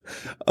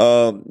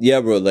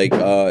Yeah, bro. Like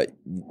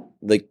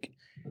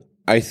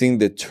I think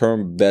the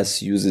term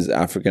best used is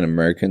African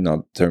American,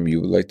 not the term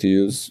you would like to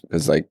use,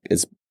 because like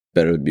it's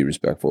better to be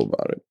respectful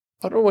about it.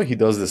 I don't know why he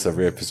does this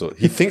every episode.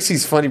 He thinks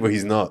he's funny, but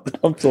he's not.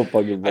 I'm so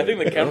fucking. I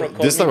think the camera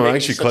caught This me time I'm making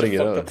actually such cutting a it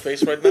fucked out. up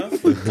face right now. I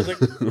was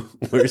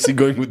like, Where is he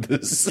going with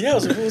this? yeah, I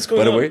was like, what's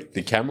going By the on? way,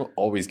 the camera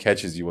always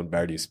catches you when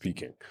Barry is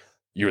speaking.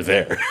 You're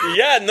there.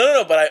 Yeah,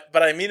 no, but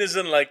I mean,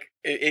 isn't like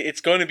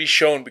it's going to be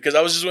shown because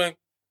I was just going,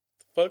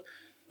 fuck,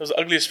 that was the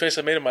ugliest face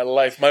I made in my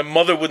life. My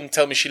mother wouldn't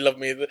tell me she loved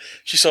me.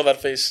 She saw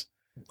that face.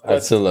 I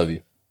still love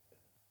you.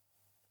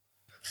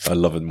 I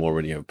love it more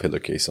when you have a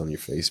pillowcase on your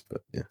face,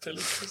 but yeah.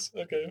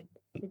 Okay.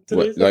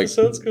 Today's like-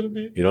 episode's gonna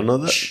be. You don't know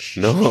that?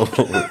 No.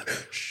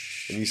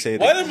 And you say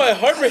Why that. did my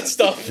heart rate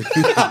stop?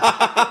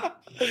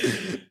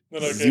 No,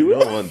 okay.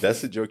 No, man,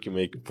 that's the joke you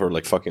make for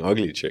like fucking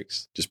ugly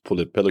chicks. Just pull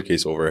a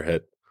pillowcase over her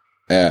head.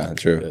 Yeah,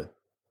 true.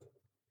 Yeah.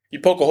 You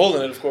poke a hole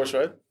in it, of course,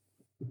 right?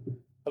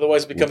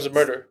 Otherwise, it becomes a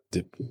murder.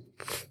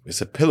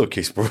 It's a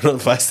pillowcase, bro, not a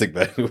plastic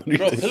bag. What do you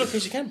Bro, think?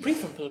 pillowcase, you can't breathe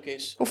from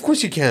pillowcase. Of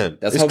course you can.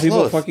 That's It's how people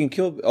cloth. fucking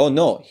kill. Oh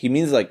no, he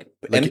means like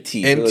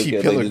empty empty pillowcase.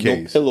 Like, there's no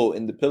pillowcase. pillow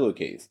in the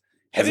pillowcase.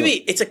 Heavy,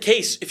 it's a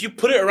case. If you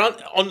put it around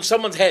on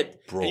someone's head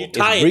Bro, and you It's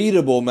tie it,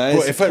 breathable, man. Bro,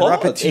 It's if I wrap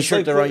a cloth. It's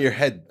t-shirt like around your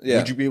head, Yeah.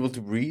 would you be able to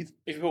breathe?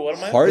 if you put what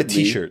am I? Hardly. A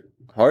t-shirt.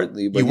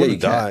 Hardly, but You yeah,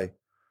 wouldn't can't. die.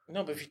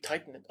 No, but if you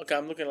tighten it. Okay,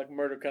 I'm looking like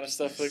murder kind of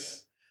stuff. Like,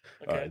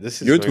 okay. All right,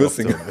 this is You're going off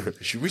twisting. the-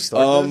 Should we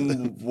start this?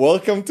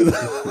 Welcome to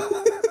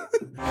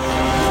the.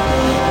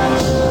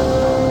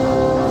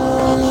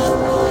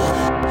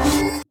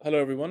 Hello,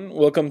 everyone.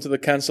 Welcome to the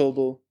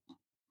Cancellable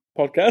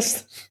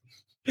podcast.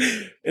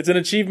 It's an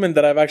achievement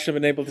that I've actually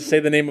been able to say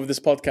the name of this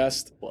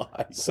podcast. Why?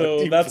 Why do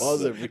So you that's.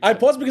 pause every I time?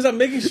 paused because I'm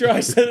making sure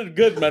I said it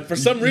good, man. For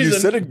some You reason,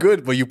 said it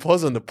good, but you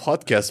pause on the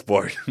podcast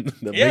part.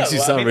 That yeah, makes you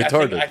well, sound I mean,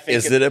 retarded. I think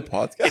Is it a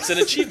podcast? It's an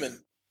achievement.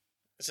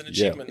 It's an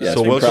achievement. Yeah,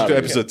 So I'm welcome proud to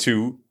of you. episode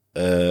 2.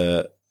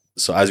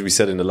 So as we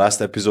said in the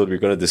last episode, we're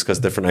going to discuss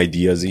different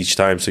ideas each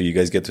time so you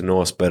guys get to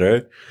know us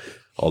better.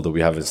 Although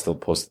we haven't still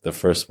posted the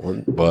first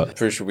one, but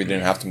Pretty sure we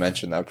didn't have to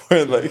mention that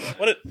part. Like,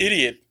 What an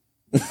idiot.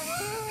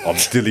 I'll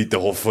delete the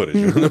whole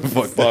footage.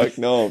 Fuck that. fuck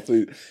no,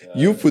 please.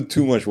 You put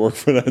too much work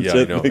for that. Yeah,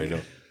 shit. I Like, know.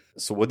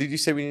 So what did you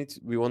say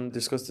we want to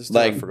discuss this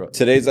time? I Like forgot.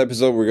 today's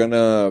episode, we're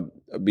gonna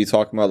be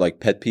talking about like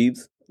pet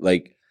peeves.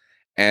 Like,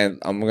 and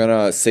I'm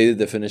gonna say the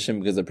definition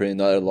because I'm pretty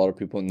not a lot of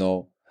people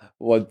know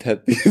what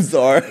pet peeves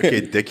are.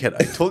 Okay, dickhead.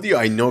 I told you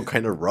I know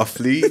kind of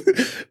roughly,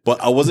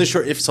 but I wasn't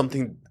sure if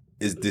something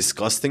is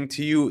disgusting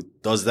to you.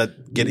 Does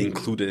that get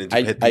included into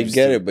pet peeves? I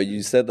get too? it, but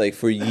you said like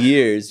for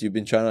years you've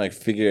been trying to like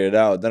figure it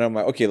out. Then I'm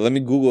like, okay, let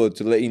me Google it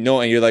to let you know.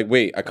 And you're like,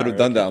 wait, I could have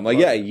done that. I'm like,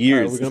 yeah,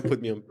 years. We're gonna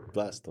put me on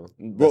blast, though.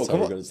 Bro, That's how come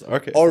we're on. gonna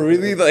start. Okay. Oh,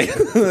 really? Like,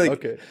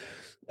 Okay.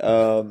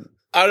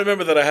 I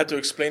remember that I had to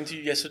explain to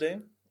you yesterday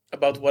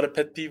about what a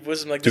pet peeve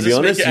was. I'm like, To does be this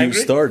honest, make you you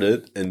angry?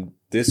 started, and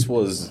this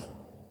was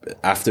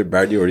after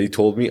Barry already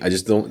told me. I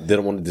just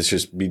didn't want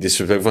to be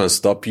disrespectful and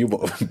stop you,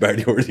 but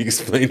Barry already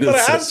explained it. But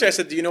I so- asked her, I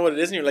said, do you know what it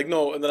is? And you're like,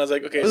 no. And then I was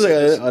like, okay. I was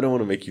like, I don't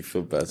want to make you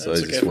feel bad, so I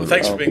it's just okay. went.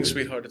 Thanks like, for being a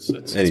sweetheart. It's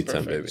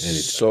Anytime, perfect. baby.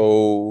 Anytime.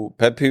 so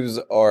pet peeves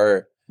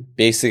are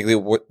basically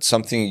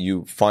something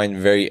you find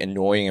very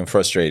annoying and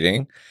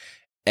frustrating.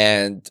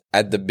 And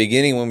at the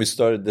beginning, when we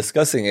started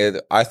discussing it,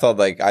 I thought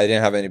like I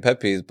didn't have any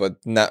pet peeves, but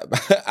now,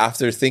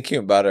 after thinking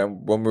about it,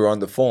 when we were on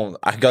the phone,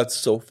 I got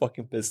so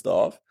fucking pissed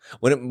off.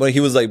 When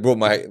he was like, bro,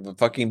 my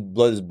fucking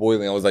blood is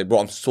boiling. I was like, bro,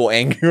 I'm so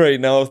angry right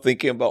now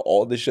thinking about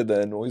all this shit that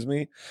annoys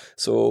me.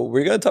 So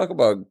we're going to talk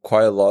about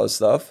quite a lot of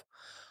stuff.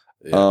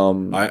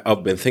 Yeah.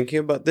 I've been thinking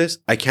about this.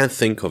 I can't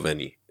think of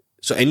any.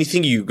 So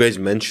anything you guys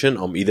mention,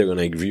 I'm either going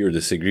to agree or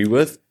disagree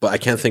with, but I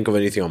can't think of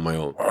anything on my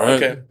own.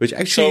 Okay. Which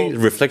actually So-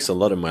 reflects a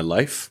lot in my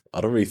life.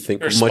 I don't really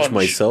think You're a much sponge.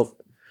 myself.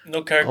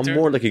 No character. I'm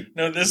more like a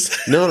No,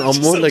 this. no, I'm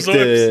just more like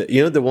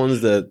absorbs. the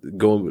ones that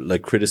go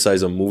like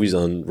criticize on movies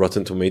on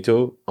Rotten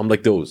Tomato. I'm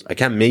like those. I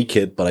can't make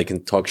it, but I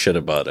can talk shit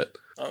about it.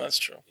 Oh, that's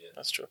true.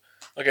 That's true.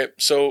 Okay,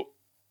 so.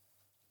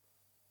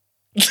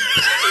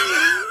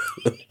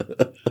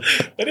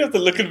 Why do you have to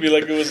look at me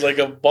like it was like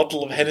a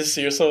bottle of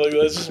Hennessy or something like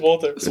that? It's just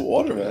water. It's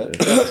water, man.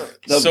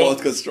 That So-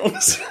 vodka's strong.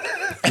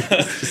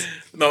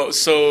 No,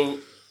 so.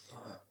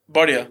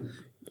 Bardia,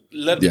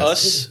 let Yes.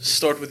 us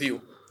start with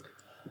you.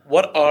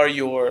 What are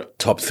your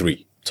Top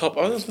 3. top.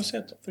 I was going to say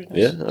top 3.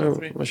 Yeah? Top Oh,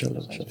 3.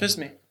 mashallah, mashallah. Fist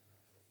me.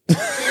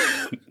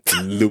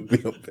 Loop me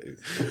up, baby.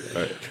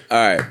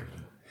 All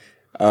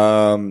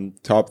right.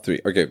 Top 3.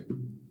 Okay.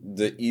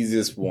 The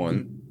easiest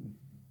one.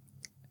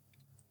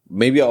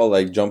 Maybe I'll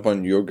like jump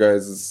on your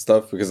guys'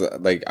 stuff because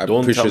like I'm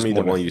Don't pretty tell sure me it's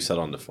the more one than- you said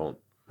on the phone.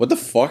 What the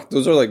fuck?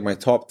 Those are like my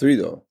top 3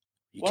 though.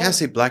 You What? can't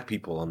say black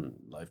people on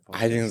live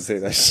podcast. I didn't say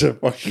that shit.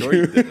 Fuck Sure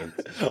you didn't.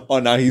 Oh,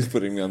 now he's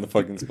putting me on the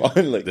fucking spot.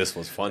 Like This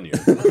was funnier.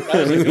 That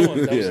was a good one.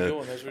 That was a Yeah. good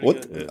one. That was really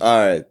what? good.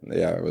 All right.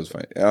 Yeah, it was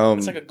fine.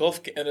 It's like a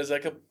golf game. It's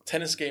like a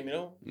tennis game, you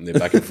know? Yeah,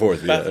 back and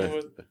forth. Back yeah. and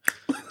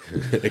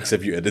forth.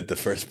 Except you edit the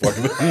first part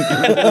of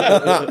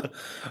it.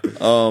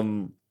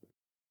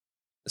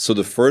 So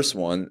the first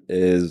one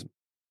is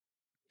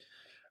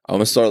I'm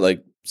gonna start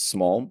like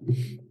small.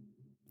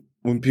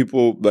 When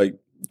people like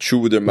chew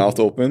with their mouth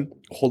open.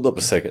 Hold up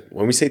a second.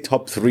 When we say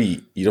top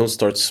 3, you don't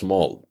start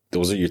small.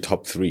 Those are your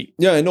top 3.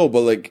 Yeah, I know,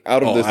 but like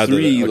out of the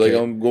three, okay. like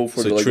I'm go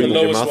for So the, like chewing The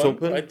with your lowest mouth one,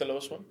 open? right? The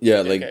lowest one. yeah,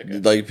 Okay,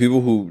 like like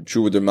people who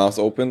chew with their mouth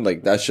open,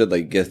 like that shit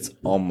like gets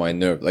on my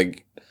nerve.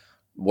 Like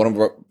one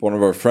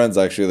of our friends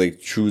actually like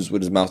chews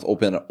with his mouth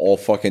open at all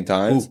fucking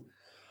times. Who?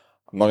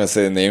 I'm not gonna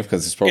say the name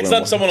because it's probably It's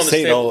not someone on the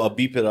Say it, table. I'll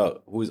beep it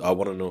out. Who is? I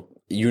want to know.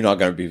 You're not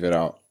gonna beef it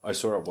out. I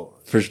swear I will.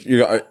 For you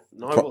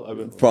No, I will. I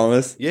will.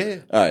 promise. Yeah.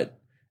 All right.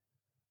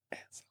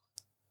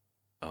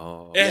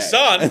 Oh.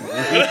 Ehsan.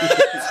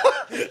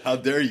 How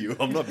dare you?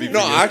 I'm not beeping. No,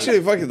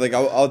 actually, fuck it. Like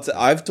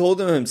I've told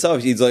him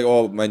himself. He's like,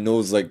 oh, my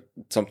nose, like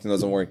something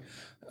doesn't work.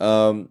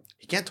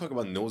 He can't talk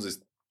about noses.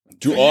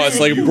 Dude, oh, it's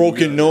like a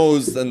broken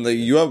nose, and like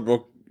you have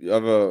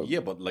a Yeah,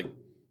 but like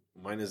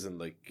mine isn't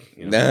like.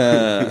 You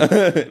know.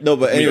 nah. No,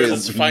 but Yours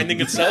anyways, is finding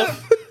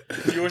itself.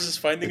 Yours is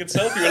finding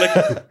itself. You're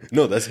like,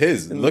 No, that's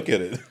his. Look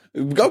at it.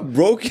 it got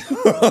broken.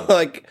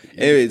 Like,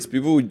 anyways,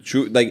 people would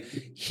chew. Like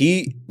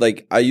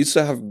I used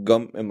to have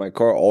gum in my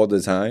car all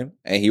the time,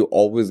 and he would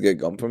always get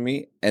gum from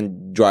me.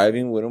 And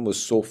driving with him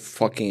was so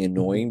fucking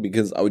annoying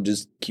because I would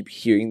just keep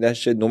hearing that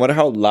shit. No matter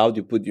how loud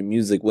you put your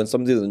music, when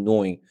something's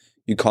annoying,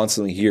 you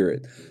constantly hear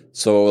it.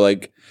 So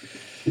like,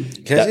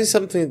 Can I say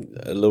something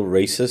a little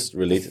racist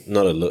related?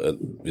 Not a little.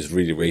 It's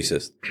really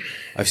racist.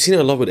 I've seen it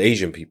a lot with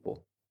Asian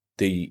people.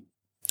 They.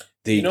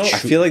 You know, I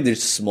feel like they're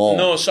small.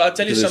 no. So I'll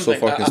tell you Because they're so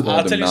something. fucking small,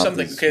 I'll their tell you mouth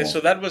something. is Okay, small. so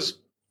that was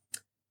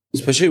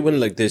especially when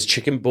like there's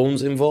chicken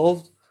bones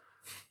involved.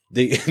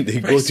 They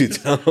go to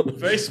town.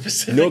 very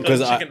specific. No, on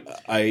because chicken.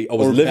 I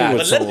was Or living bat.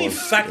 with But let someone. me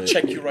fact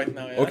check you right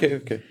now. Yeah?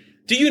 Okay.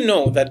 Do you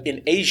know that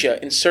in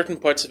Asia, in certain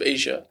parts of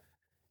Asia,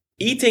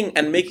 eating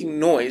and making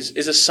noise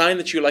is a sign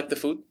that you like the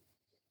food?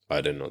 I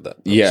didn't know that.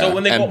 Yeah, So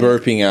when they and go-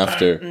 burping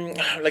after.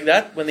 Like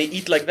that, when they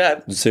eat like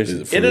that.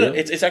 Seriously, For Yeah, no, real?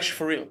 it's actually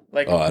for real.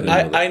 Like Oh, I didn't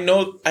know that. I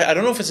know, I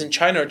don't know if it's in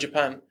China or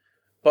Japan,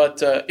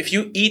 but if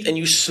you eat and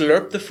you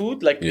slurp the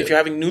food, like Yeah. if you're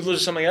having noodles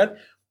or something like that,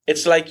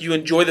 it's like you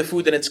enjoy the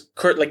food and it's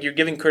like you're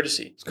giving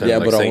courtesy. Kinda yeah,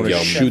 like but I saying want to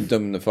yum. shoot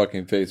them in the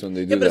fucking face when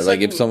they do Yeah, but that. it's Like,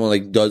 like- if someone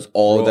like does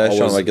all Bro, that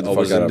shit, I'm was- like, get the I fuck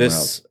was out in of my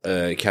house.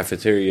 this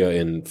cafeteria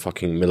in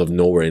fucking middle of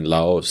nowhere in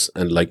Laos,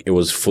 and like it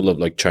was full of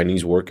like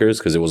Chinese workers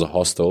because it was a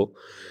hostel.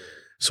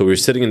 So we were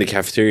sitting in the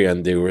cafeteria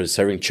and they were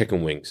serving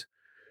chicken wings.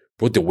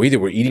 But the way they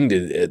were eating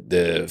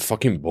the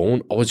fucking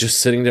bone, I was just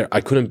sitting there.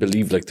 I couldn't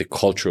believe like the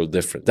cultural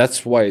difference.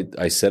 That's why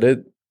I said it.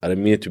 I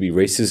didn't mean it to be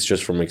racist,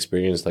 just from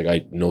experience. Like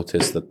I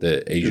noticed that the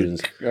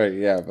Asians. Right,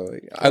 yeah, but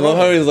like, I love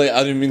how he's like,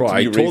 I didn't mean Bro, to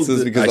I be told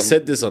racist because I I'm-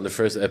 said this on the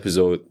first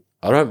episode.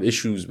 I don't have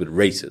issues with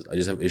races. I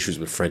just have issues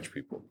with French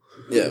people.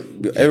 yeah,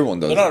 everyone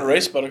does. They're not a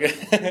race, but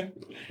okay.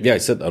 Yeah, I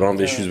said I don't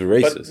have issues with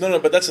races. But, no,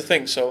 but that's the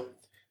thing. So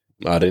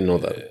I didn't know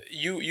that.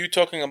 you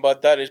talking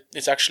about that is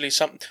it's actually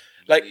something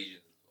like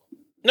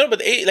no,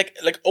 but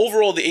like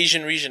overall the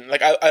Asian region.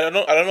 Like I don't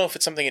know if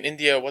it's something in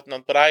India or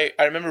whatnot, but I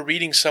remember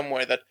reading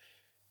somewhere that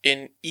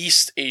in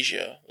East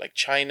Asia, like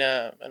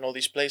China and all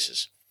these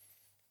places,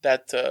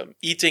 that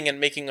eating and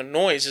making a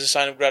noise is a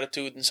sign of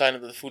gratitude and sign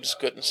of that the food is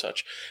good and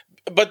such.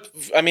 But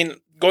I mean,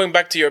 going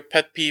back to your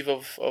pet peeve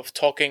of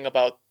talking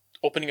about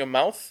opening your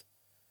mouth,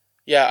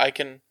 yeah,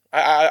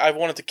 I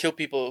wanted to kill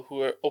people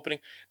who are opening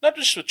not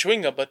just with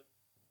chewing gum, but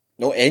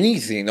No,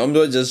 anything. I'm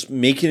not just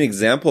making an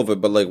example of it,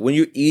 but like when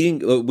you're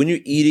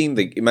eating,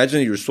 like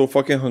imagine you're so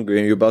fucking hungry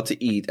and you're about to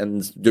eat,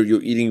 and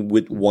you're eating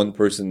with one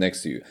person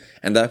next to you,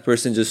 and that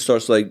person just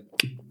starts like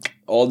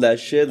all that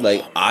shit.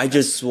 Like I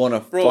just want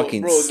to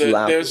fucking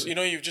slap. there's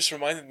you've just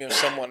reminded me of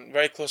someone,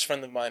 very close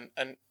friend of mine,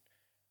 and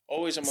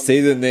always I'm on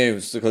Say the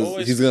names because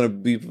Always- he's gonna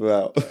beep it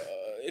out.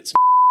 it's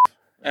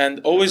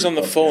and always on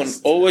the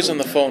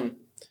phone.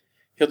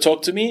 He'll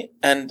talk to me,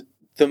 and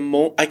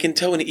I can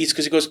tell when he eats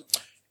because he goes,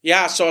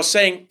 yeah. So I was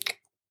saying,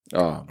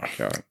 Oh my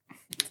god.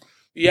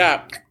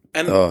 yeah,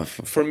 and Oh,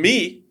 for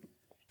me,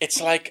 it's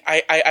like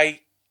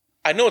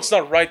I know it's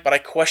not right, but I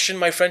question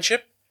my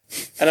friendship,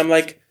 and I'm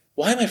like,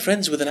 why am I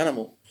friends with an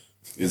animal?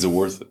 Is it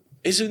worth it?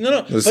 Is it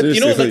no? But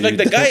seriously, like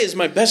the guy is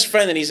my best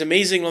friend and he's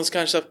amazing and all this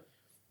kind of stuff.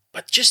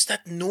 But just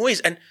that noise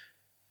and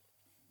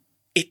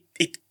it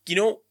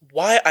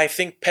why I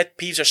think pet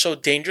peeves are so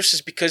dangerous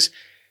is because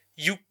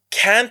you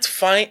can't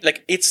find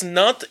it's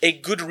not a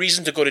good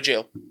reason to go to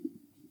jail.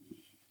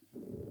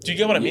 Do you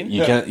get what I mean?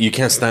 You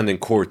can't stand in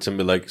court and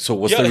be like, so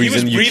what's Yeah, the he was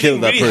reason you breathing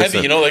killed that really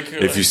person?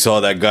 heavy, if you saw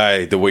that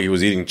guy the way he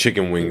was eating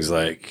chicken wings,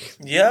 like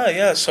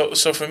Yeah. So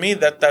for me,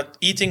 that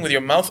eating with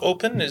your mouth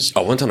open is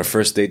I went on a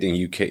first date in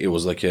UK. It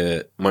was like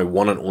my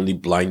one and only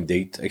blind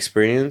date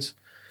experience,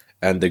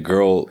 and the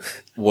girl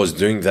was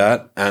doing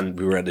that, and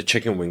we were at the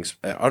chicken wings.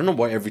 I don't know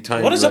why every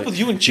time. what is like, up with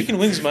you and chicken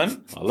wings,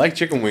 man? I like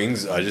chicken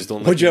wings. I just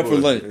don't. what'd you have for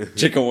people- lunch?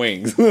 Chicken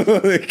wings.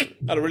 Like,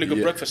 I had a really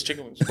good breakfast,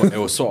 chicken wings. But it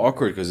was so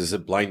awkward because it's a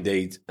blind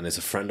date and it's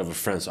a friend of a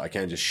friend, so I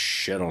can't just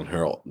shit on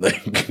her.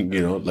 Like like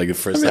the I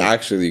first mean, time.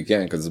 actually, you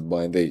can because it's a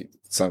blind date.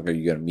 It's not like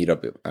you gotta meet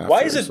up. After,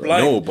 Why is it so-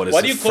 blind? No, but it's Why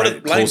a do you call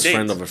it blind close date?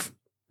 friend of a.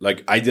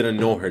 Like I didn't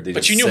know her. They But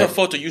just you knew said- her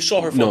photo. You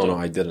saw her photo. No,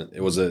 I didn't.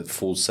 It was a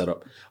full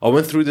setup. I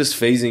went through this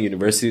phase in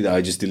university that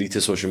I just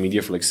deleted social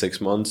media for like 6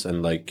 months,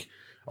 and like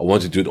I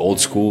want to do it old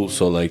school.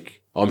 So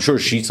like, I'm sure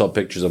she saw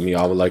pictures of me.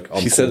 I was like,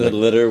 He said cool,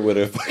 a litter with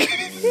a fucking.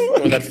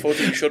 Or that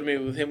photo you showed me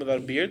with him without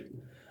a beard.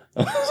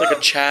 It's like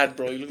a Chad,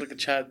 bro. You look like a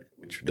Chad.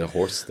 the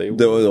horse stable.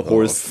 The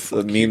horse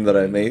meme that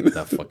I made.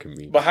 That fucking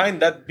meme.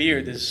 Behind that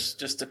beard is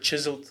just a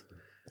chiseled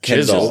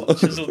Chisel.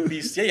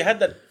 beast. Yeah, you had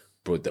that.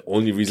 Bro, the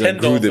only reason I Ken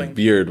grew doll the thing.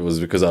 beard was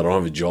because I don't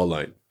have a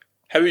jawline.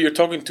 Harry, you're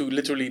talking to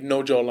literally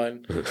no jawline.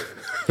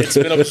 It's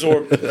been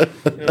absorbed.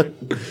 You know?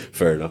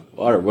 Fair enough.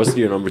 All right, what's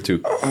your number 2?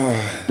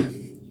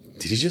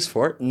 Did he just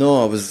fart?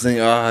 No, I was saying,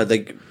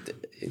 like.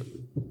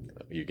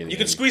 You're getting You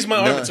can squeeze my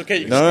arm. It's okay.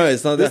 You can No,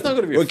 it's not That's that. not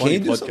gonna be a Bro, funny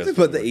can you do podcast, something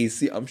about the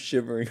AC? I'm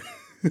shivering.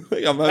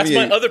 Like, I'm That's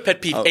having my other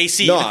pet peeve.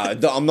 AC. No,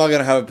 I'm not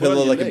gonna have a pillow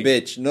on your like leg? a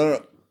bitch.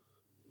 No.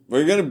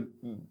 We're gonna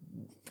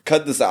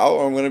cut this out,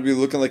 or I'm gonna be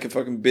looking like a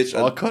fucking bitch.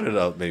 I'll cut it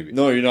out, maybe.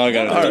 No, you're not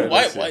gonna. Dude, do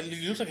it. why?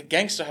 You look like a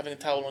gangster having a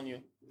towel on you.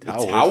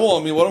 Towel?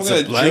 I mean, what am I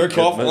It's a gonna jerk blanket,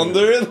 off man.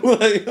 under it?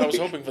 Like, I was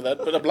hoping for that,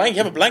 but a blanket.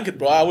 You have a blanket,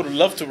 bro. I would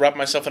love to wrap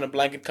myself in a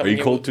blanket. Are Coming you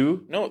in cold with-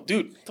 too? No,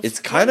 dude. it's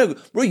kind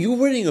of, bro. You were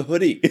wearing a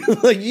hoodie.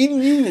 Like you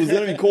knew it was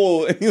gonna be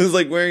cold, and he was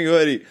like wearing a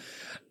hoodie.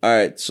 All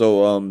right,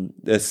 so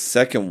the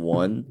second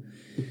one,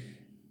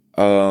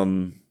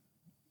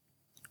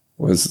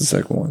 what's the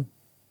second one?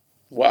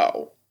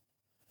 Wow.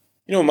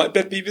 You know, my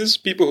pet peeve is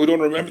people who don't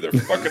remember their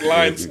fucking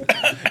lines.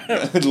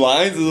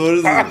 Lines is what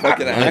is this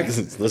fucking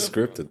accent? It's not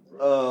scripted.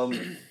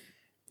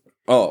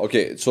 Oh,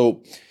 okay.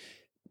 So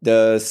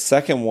the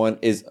second one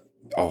is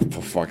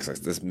for fuck's sake,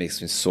 this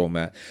makes me so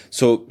mad.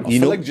 So I you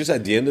feel know, like just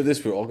at the end of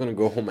this, we're all gonna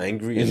go home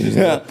angry and there's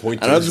yeah. no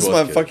point. And to I'm this just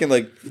my podcast. fucking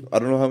like I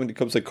don't know how many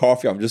cups of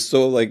coffee. I'm just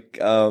so like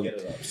I'm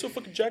so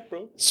fucking jacked,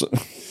 bro.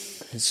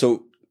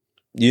 so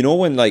you know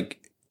when like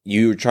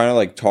you're trying to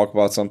like talk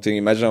about something.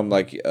 Imagine I'm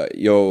like,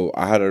 yo,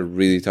 I had a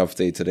really tough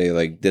day today.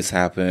 Like this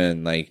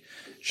happened. Like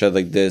shit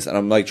like this, and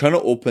I'm like trying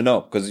to open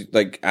up because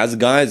like as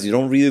guys, you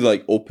don't really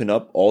like open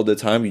up all the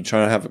time. You're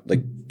trying to have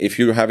like if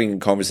you're having a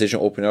conversation,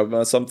 open up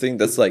about something.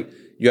 That's like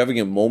you're having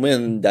a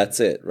moment, and that's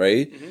it,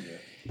 right?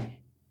 Mm-hmm.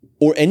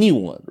 Or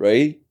anyone,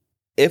 right?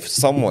 If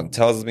someone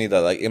tells me that,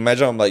 like,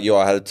 imagine I'm like, yo,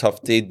 I had a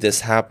tough day.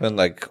 This happened,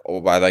 like,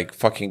 oh, I like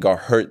fucking got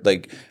hurt,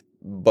 like,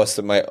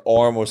 busted my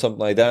arm or something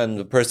like that, and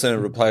the person in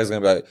reply is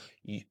gonna be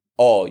like,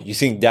 oh, you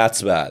think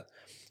that's bad?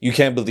 You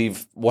can't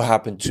believe what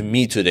happened to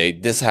me today.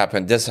 This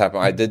happened.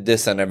 I did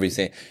this and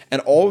everything.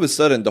 And all of a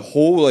sudden, the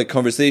whole like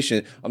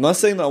conversation, I'm not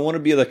saying that I want to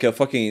be like a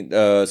fucking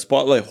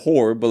spotlight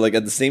whore, but like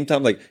at the same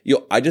time, like,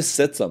 yo, I just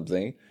said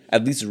something,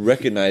 at least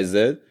recognize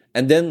it.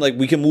 And then like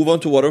we can move on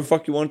to whatever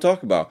fuck you want to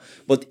talk about.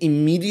 But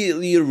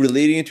immediately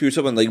relating it to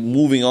yourself and like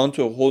moving on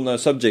to a whole nother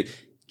subject,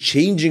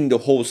 changing the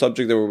whole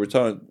subject that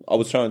I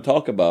was trying to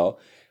talk about,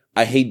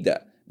 I hate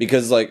that.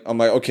 Because like, I'm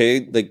like,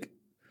 okay, like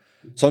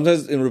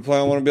sometimes in reply,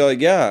 I want to be like,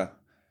 yeah.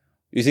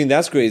 You think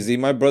that's crazy?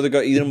 My brother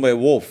got eaten by a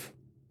wolf.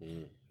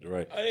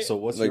 Right. So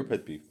what's like- your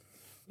pet peeve?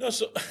 No,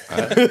 so I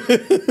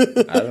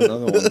don't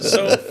know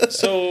the one.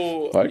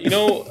 so you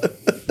know,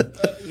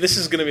 this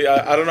is gonna be.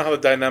 I don't know how the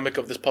dynamic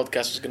of this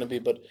podcast is gonna be,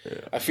 but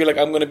I feel like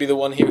I'm gonna be the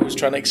one here who's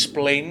trying to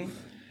explain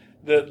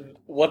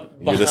what.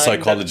 You're the behind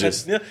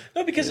psychologist.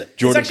 No, because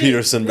Jordan it's actually,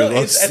 Peterson No, with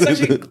it's us.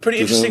 actually pretty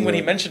interesting when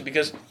he mentioned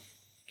because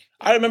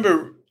I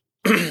remember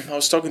I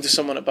was talking to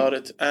someone about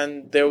it,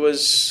 and there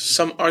was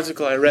some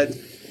article I read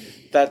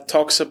that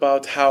talks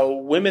about how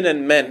women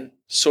and men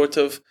sort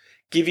of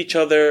give each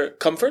other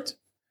comfort.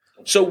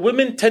 So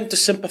women tend to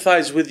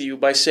sympathize with you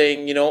by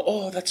saying, you know,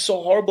 oh, that's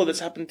so horrible that's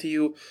happened to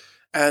you.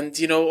 And,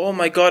 you know, oh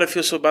my God, I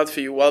feel so bad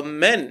for you. While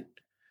men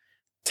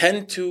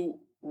tend to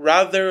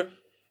rather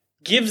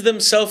give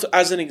themselves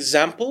as an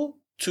example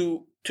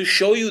to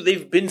show you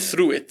they've been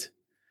through it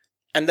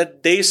and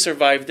that they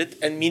survived it,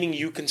 and meaning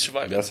you can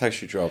survive it. That's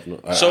actually true.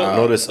 I So,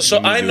 noticed. so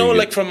you I doing know, it.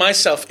 like, for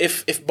myself,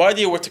 if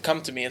Bardia were to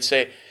come to me and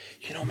say,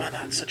 you know, man, I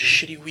had such a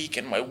shitty week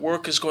and my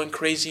work is going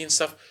crazy and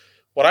stuff,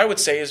 what I would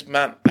say is,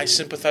 man, I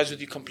sympathize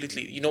with you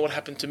completely. You know what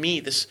happened to me?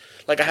 This,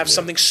 like, I have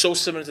something so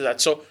similar to that.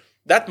 So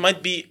that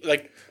might be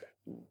like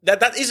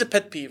that is a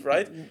pet peeve,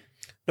 right?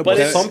 No, but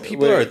it's- some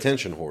people wait. are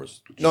attention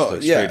whores. Just No,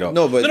 like, yeah, straight up.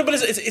 no, but No, but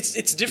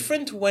it's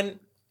different when.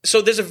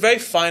 So there's a very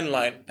fine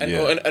line, and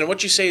Yeah. and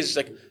what you say is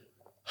like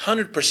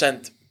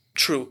 100%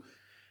 true.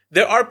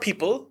 There are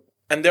people,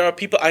 and there are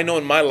people I know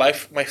in my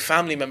life, my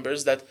family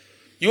members, that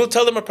you will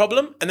tell them a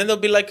problem, and then they'll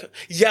be like,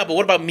 "Yeah, but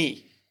what about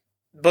me?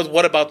 But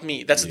what about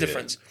me?" That's the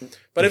difference.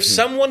 But if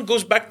someone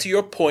goes back to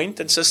your point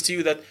and says to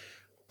you that,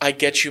 "I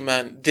get you,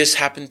 man. This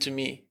happened to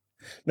me."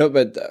 no,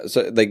 but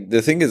so like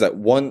the thing is that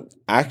one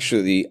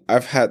actually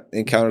I've had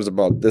encounters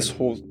about this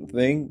whole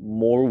thing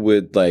more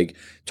with like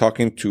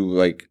talking to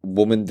like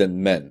women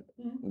than men.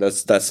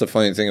 That's the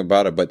funny thing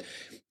about it. But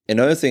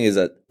another thing is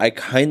that I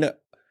kind of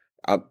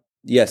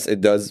yes, it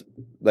does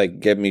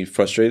like get me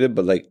frustrated,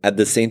 but like at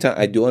the same time,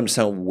 I do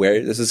understand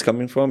where this is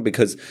coming from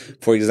because,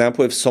 for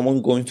example, if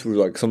someone going through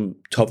like some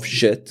tough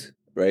shit,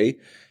 right?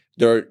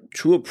 There are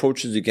two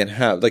approaches you can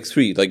have, like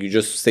three. Like you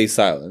just stay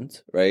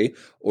silent, right?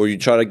 Or you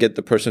try to get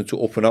the person to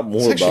open up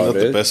more It's actually about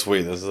not it. the best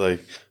way. That's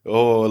like,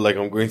 oh, like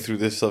I'm going through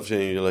this stuff,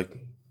 and you're like,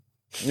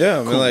 Yeah,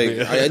 I mean,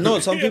 like I know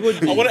some people.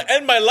 I want to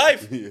end my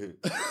life.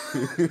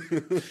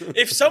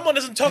 If someone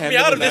doesn't talk me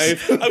out of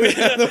this, I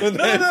mean,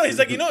 no. He's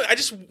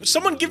like,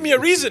 someone give me a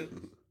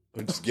reason.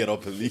 Or just get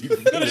up and leave.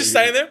 Just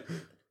stand there.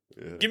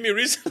 Yeah. Give me a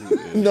reason.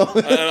 No,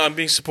 I'm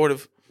being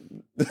supportive.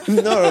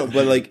 no,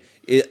 but like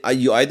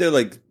you either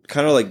like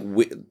kind of like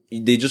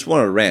they just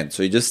want to rant,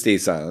 so you just stay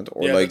silent,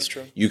 or like that's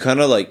true. you kind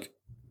of like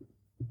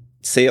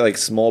say like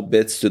small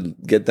bits to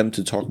get them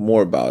to talk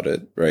more about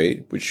it,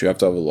 right? Which you have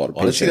to have a lot of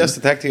patience. Honestly, that's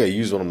the tactic I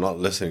use when I'm not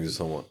listening to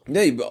someone.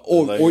 Yeah,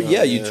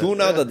 you tune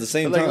out at the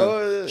same time.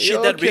 Oh,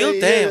 shit, that real?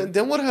 Damn. Yeah,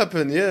 then what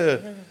happened? Yeah.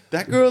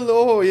 That girl,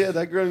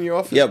 that girl in your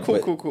office. Yeah,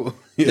 cool.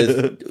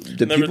 The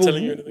Never people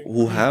telling you anything.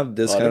 who have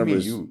this kind of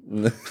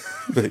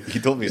He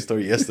told me a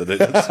story yesterday.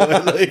 That's why,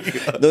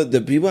 like, no,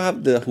 the people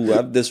who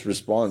have this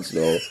response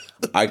though.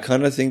 I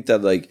kind of think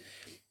that like,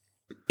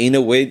 in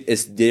a way,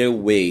 it's their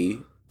way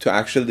to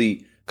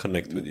actually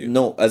connect with you.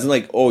 No, as in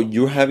like, oh,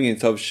 you're having a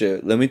tough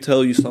shit. Let me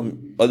tell you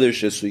some other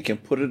shit so you can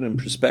put it in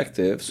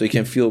perspective, so you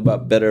can feel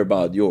better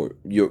about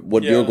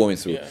what you're going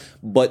through. Yeah.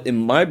 But in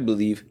my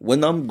belief,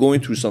 when I'm going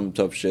through some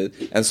tough shit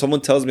and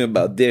someone tells me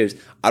about theirs,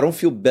 I don't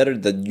feel better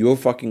that you're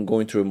fucking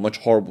going through much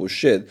horrible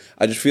shit.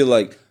 I just feel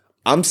like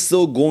I'm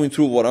still going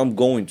through what I'm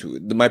going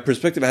through. My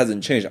perspective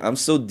hasn't changed. I'm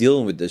still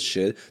dealing with this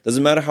shit.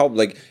 Doesn't matter how,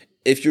 like,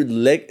 if your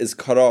leg is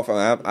cut off and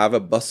I have a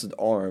busted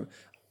arm,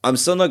 I'm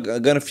still not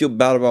gonna feel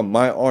bad about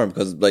my arm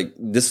because, like,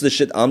 this is the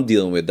shit I'm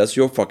dealing with. That's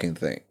your fucking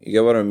thing. You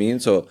get what I mean?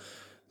 So,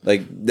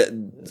 like,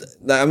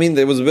 I mean,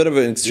 there was a bit of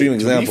an extreme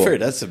example. To be fair,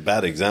 that's a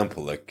bad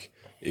example. Like,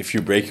 if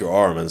you break your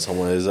arm and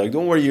someone is like,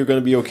 "Don't worry, you're gonna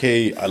be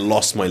okay." I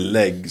lost my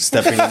leg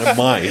stepping in a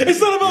mine.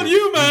 It's not about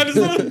you, man. It's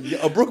not.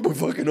 Yeah, I broke my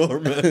fucking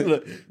arm,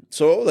 man.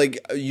 So, like,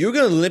 you're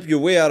gonna limp your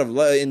way out of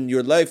in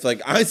your life.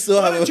 Like, I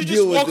still have to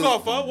deal with this.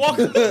 Walk off, huh? Walk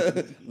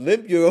off.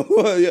 Limp your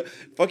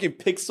fucking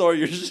Pixar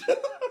your shit.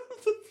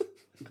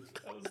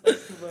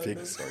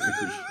 Pixar.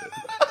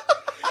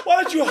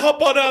 Why don't you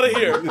hop on out of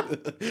here?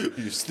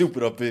 You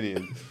stupid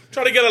opinion.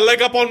 Try to get a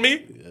leg up on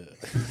me?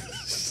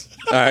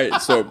 All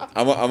right, so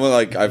I'm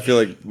like, I feel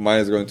like mine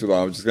is going too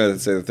long. I'm just gonna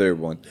say the third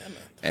one.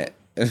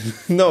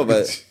 No,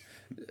 but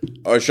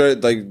or sure,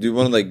 like, do you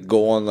want to like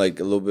go on like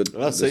a little bit?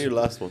 Let's say your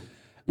last one.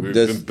 We've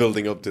been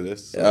building up to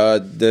this. So.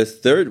 The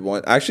third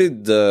one, actually,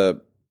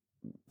 the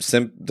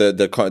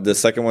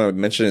second one I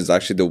mentioned is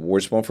actually the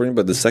worst one for me.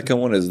 But the second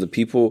one is the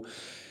people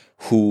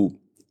who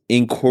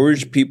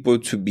encourage people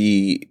to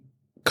be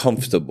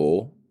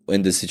comfortable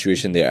in the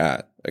situation they're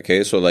at.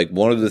 Okay, so like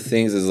one of the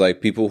things is like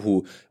people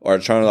who are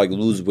trying to like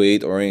lose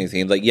weight or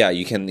anything. Like, yeah,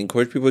 you can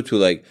encourage people to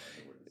like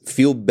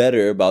feel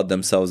better about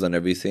themselves and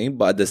everything,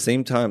 but at the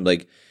same time,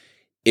 like,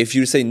 if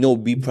you say no,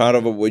 be proud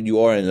of what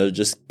you are and they'll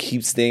just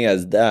keep staying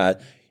as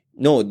that,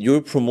 no, you're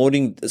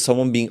promoting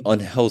someone being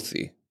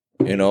unhealthy,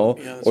 you know,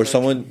 or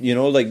someone, you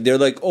know, like they're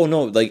like, oh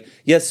no, like,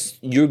 yes,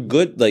 you're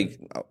good, like,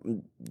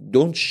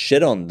 don't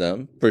shit on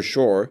them for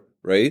sure,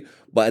 right?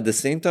 But at the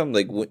same time,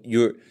 like, when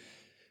you're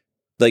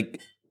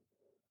like,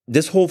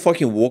 this whole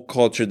fucking woke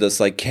culture that's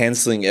like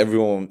canceling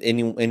everyone,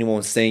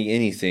 anyone saying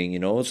anything, you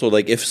know? So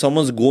like, if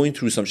someone's going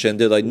through some shit and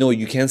they're like, no,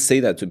 you can't say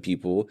that to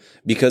people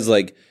because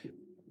like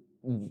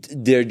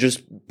they're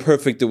just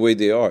perfect the way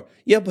they are.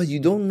 Yeah, but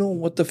you don't know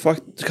what the fuck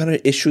kind of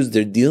issues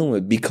they're dealing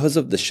with because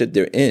of the shit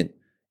they're in.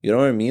 You know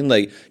what I mean?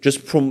 Like,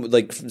 just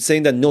like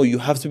saying that, no, you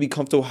have to be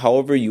comfortable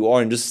however you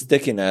are and just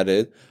sticking at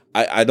it.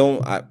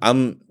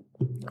 I'm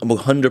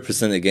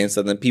 100% against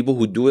that. And people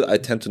who do it, I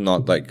tend to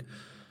not like.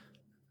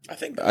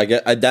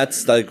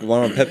 That's like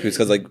one of my pet peeves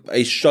because like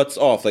it shuts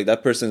off. Like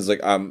that person is like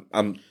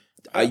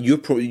you're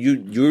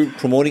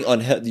promoting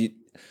unhealthy.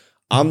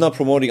 I'm not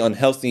promoting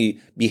unhealthy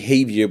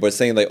behavior, but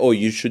saying like, oh,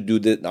 you should do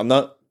this.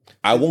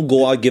 I won't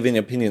go out giving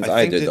opinions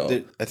either,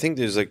 though. I think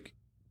there's like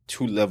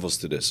two levels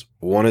to this.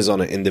 One is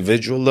on an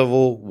individual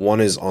level.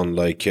 One is on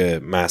like a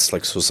mass,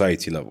 like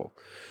society level.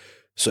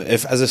 So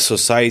if as a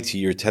society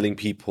you're telling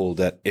people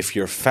that if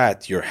you're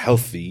fat, you're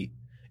healthy.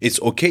 It's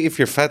okay if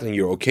you're fat and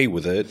you're okay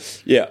with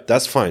it. Yeah.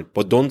 That's fine.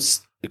 But don't,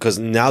 because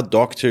now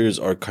doctors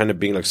are kind of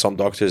being like, some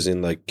doctors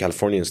in like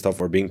California and stuff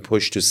are being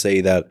pushed to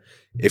say that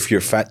if you're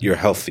fat, you're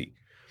healthy.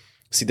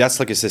 See, that's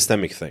like a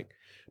systemic thing.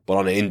 But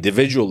on an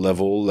individual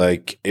level,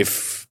 like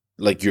if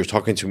like you're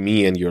talking to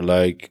me and you're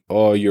like,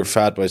 oh, you're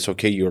fat, but it's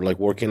okay. You're like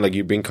working, like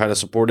you're being kind of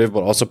supportive,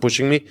 but also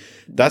pushing me.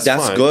 That's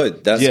fine.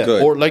 Good. That's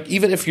good. Or like,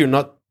 even if you're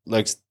not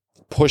like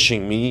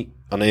pushing me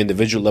on an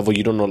individual level,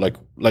 you don't know, like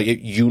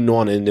you know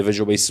on an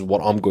individual basis what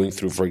I'm going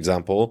through, for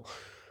example.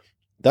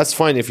 That's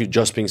fine if you're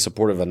just being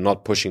supportive and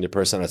not pushing the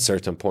person at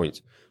certain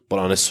points. But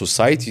on a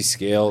society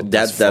scale,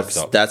 that's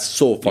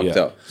so fucked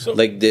up. So,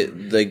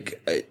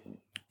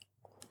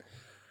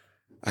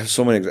 I have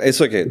so many. It's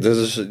okay.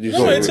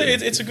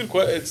 It's a good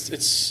question.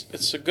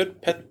 It's a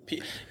good pet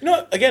peeve. You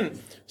know, again.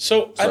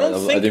 So I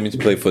didn't mean to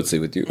play footsie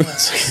with you.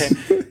 That's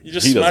okay. You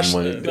just smashed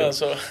it. No,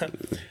 so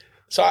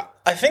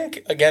I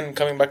think, again,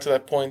 coming back to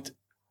that point,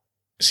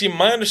 see,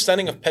 my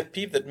understanding of pet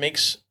peeve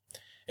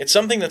it's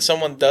something that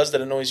someone does that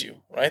annoys you,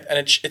 right? And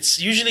it's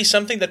usually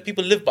something that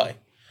people live by.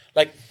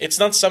 Like, it's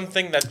not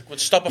something that would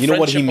stop a You know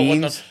what friendship he or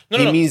means?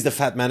 whatnot. He means the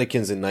fat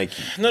mannequins in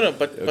Nike.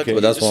 But Okay.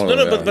 But that's one no, of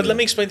no, them, but yeah. let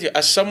me explain to you.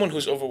 As someone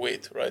who's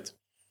overweight, right?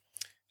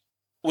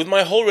 With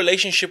my whole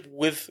relationship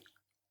with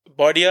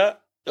Bardia,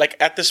 like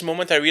at this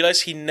moment, I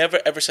realized he never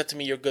ever said to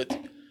me, "You're good."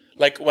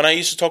 Like when I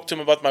used to talk to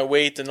him about my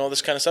weight and all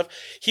this kind of stuff,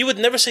 he would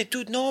never say,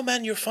 "Dude, no,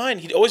 man, you're fine."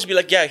 He'd always be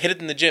like, "Yeah, hit it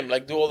in the gym,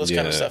 like do all this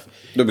kind of Yeah. stuff."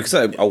 No, because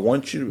I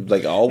want you,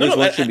 like, I always No,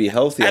 no, want you to be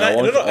healthy. And I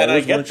want, and I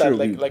always get want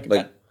you that. to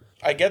be,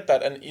 I get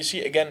that, and you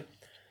see again,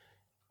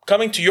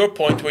 coming to your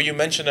point where you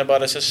mentioned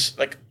about us as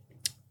like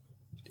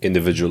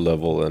Individual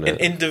level and an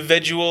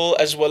individual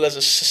as well as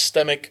a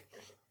systemic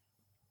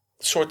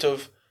sort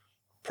of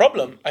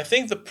problem. I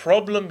think the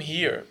problem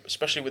here,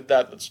 especially with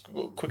that,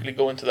 quickly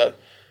go into that.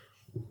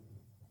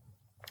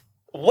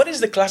 What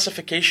is the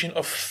classification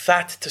of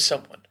fat to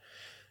someone?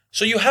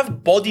 So you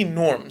have body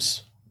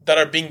norms that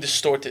are being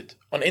distorted.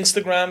 On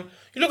Instagram,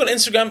 you look on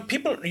Instagram,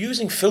 people are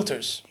using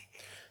filters.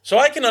 So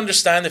I can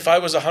understand if I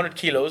was 100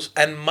 kilos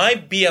and my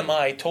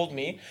BMI told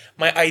me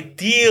my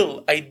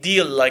ideal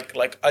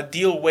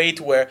ideal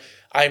weight where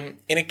I'm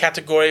in a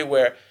category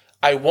where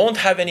I won't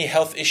have any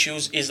health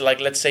issues is like,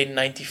 let's say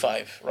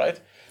 95, right?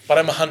 But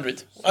I'm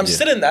 100. I'm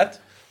still in that.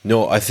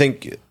 No, I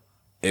think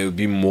it would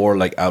be more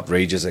like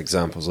outrageous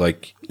examples,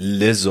 like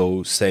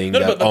Lizzo saying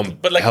that I'm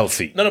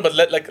healthy.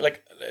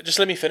 But just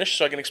let me finish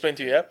so I can explain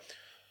to you. Yeah.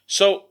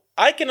 So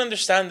I can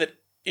understand that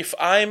if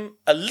I'm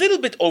a little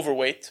bit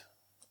overweight,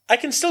 I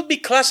can still be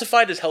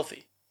classified as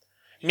healthy,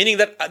 meaning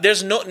that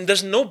there's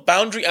no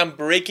boundary I'm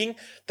breaking,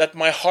 that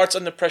my heart's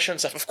under pressure and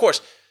stuff. Of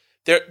course,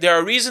 there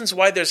are reasons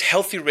why there's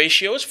healthy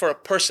ratios for a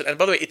person. And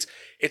by the way,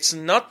 it's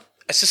not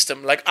a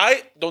system. Like,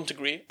 I don't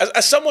agree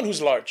as someone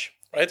who's large,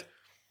 right?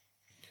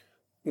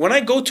 When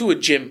I go to a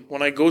gym,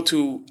 when I go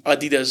to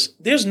Adidas,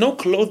 there's no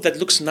clothes that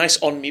looks nice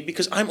on me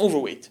because I'm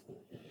overweight.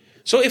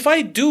 So if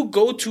I do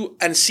go to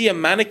and see a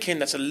mannequin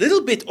that's a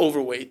little bit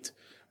overweight,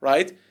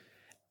 right,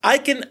 I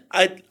can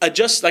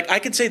adjust, like I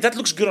can say that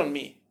looks good on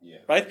me,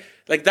 right?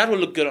 Like that will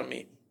look good on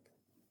me.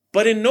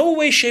 But in no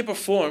way, shape or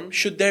form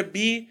should there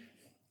be,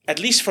 at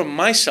least from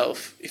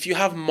myself, if you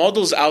have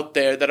models out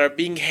there that are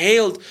being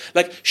hailed,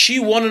 like she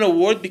won an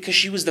award because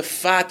she was the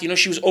fat,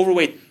 she was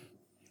overweight.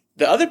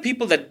 The other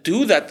people that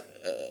do that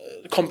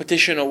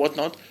competition or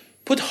whatnot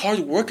put hard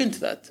work into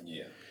that.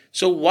 Yeah.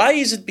 So why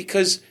is it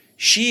because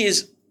she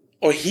is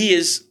or he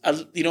is,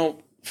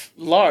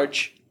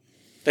 large,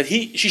 that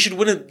she should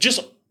win it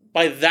just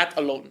by that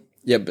alone?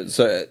 Yeah, but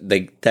so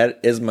like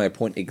that is my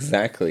point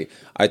exactly.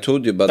 I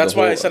told you about that's the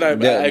whole, why I said I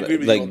agree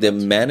with you. Like the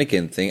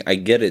mannequin thing, I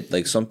get it.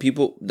 Like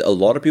a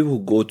lot of people who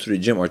go to the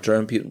gym are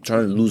trying to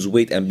lose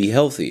weight and be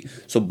healthy.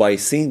 So by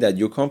seeing that,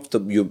 you're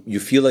comfortable. You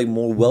feel like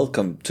more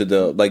welcome to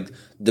the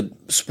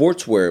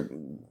sportswear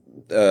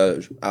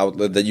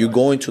outlet that you're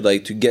going to,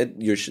 like to get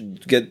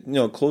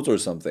clothes or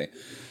something.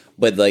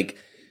 But like,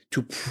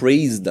 to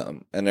praise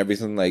them and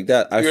everything like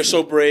that. You're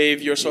so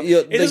brave. You're so.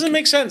 It doesn't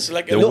make sense.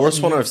 Like the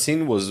worst one I've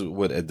seen was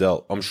with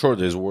Adele. I'm sure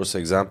there's worse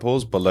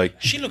examples, but like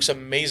she looks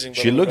amazing.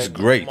 She looks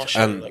great,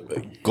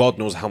 and God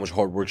knows how much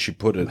hard work she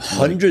put in.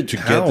 100 to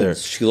pounds. Get there.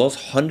 She lost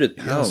 100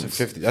 pounds.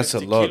 50. That's a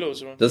lot.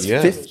 Kilos, that's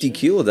 50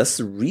 kilos. That's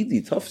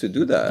really tough to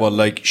do that. But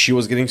like, she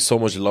was getting so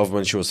much love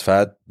when she was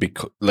fat,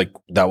 because like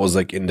that was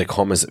like in the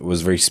comments. It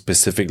was very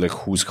specific, like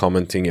who's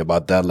commenting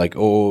about that. Like,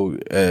 oh,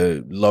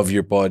 love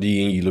your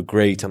body and you look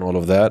great and all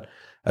of that.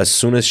 As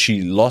soon as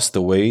she lost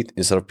the weight,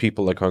 instead of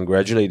people like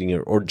congratulating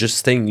her or just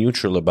staying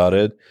neutral about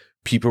it,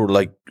 people were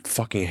like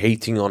fucking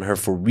hating on her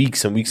for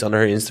weeks and weeks on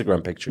her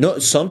Instagram pictures. No,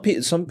 some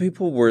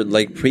people were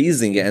like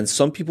praising it, and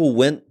some people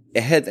went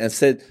ahead and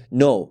said,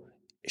 no,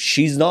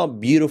 she's not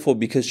beautiful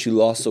because she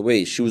lost the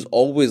weight. She was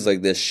always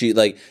like this. She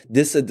like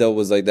this Adele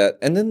was like that.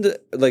 And then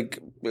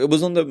it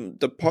was on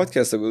the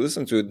podcast that we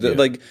listened to.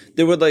 Like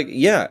they were like,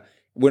 yeah.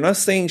 We're not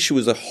saying she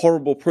was a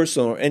horrible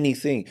person or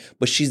anything,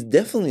 but she's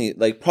definitely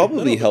like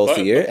probably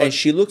healthier, and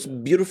she looks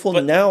beautiful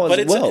now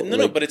as well.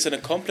 But it's an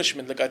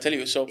accomplishment, like I tell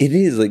you. So it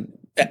is like,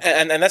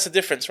 and that's the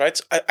difference, right?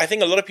 I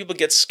think a lot of people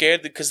get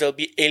scared because they'll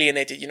be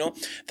alienated.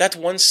 That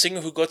one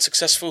singer who got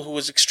successful, who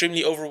was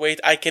extremely overweight,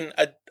 I can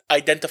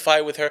identify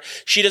with her.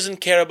 She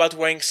doesn't care about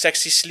wearing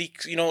sexy,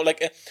 sleek.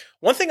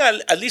 One thing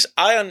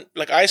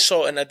I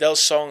saw in Adele's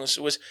songs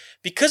was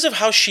because of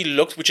how she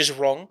looked, which is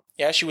wrong.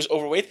 Yeah, she was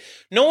overweight.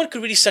 No one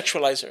could really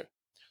sexualize her.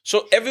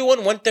 So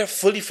everyone went there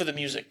fully for the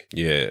music.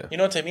 Yeah. You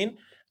know what I mean?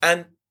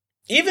 And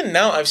even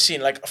now I've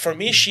seen, like, for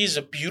me, she's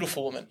a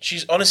beautiful woman.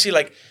 She's honestly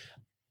like,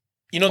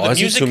 the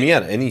music. To me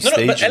at any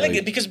stage. But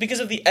elegant, because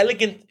of the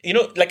elegant,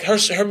 like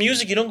her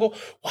music, you don't go,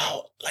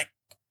 wow, like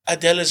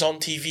Adele is on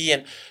TV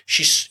and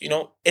she's,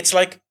 it's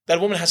like that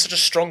woman has such a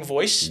strong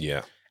voice.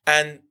 Yeah.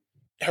 And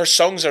her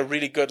songs are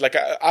really good. Like,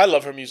 I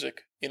love her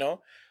music,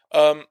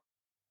 But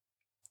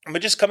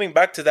just coming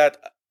back to that,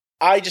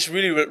 I just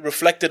really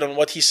reflected on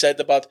what he said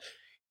about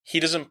he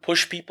doesn't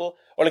push people,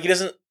 or like he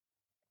doesn't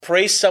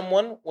praise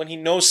someone when he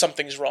knows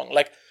something's wrong.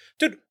 Like,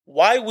 dude,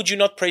 why would you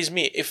not praise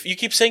me? If you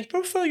keep saying,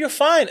 bro, you're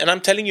fine. And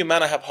I'm telling you,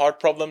 man, I have heart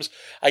problems.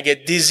 I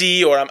get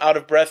dizzy or I'm out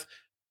of breath.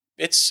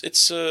 It's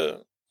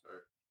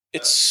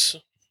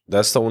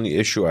That's the only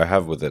issue I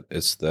have with it.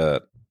 It's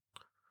that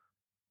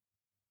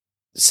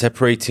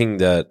separating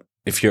that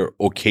if you're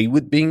okay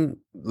with being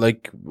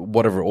like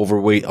whatever,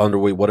 overweight,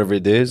 underweight, whatever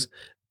it is,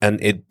 and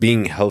it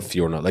being healthy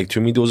or not. Like to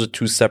me, those are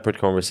two separate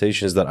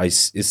conversations that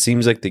it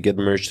seems like they get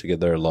merged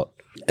together a lot.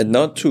 And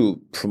not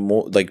to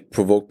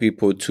provoke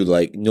people to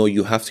like, no,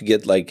 you have to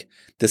get like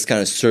this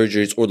kind of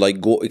surgeries or like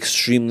go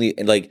extremely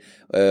and like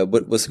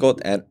what's it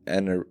called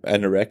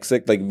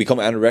anorexic, like become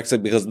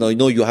anorexic because no,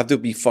 you have to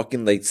be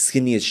fucking like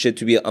skinny as shit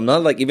to be. I'm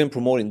not like even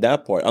promoting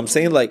that part. I'm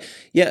saying like,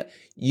 yeah,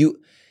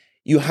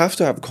 you have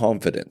to have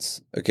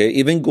confidence, okay?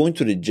 Even going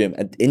to the gym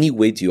at any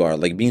weight you are,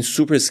 like being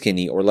super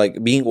skinny or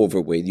like being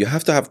overweight, you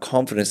have to have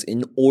confidence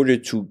in order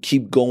to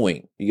keep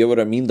going. You get what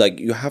I mean? Like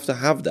you have to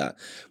have that,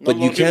 but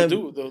you can't.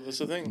 Do, though. That's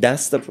the thing.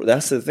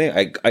 That's the thing.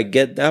 I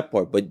get that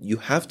part, but you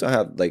have to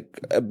have like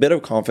a bit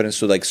of confidence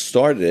to like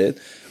start it.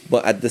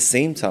 But at the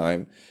same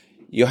time,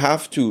 you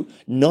have to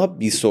not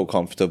be so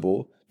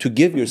comfortable to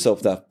give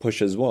yourself that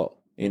push as well.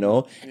 You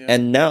know,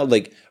 and now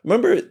like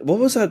remember what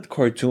was that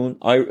cartoon?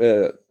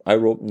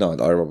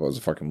 iRobot was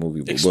a fucking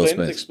movie.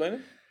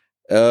 Explain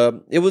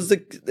it. It was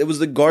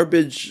the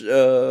garbage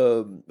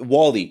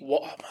Wall-E.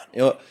 You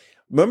know,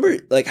 remember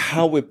like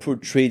how it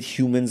portrayed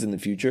humans in the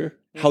future?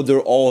 How they're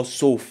all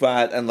so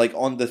fat and like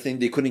on the thing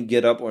they couldn't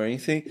get up or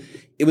anything.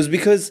 It was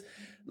because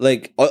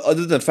like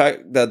other than the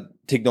fact that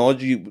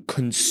technology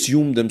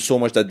consumed them so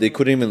much that they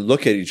couldn't even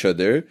look at each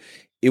other.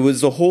 It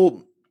was the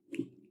whole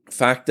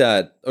fact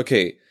that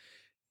okay.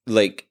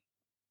 Like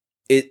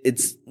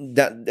it's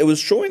that it was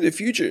showing the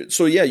future.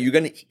 So yeah, you're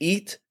gonna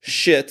eat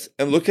shit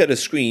and look at a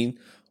screen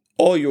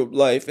all your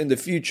life in the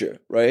future,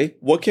 right?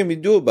 What can we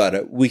do about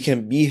it? We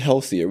can be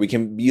healthier. We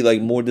can be like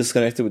more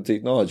disconnected with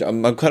technology.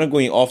 I'm kind of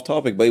going off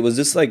topic, but it was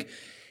just like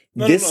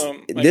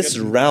this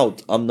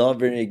route I'm not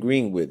very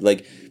agreeing with.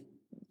 Like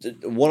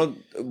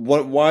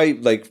why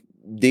like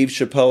Dave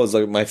Chappelle is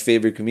like my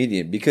favorite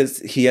comedian because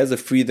he has a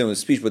freedom of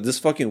speech, but this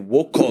fucking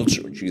woke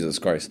culture, Jesus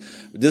Christ,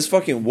 this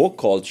fucking woke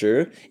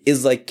culture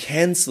is like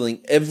canceling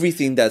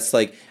everything that's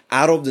like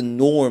out of the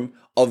norm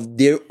of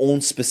their own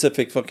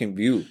specific fucking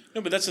view.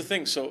 No, but that's the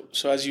thing. So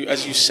as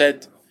you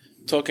said,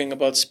 talking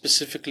about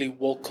specifically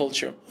woke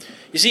culture,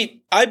 you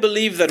see, I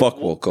believe that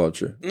woke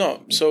culture.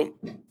 No, so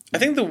I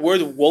think the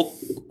word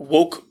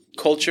woke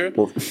culture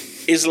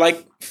is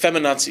like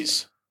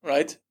feminazis,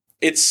 right?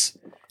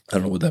 I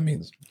don't know what that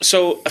means.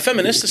 So a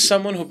feminist is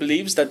someone who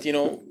believes that,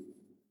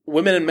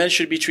 women and men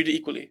should be treated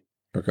equally.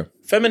 Okay.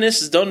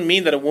 Feminists don't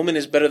mean that a woman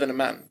is better than a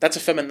man. That's a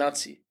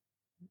feminazi.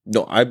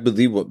 No, I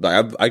believe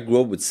I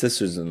grew up with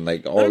sisters and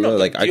like all that.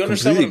 Like I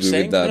completely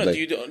agree with that. No, do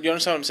you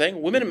understand what I'm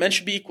saying? Women and men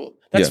should be equal.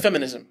 That's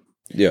feminism.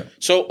 Yeah.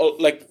 So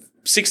like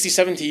 60,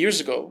 70 years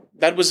ago,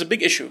 that was a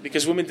big issue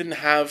because women didn't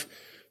have,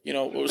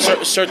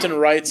 certain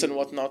rights and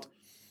whatnot.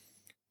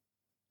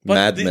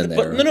 But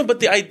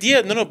the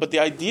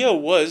idea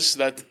was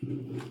that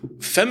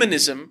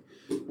feminism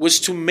was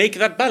to make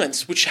that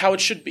balance, how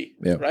it should be,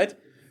 right?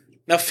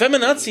 Now,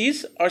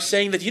 feminazis are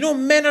saying that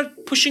men are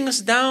pushing us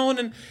down,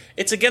 and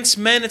it's against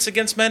men, and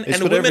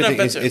women are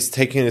better. It's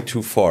taking it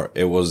too far.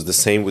 It was the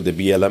same with the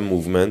BLM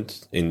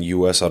movement in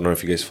US. I don't know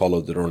if you guys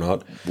followed it or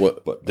not.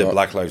 But the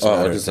Black Lives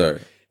Matter.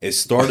 Sorry. It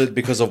started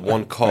because of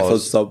one cause. I thought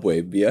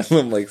Subway, BLM,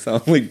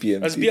 sound like BMT.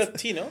 That's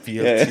BLT, no?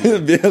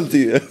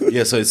 BLT.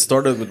 Yeah, so it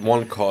started with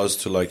one cause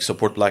to like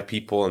support black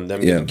people and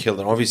them getting killed,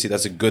 and obviously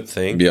that's a good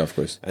thing. Yeah, of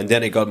course. And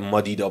then it got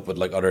muddied up with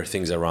like other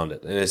things around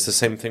it, and it's the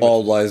same thing.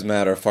 All lives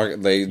matter. Fuck,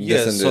 like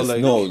this and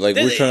this.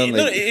 We're trying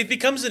to. It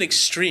becomes an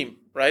extreme,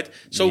 right?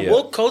 So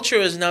woke culture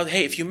is now,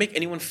 hey, if you make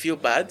anyone feel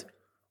bad,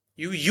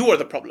 you are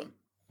the problem.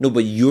 No,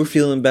 but you're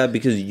feeling bad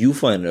because you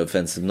find it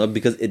offensive, not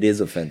because it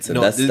is offensive. No,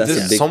 that's a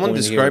big someone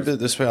point described here. it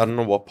this way. I don't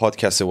know what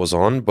podcast it was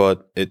on,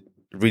 but it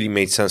really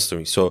made sense to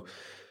me. So,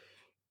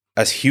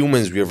 as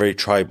humans, we are very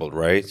tribal,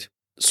 right?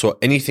 So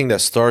anything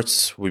that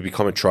starts, we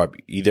become a tribe.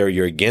 Either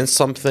you're against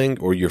something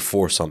or you're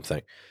for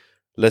something.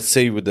 Let's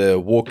say with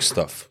the woke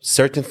stuff,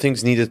 certain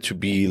things needed to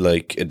be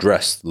like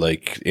addressed,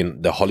 like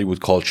in the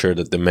Hollywood culture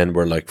that the men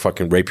were like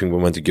fucking raping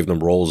women to give them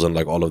roles and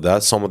like all of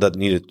that. Some of that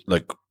needed,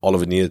 like all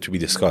of it needed to be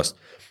discussed.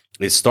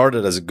 It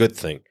started as a good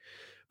thing.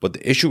 But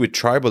the issue with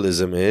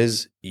tribalism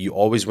is you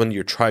always, when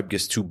your tribe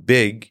gets too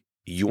big,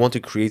 you want to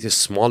create a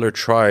smaller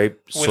tribe.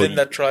 Within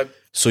that tribe.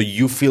 So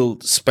you feel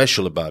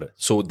special about it.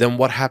 So then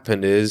what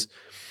happened is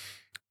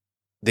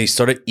they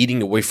started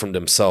eating away from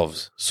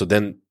themselves. So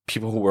then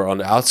people who were on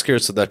the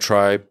outskirts of that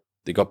tribe,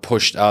 they got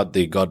pushed out,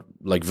 they got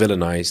like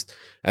villainized.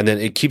 And then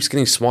it keeps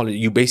getting smaller.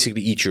 You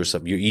basically eat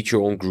yourself. You eat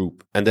your own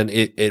group. And then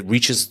it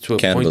reaches to a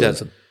point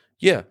that...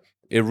 Yeah.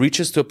 It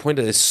reaches to a point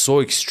that is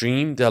so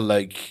extreme that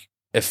like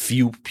a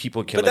few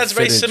people can. But that's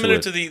like, very similar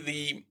to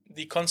the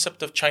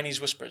concept of Chinese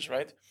whispers,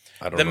 right?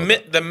 I don't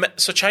know.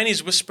 So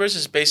Chinese whispers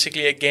is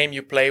basically a game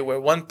you play where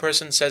one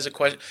person says a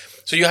question.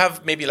 So you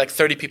have maybe like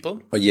 30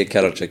 people. Oh yeah,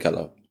 caro.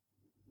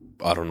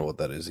 I don't know what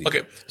that is either.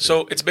 Okay,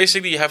 so it's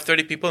basically you have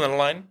 30 people in a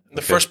line.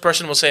 The first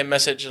person will say a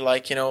message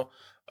like,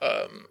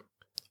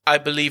 I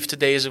believe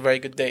today is a very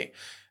good day.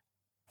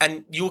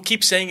 and you will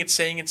keep saying it.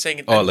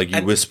 Oh, and, like you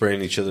and whisper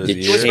in each other's You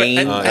ear.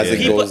 change as it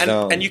people, goes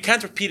down. and you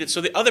can't repeat it. So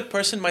the other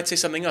person might say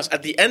something else.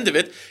 At the end of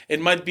it, it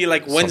might be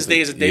like Wednesday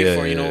is a day Yeah,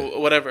 for yeah.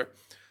 whatever.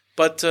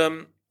 But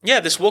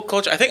this woke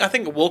culture. I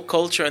think woke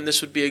culture, and this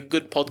would be a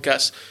good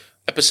podcast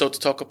episode to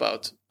talk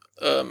about.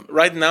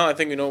 Right now, I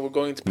think we're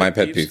going to My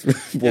pet peeves.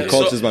 peeve. Well,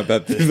 culture is my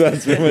pet peeve.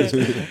 That's pretty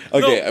much.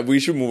 Okay, we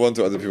should move on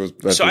to other people's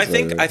pet So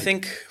peeves. I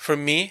think for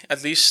me at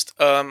least,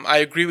 I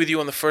agree with you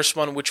on the first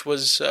one, which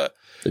was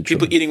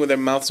people eating with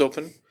their mouths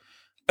open.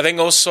 I think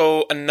also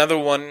another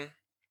one.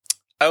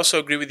 I also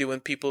agree with you when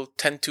people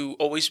tend to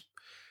always.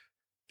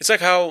 It's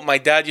like how my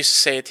dad used to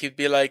say it. He'd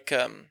be like,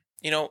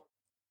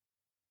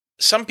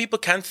 some people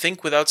can't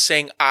think without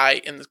saying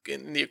 "I"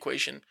 in the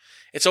equation.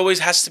 It always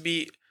has to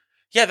be.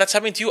 Yeah, that's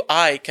happening to you.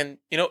 I can,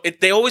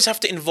 they always have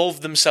to involve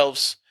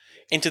themselves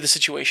into the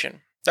situation.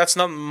 That's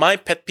not my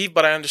pet peeve,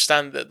 but I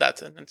understand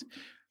that. And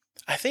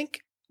I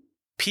think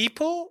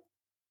people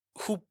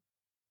who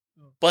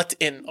butt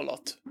in a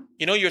lot,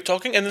 you're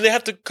talking and then they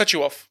have to cut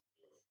you off.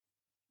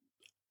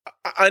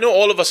 I know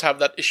all of us have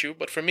that issue,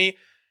 but for me,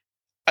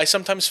 I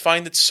sometimes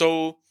find it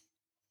so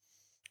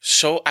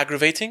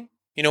aggravating.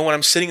 When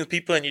I'm sitting with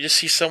people and you just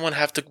see someone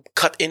have to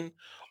cut in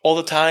all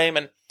the time,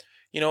 and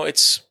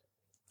it's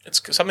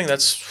something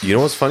that's. You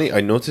know what's funny? I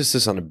noticed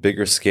this on a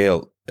bigger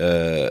scale.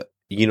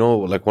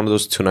 Like one of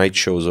those Tonight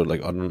shows, or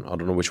like I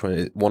don't know which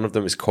one. One of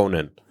them is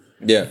Conan.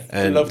 Yeah,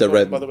 and love the Conan,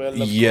 red. by the way, I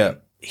love Yeah,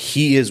 Conan.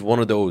 he is one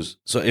of those.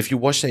 So if you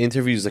watch the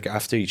interviews like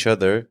after each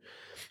other,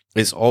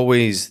 it's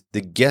always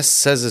the guest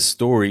says a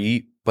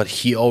story, but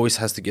he always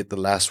has to get the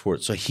last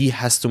word. So he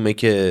has to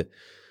make a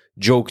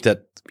joke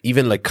that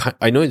even like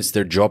I know it's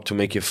their job to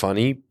make it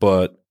funny,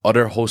 but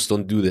other hosts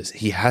don't do this.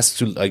 He has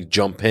to like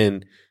jump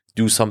in,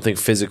 do something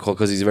physical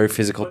because he's a very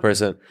physical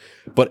person.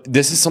 But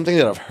this is something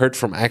that I've heard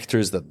from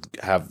actors that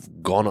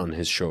have gone on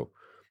his show,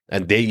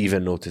 and they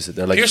even notice it.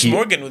 They're like, Piers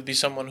Morgan would be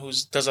someone who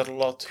does that a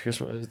lot.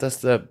 That's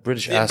the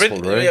British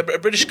asshole, right? Yeah, a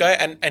British guy,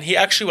 and he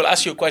actually will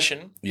ask you a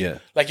question. Yeah.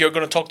 Like, you're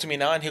going to talk to me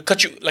now, and he'll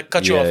cut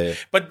you off. Yeah.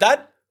 But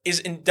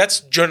that's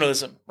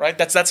journalism, right?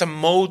 That's a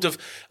mode of.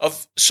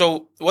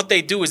 So what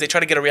they do is they try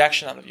to get a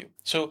reaction out of you.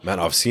 So Man,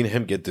 I've seen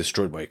him get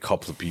destroyed by a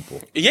couple of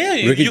people. yeah,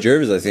 Ricky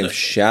Gervais, I think,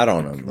 shat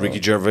on him. Bro.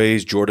 Ricky Gervais,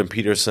 Jordan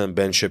Peterson,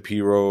 Ben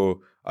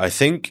Shapiro. I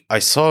think I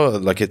saw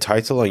like a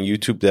title on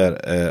YouTube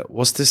that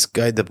what's this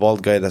guy, the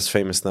bald guy that's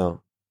famous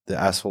now, the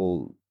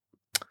asshole.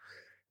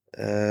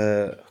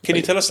 Can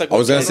you tell us like? I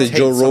was gonna say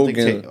Joe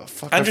Rogan.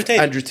 Andrew Tate.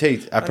 Andrew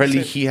Tate. Apparently,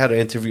 Tate. he had an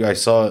interview. I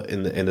saw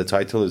in the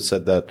title. It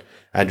said that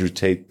Andrew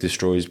Tate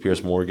destroys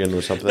Piers Morgan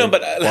or something. No,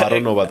 but well, I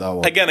don't know about that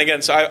one.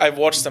 Again. So I've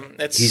watched them.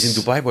 He's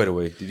in Dubai, by the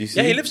way. Did you see?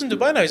 Yeah, he lives in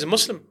Dubai now. He's a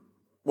Muslim.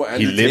 What,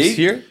 He lives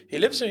here. He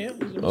lives here. Yeah.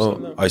 He's a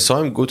Muslim now. I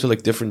saw him go to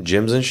like different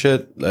gyms and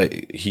shit.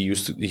 Like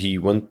he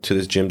went to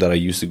this gym that I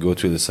used to go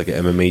to. This like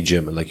an MMA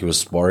gym, and like he was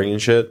sparring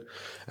and shit.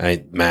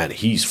 And man,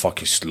 he's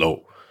fucking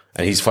slow.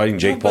 And he's fighting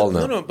Jake Paul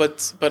now. No,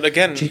 but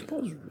again, Jake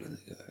Paul's really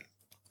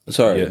good.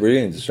 Sorry, Yeah. we're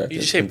getting distracted.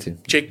 you say Continue.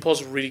 Jake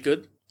Paul's really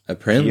good.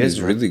 Apparently, He is,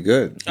 he's man. really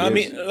good. I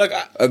mean, like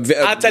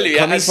I'll tell you,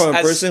 coming as, from a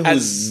as- person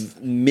as- who's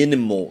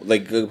minimal,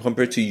 like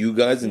compared to you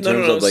guys in No,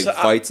 terms no, of like so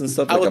fights and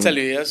stuff. I like, will I'm- tell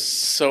you, yes.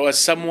 So as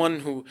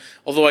someone who,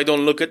 although I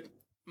don't look it,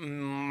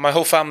 my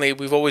whole family,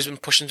 we've always been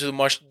pushed into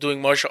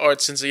doing martial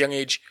arts since a young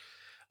age.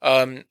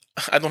 I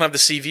don't have the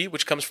CV,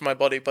 which comes from my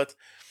body, but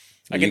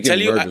I You can tell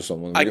you, murder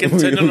someone. I can We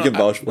tell can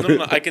vouch for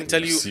it. I can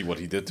tell you, See what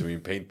he did to me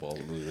in paintball.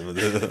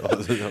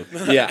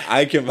 Yeah,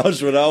 I can vouch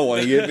for that one.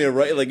 He gave me a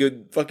right, like a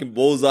fucking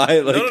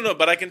bullseye. Like, no,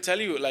 but I can tell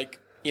you, like,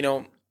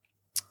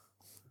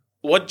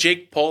 what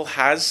Jake Paul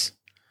has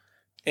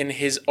in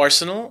his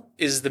arsenal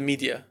is the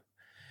media.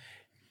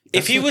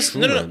 If he was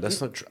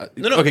That's not true.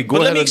 No. Okay, go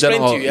but ahead. let me and then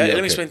explain to you. I'll- Let me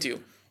okay. explain to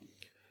you.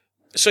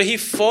 So he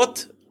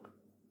fought.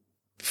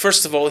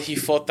 First of all, he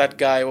fought that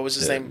guy. What was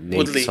his name? Nate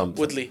Woodley. something.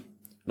 Woodley.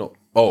 No.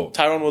 Oh,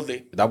 Tyron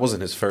Woodley. that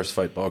wasn't his first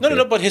fight. But okay.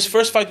 No. But his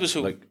first fight was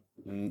who? Like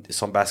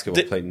some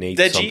basketball player, Nate.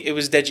 Deji. It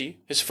was Deji.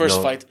 His first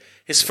No. fight.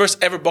 His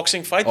first ever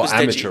boxing fight was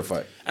amateur Deji.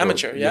 fight.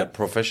 Amateur, yeah.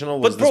 Professional.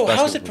 Was But bro, this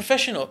how is it basketball?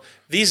 professional?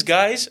 These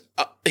guys.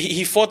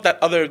 He fought that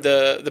other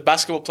the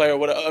basketball player.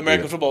 What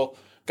American football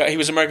guy? He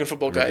was American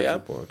football guy. Yeah.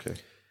 Football, okay.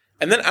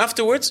 And then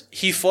afterwards,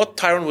 he fought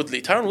Tyron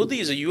Woodley. Tyron Woodley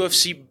is a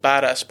UFC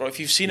badass, bro. If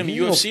you've seen him in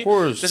Yeah, of UFC,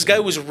 course. this guy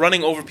was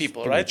running over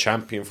people, Been right?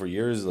 champion for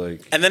years,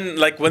 like. And then,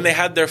 like, when they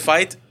had their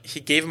fight, he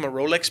gave him a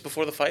Rolex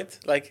before the fight.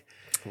 Like,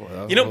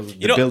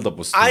 the build-up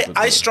was stupid,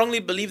 I but- strongly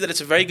believe that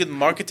it's a very good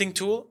marketing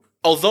tool.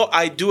 Although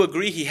I do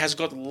agree he has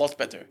got a lot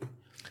better.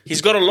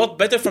 He's got a lot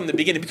better from the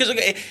beginning because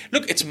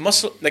look, it's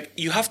muscle. Like,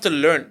 you have to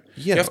learn.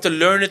 Yeah. You have to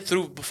learn it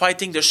through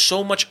fighting. There's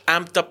so much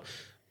amped up,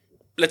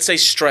 let's say,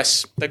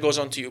 stress that goes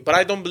on to you. But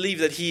I don't believe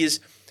that he is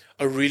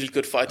a really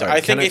good fighter. Right,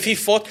 I think if he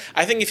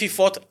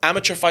fought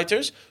amateur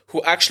fighters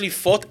who actually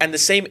fought and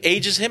the same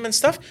age as him and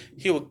stuff,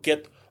 he will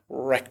get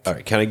wrecked. All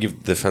right, can I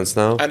give defense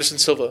now? Anderson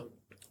Silva.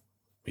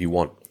 He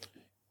won.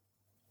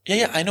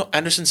 Yeah, I know.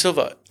 Anderson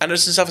Silva.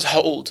 Anderson Silva is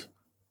how old?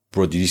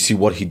 Bro, did you see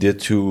what he did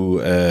to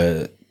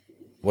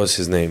what's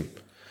his name?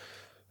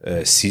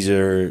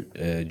 Caesar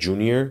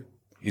Jr.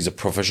 He's a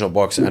professional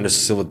boxer.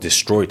 Anderson Silva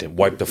destroyed him,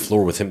 wiped the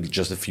floor with him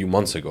just a few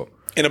months ago.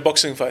 In a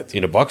boxing fight.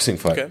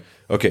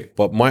 Okay,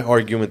 but my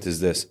argument is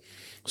this.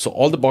 So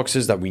all the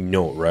boxers that we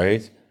know,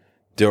 right?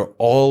 They're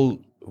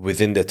all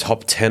within the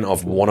top 10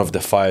 of one of the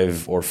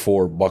 5 or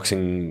 4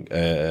 boxing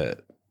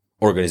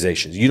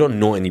organizations. You don't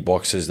know any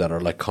boxers that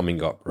are like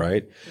coming up,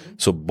 right?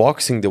 So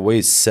boxing, the way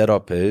it's set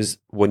up is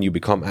when you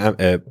become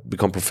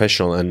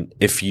professional, and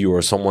if you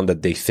are someone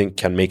that they think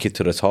can make it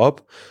to the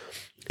top,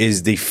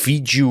 is they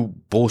feed you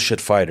bullshit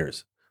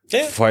fighters.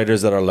 Yeah.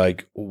 Fighters that are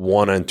like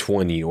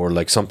 1-20 or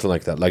like something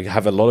like that. Like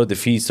have a lot of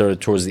defeats that are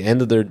towards the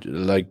end of their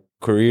like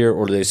career,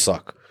 or they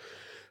suck.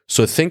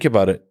 So think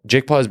about it.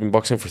 Jake Paul has been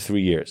boxing for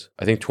 3 years.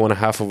 I think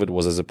 2.5 of it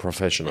was as a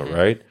professional,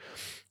 right?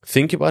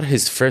 Think about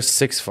his first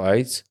 6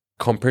 fights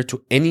compared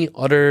to any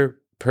other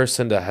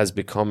person that has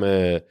become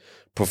a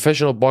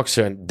professional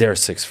boxer and their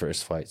 6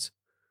 first fights.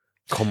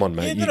 Come on,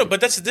 man. Yeah,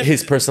 but that's the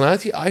difference. His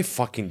personality, I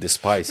fucking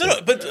despise.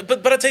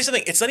 But I'll tell you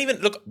something. It's not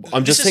even look.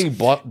 I'm just saying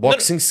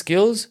boxing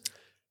skills.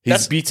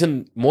 He's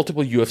beaten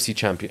multiple UFC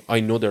champions. I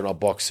know they're not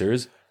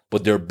boxers,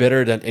 but they're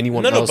better than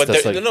anyone else. But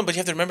you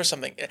have to remember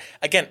something.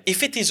 Again,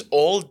 if it is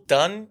all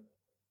done,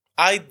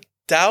 I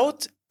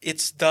doubt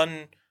it's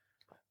done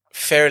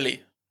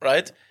fairly,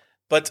 right?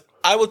 But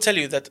I will tell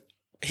you that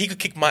he could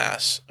kick my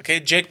ass. Okay,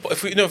 Jake.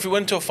 If we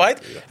went to a fight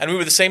and we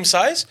were the same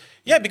size,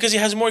 yeah, because he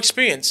has more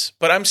experience.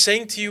 But I'm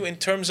saying to you in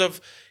terms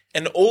of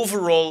an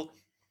overall.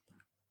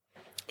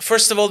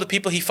 First of all, the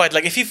people he fight,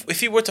 like if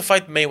he were to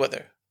fight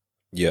Mayweather,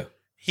 yeah.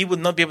 He would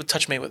not be able to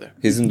touch Mayweather.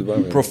 He's in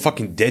Dubai. Bro,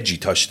 fucking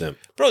Deji touched him.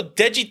 Bro,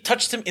 Deji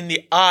touched him in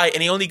the eye,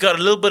 and he only got a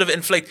little bit of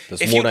inflate.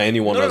 That's more than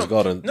anyone has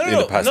gotten in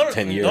the past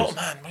 10 years. No,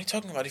 man, what are you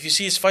talking about? If you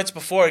see his fights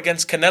before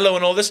against Canelo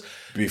and all this,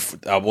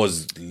 that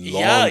was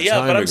long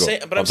time ago.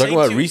 I'm talking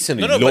about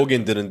recently.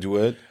 Logan didn't do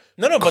it.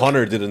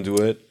 Conor didn't do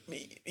it.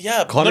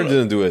 Yeah, Conor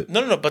didn't do it.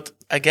 No. But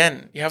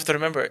again, you have to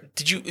remember.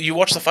 Did you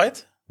watch the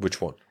fight? Which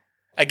one?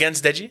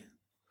 Against Deji.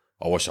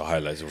 I watched the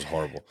highlights. It was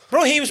horrible.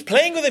 Bro, he was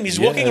playing with him. He's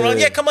walking around.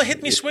 Yeah, come on,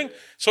 hit me, swing.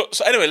 So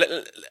anyway,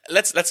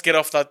 let's get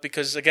off that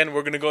because again,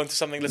 we're gonna go into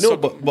something.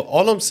 But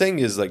all I'm saying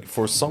is like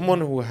for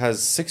someone who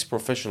has 6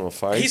 professional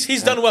fights,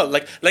 he's done well.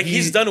 Like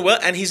he's done well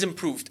and he's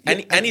improved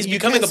and he's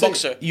becoming a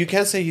boxer. You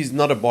can't say he's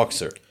not a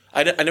boxer.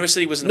 I never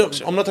said he wasn't a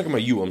boxer. I'm not talking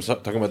about you. I'm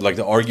talking about like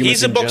the argument.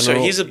 He's a boxer.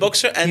 He's a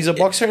boxer,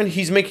 and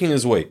he's making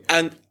his way.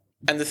 And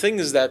the thing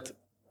is that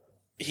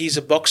he's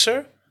a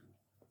boxer,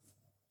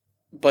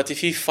 but if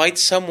he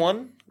fights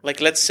someone, like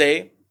let's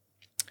say.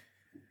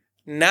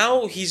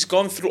 Now he's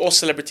gone through all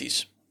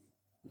celebrities.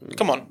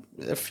 Come on.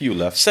 A few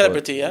left.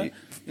 Celebrity, yeah?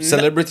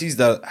 Celebrities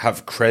that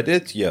have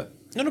credit, yeah.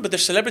 No, but they're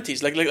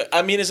celebrities. Like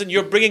I mean,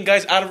 you're bringing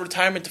guys out of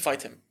retirement to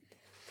fight him.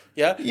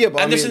 Yeah? Yeah,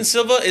 but Anderson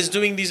Silva is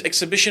doing these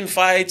exhibition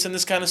fights and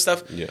this kind of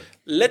stuff. Yeah.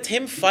 Let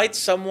him fight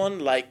someone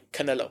like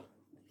Canelo.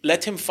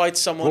 Let him fight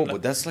someone. Bro,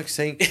 but that's like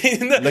saying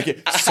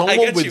someone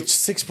with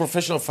 6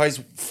 professional fights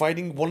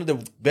fighting one of the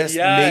best,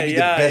 maybe the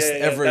best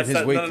ever in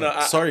his weight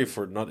class. Sorry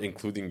for not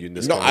including you in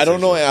this. No, I don't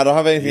know. I don't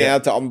have anything to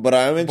add to, but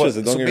I'm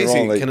interested. Don't get me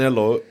wrong. Like,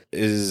 Canelo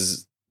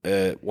is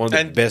one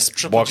of the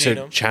best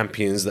boxer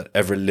champions that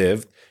ever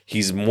lived.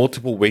 He's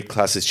multiple weight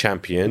classes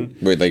champion.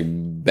 Wait, like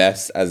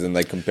best as in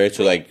like compared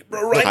to like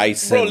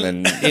Tyson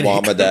and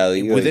Muhammad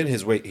Ali. Within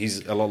his weight,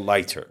 he's a lot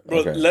lighter.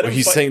 Bro,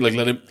 he's saying like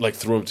let him like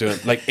throw him to him.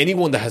 Like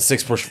anyone that has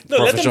 6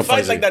 professional let him fight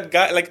fights. Like that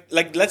guy,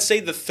 like let's say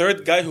the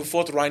 3rd guy who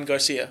fought Ryan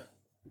Garcia.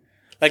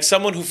 Like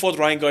someone who fought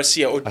Ryan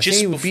Garcia or I just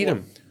think he would before. beat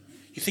him.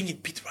 You think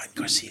he'd beat Ryan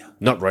Garcia?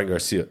 Not Ryan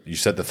Garcia. You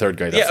said the 3rd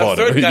guy that fought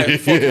him. Yeah, a 3rd guy who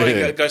fought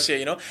Ryan Garcia,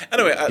 you know?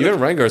 Anyway. Even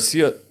Ryan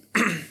Garcia...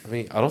 I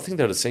mean, I don't think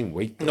they're the same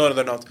weight. Though. No,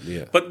 they're not.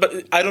 Yeah.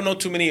 But I don't know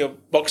too many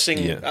of boxing.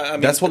 Yeah. I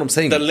mean, that's what I'm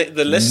saying. The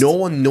list. No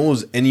one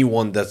knows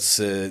anyone that's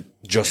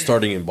just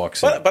starting in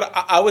boxing. But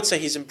I would say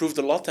he's improved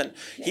a lot. And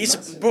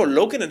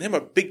Logan and him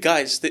are big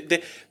guys.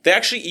 They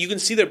actually, you can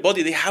see their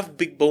body. They have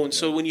big bones.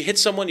 So when you hit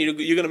someone, you're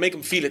going to make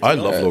them feel it. I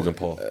love Logan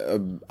Paul.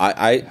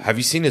 Have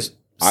you seen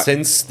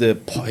since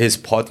his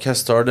podcast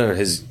started and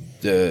his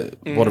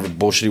whatever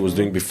bullshit he was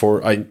doing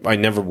before? I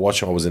never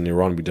watched him. I was in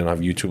Iran. We didn't have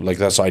YouTube like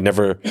that, so I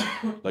never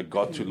like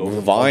got to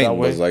Logan Paul that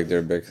way. Was like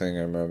their big thing. I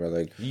remember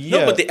like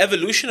no, but the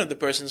evolution of the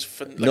person's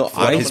I think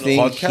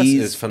podcast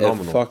he's is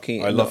phenomenal.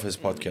 I love his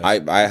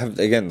podcast. I have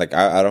again like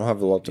I don't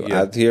have a lot to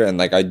add here, and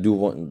like I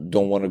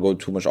don't want to go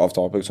too much off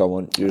topic, so I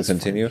want you to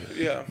continue.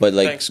 Yeah, but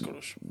like thanks, he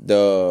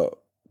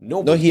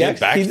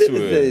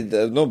did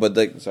no, but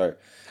like sorry.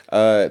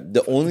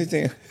 The only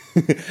thing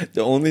I'd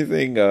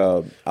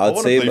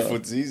say about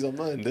footsies, I'm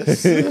not in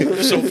this.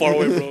 You're so far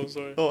away, bro.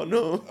 Sorry. Oh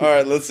no! All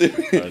right, let's see. All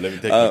right, let me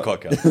take the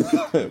cock out.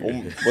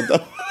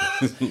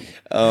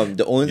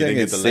 The only thing I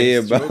can say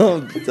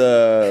about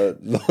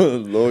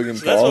Logan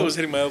Paul. That's what was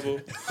hitting my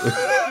elbow.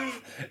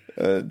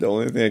 The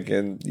only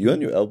thing you on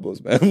your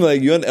elbows, man.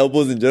 Like you on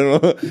elbows in general.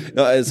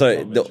 No,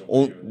 sorry.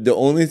 The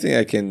only thing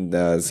I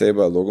can say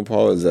about Logan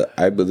Paul is that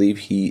I believe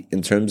he,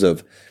 in terms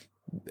of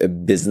a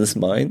business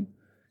mind.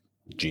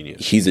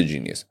 Genius. He's a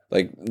genius.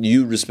 Like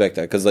you respect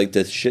that because like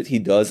the shit he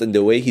does and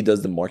the way he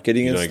does the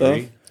marketing and stuff.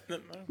 Agree?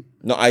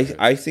 No,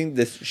 I think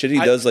the shit he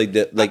does like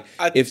that, like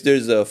if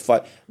there's a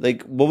fight,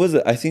 like what was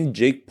it? I think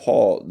Jake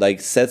Paul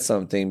like said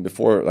something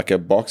before like a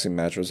boxing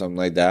match or something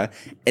like that,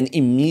 and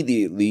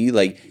immediately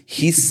like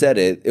he said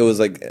it. It was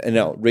like an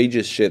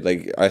outrageous shit.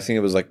 Like I think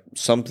it was like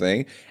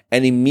something,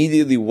 and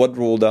immediately what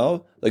rolled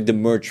out? Like the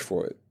merch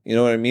for it. You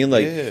know what I mean?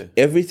 Like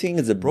everything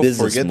is a business.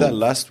 Forget move. that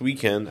last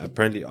weekend.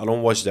 Apparently, I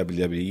don't watch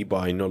WWE,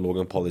 but I know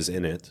Logan Paul is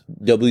in it.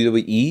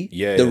 WWE.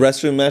 Yeah, the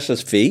wrestling match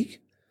is fake.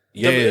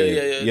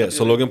 Yeah.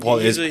 So Logan Paul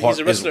he's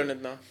a wrestler in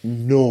it now.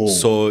 No.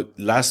 So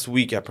last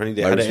week,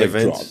 apparently they had an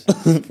event.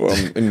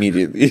 From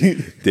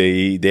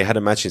immediately. They had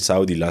a match in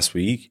Saudi last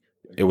week.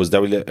 It was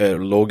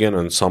Logan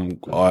and some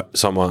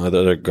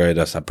other guy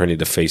that's apparently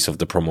the face of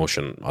the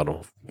promotion. I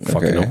don't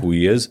fucking know who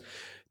he is.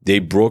 They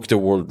broke the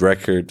world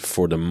record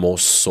for the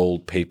most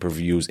sold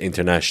pay-per-views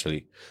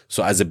internationally.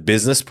 So as a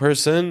business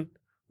person,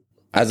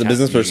 I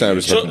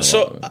respect.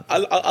 So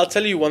I'll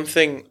tell you one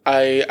thing.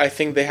 I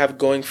think they have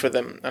going for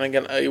them. And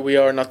again, we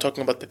are not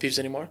talking about the Peeves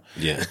anymore.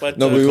 Yeah. But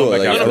no, we will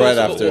right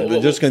after. We'll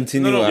just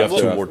continue.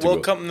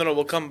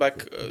 We'll come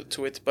back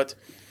to it. But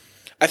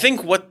I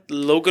think what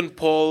Logan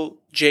Paul,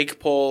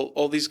 Jake Paul,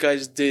 all these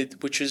guys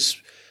did, which is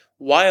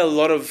why a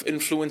lot of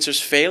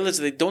influencers fail, is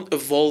they don't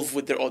evolve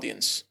with their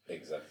audience.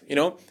 Exactly. You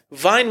know,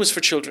 Vine was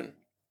for children.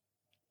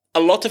 A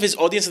lot of his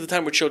audience at the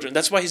time were children.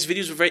 That's why his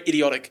videos were very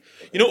idiotic.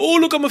 You know, oh,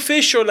 look, I'm a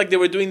fish, or like they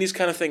were doing these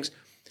kind of things.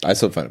 I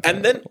still find it funny.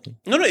 And then,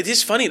 no, it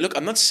is funny. Look,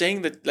 I'm not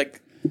saying that,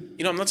 like,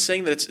 you know, I'm not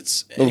saying that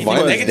it's Vine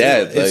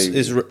negative.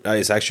 is dead.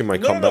 It's actually my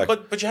comeback. No,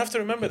 but you have to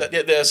remember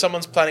that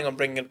someone's planning on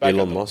bringing it back.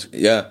 Elon Musk.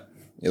 Yeah,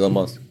 Elon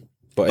Musk.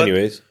 But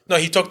anyways. No,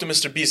 he talked to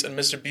Mr. Beast, and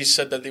Mr. Beast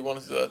said that they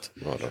wanted to do that.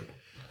 Well done.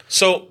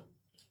 So,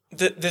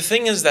 the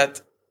thing is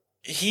that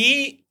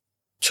he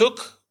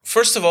took...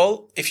 First of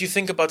all, if you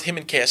think about him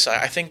and KSI,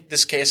 I think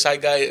this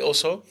KSI guy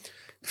also,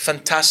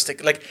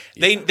 fantastic. Like,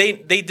 they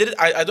did it.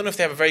 I don't know if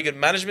they have a very good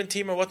management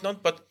team or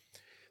whatnot, but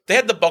they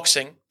had the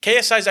boxing.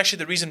 KSI is actually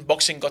the reason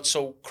boxing got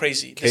so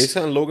crazy.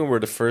 KSI and Logan were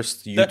the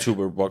first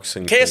YouTuber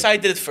boxing.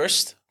 KSI did it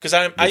first. Because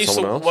I used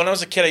to, when I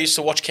was a kid, I used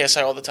to watch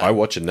KSI all the time. I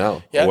watch it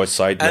now. Yeah? I watch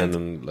Sidemen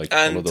and like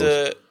one of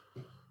those.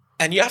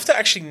 And you have to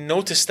actually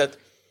notice that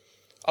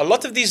a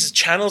lot of these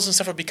channels and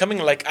stuff are becoming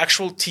like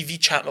actual TV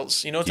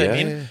channels. You know what I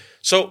mean? Yeah.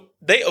 So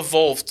they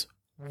evolved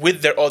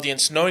with their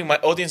audience, knowing my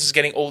audience is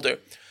getting older.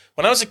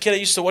 When I was a kid, I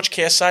used to watch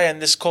KSI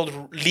and this called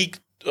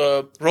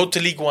Road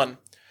to League One,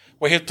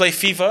 where he'd play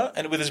FIFA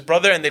and with his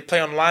brother, and they'd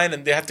play online,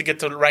 and they had to get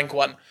to rank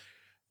 1.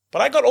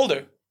 But I got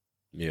older.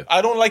 Yeah,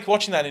 I don't like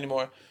watching that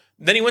anymore.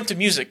 Then he went to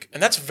music,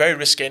 and that's very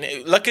risky.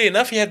 And luckily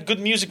enough, he had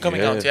good music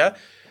coming out. Yeah,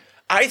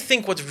 I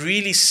think what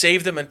really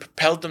saved them and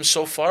propelled them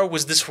so far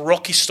was this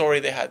Rocky story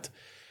they had.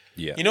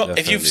 Yeah, you know,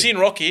 definitely. If you've seen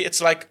Rocky,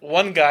 it's like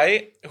one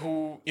guy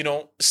who, you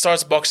know,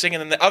 starts boxing,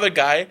 and then the other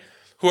guy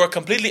who are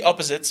completely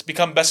opposites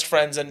become best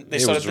friends, and they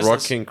start a business.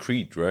 Rocky and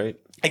Creed, right?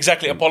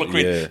 Exactly, Apollo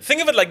Creed. Yeah.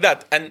 Think of it like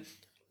that.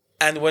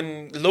 And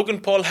when Logan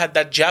Paul had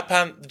that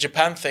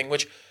Japan thing,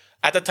 which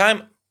at the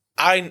time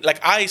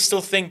I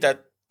still think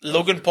that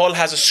Logan Paul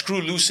has a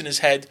screw loose in his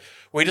head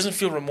where he doesn't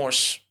feel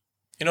remorse.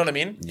 You know what I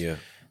mean? Yeah.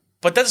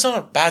 But that's not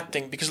a bad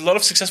thing, because a lot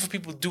of successful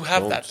people do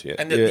have that. Yeah.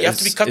 And you have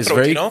to be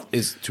cutthroat, you know?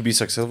 To be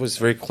successful, it's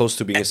very close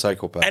to being a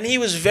psychopath. And he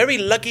was very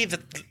lucky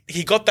that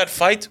he got that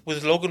fight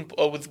with Logan,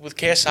 with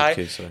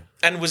KSI,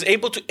 and was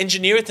able to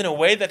engineer it in a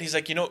way that he's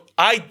like, you know,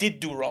 I did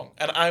do wrong.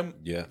 And I'm...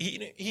 Yeah.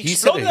 He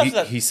exploded after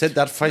that. He said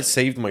that fight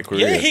saved my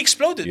career. Yeah, he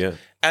exploded. Yeah.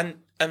 And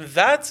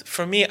that,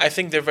 for me, I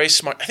think they're very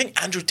smart. I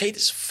think Andrew Tate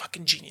is a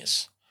fucking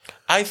genius.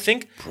 I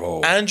think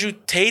Andrew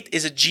Tate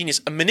is a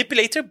genius, a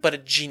manipulator, but a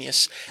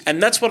genius.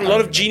 And that's what a lot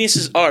of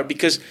geniuses are,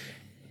 because...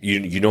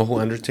 You know who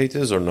Andrew Tate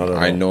is or not?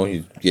 I know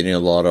he's getting a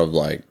lot of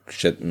like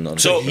shit.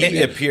 So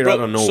he appeared out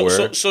of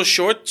nowhere. So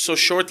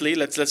shortly,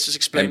 let's just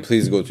explain. And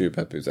please go to your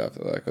pet peeves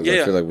after that, because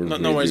I feel like we're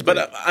no worries.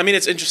 But I mean,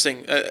 it's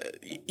interesting.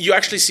 You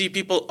actually see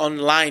people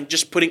online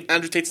just putting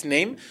Andrew Tate's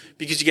name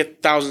because you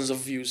get thousands of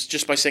views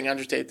just by saying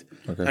Andrew Tate.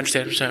 Okay. Andrew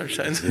Tate.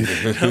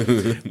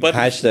 But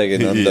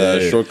hashtagging on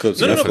the short clips.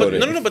 No.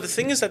 But the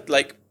thing is that,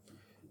 like,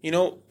 you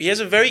know, he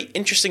has a very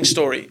interesting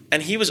story,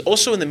 and he was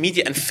also in the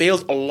media and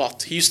failed a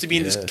lot. He used to be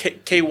in this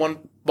K1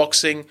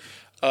 boxing.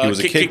 He was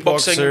a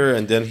kickboxer,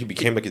 and then he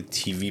became like a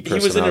TV personality. He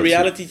was in a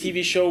reality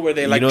TV show where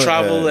they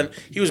travel, and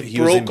he was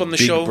broke on the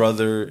show. Big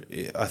Brother,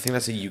 I think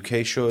that's a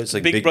UK show. It's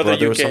like Big Brother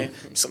or UK.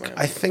 something.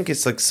 I think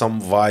it's like some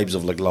vibes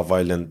of like Love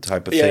Island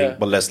type of thing,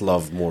 but less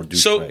love, more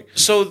douchebag.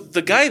 So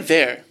the guy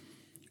there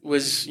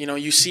was, you know,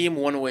 you see him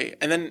one way,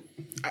 and then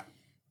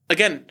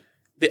again,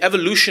 the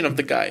evolution of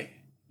the guy.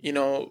 You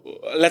know,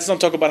 let's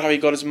not talk about how he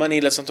got his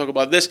money. Let's not talk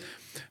about this.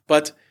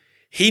 But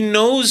he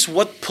knows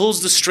what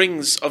pulls the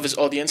strings of his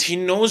audience. He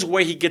knows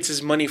where he gets his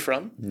money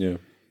from. Yeah.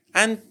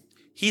 And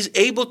he's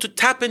able to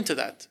tap into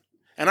that.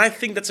 And I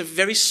think that's a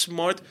very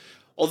smart...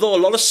 Although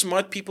a lot of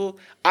smart people...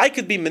 I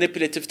could be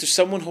manipulative to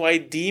someone who I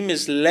deem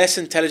is less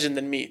intelligent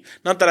than me.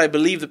 Not that I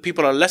believe that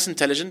people are less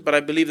intelligent, but I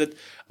believe that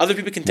other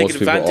people can take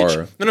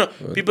advantage...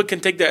 People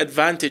can take their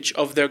advantage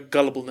of their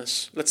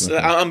gullibleness.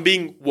 I'm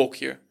being woke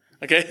here.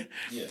 Okay?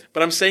 Yeah.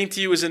 But I'm saying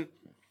to you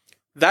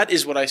That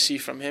is what I see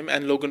from him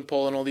and Logan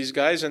Paul and all these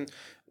guys, and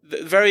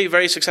very,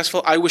 very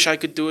successful. I wish I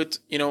could do it.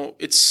 You know,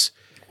 it's.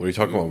 What are you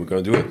talking about? We're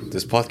going to do it.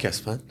 This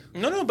podcast, man.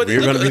 No, but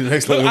We're going to be the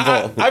next Logan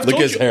Paul. Look at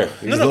his hair.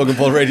 He's Logan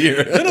Paul right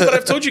here. No, but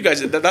I've told you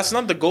guys that's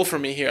not the goal for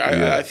me here.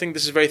 I think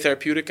this is very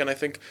therapeutic, and I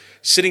think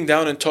sitting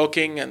down and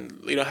talking and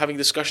having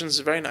discussions is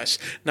very nice.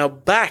 Now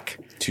back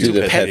to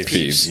the pet pet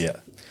peeves. Yeah.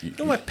 You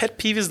know what my pet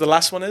peeve is? The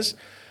last one is.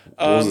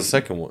 What was the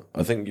second one?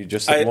 I think you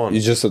just said one.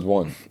 You just said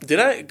one. Did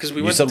I? Because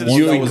we went said to one.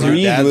 You That was your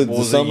agreed dad, with what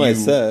was it some I you-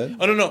 said.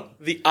 Oh no,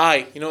 the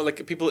I.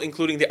 Like people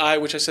including the I,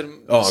 which I said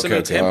Oh, similar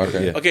okay, to him.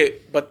 okay. Yeah. Okay,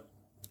 but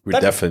We're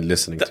That- definitely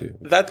listening to you.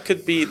 that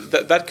could be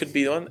that could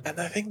be the one. And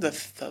I think the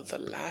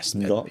last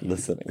pet Not peeve.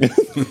 listening.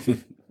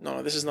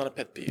 No, this is not a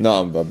pet peeve. No,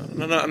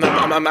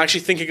 I'm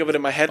actually thinking of it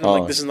in my head. And I'm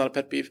like, this is not a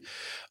pet peeve.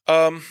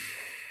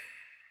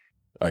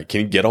 All right,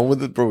 can you get on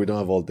with it, bro? We don't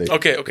have all day.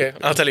 Okay.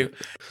 I'll tell you.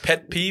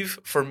 Pet peeve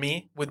for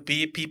me would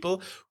be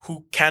people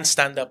who can't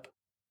stand up.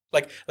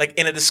 Like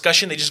in a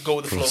discussion, they just go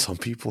with the Bro, flow. some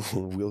people in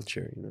a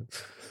wheelchair,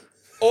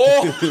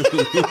 Oh!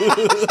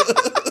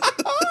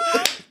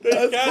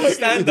 They can't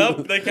stand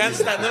up. They can't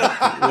stand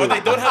up. Or they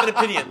don't have an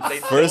opinion.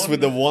 First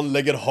with the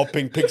one-legged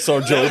hopping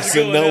Pixar jokes,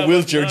 good and one, now yeah,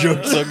 wheelchair but-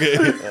 jokes. Okay,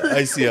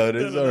 I see how it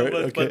is. All right,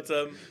 okay. But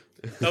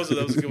that was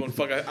a good one.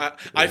 Fuck,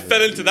 I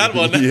fell into that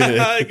one because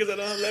Yeah. I don't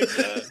have legs.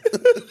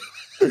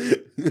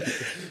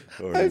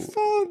 I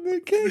fall. I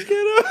can't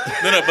get up.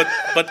 No,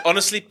 but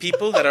honestly,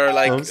 people that are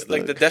like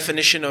the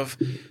definition of,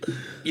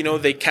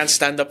 they can't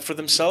stand up for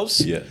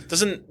themselves. Yeah.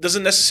 Doesn't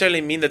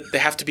necessarily mean that they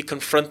have to be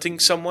confronting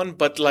someone,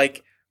 but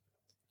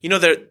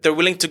they're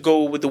willing to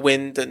go with the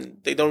wind and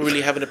they don't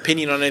really have an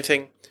opinion on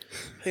anything.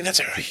 I think that's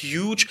a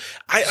huge.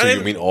 So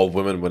you mean all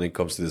women when it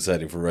comes to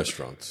deciding for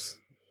restaurants?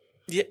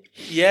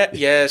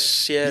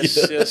 Yes.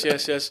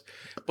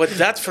 But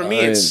that for me,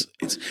 it's.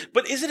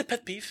 But is it a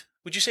pet peeve?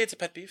 Would you say it's a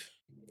pet peeve?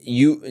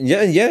 You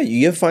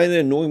find it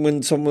annoying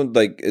when someone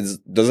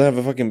doesn't have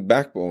a fucking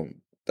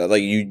backbone. That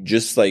you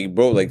just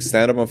bro,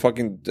 stand up and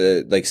fucking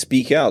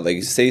speak out,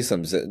 say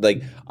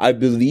something. I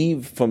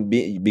believe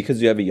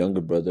because you have a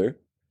younger brother,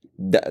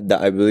 that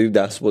I believe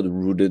that's what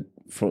rooted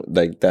from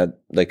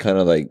that kind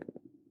of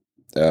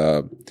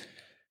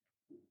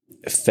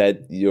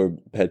fed your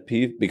pet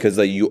peeve, because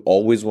you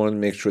always want to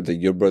make sure that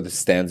your brother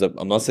stands up.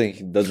 I'm not saying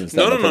he doesn't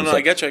stand up. No,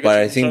 I get you. But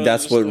I think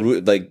that's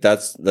what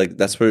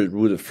that's where it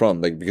rooted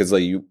from. Because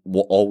you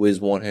will always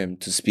want him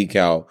to speak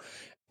out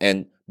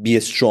and be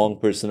a strong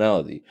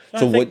personality.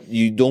 So what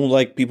you don't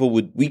like people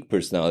with weak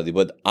personality,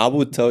 but I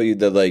would tell you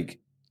that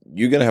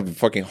you're gonna have a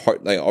fucking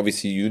hard.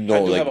 Obviously, I do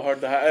have a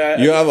hard.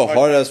 you have a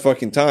hard ass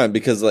fucking time,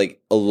 because a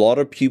lot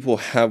of people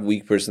have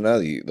weak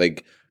personality.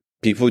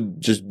 People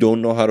just don't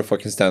know how to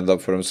fucking stand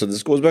up for them. So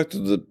this goes back to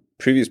the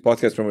previous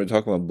podcast when we were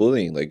talking about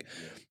bullying.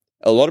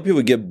 A lot of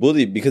people get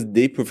bullied because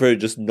they prefer to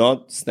just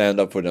not stand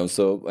up for them.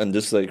 So, and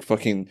just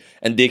fucking,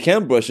 and they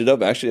can brush it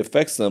up. It actually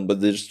affects them, but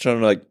they're just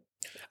trying to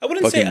I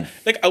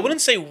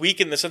wouldn't say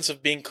weak in the sense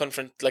of being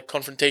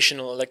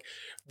confrontational.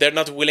 They're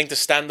not willing to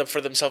stand up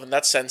for themselves in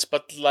that sense,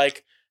 but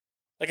like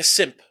a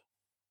simp.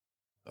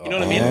 You know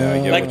what I mean?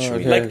 Yeah, I get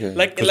what you mean.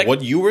 Like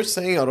what you were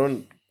saying, I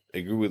don't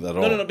agree with that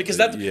at all. No, because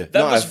that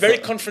was very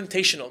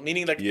confrontational.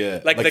 Meaning,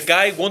 the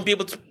guy won't be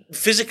able to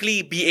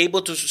physically be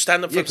able to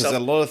stand up for because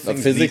himself. a lot of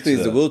things physically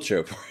is the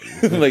wheelchair part.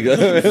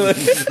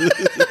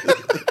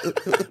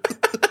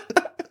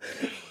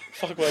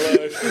 Fuck my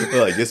life.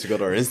 Well, I guess we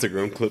got our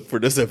Instagram clip for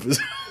this episode.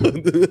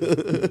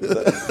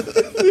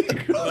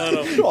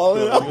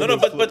 No,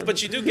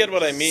 but you do get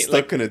what I mean.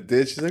 Stuck in a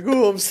ditch. He's like,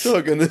 oh, I'm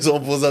stuck. And this all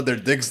pulls out their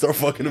dick, start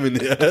fucking him in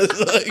the ass.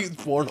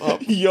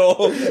 Pornhub.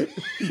 Yo.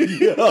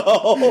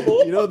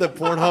 You know the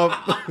Pornhub.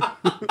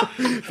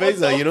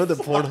 Faiza, you know the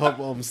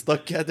Pornhub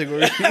stuck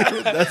category?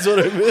 That's what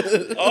I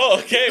meant. Oh,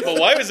 okay. But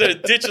why was there a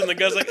ditch and the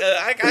guy's like,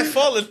 I've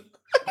fallen?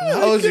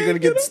 How is you gonna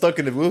get stuck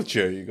in a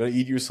wheelchair? You're gonna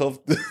eat yourself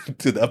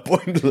to that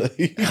point?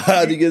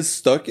 How do you get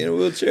stuck in a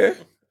wheelchair?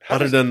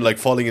 Other than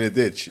falling in a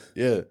ditch.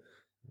 Yeah.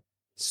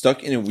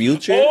 Stuck in a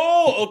wheelchair?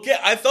 Oh, okay.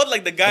 I thought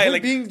the guy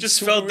being just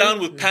so fell down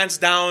weird. with pants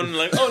down.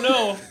 Oh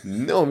no.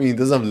 No, I mean, he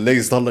doesn't have legs.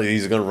 It's not like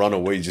he's gonna run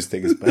away, just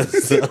take his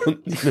pants down.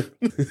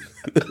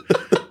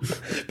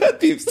 Pet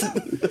peeves.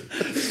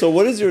 So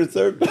what is your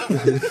third?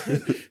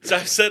 So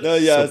I've said. No,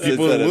 yeah, Some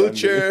people in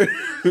wheelchair.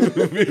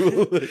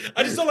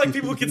 I just don't like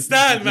people who can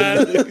stand,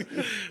 man.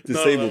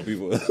 Disabled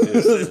people. No.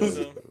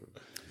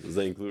 Does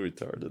that include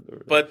retarded?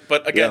 Or?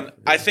 But again, Yeah.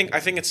 I think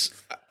it's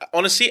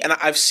honestly, and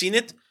I've seen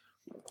it.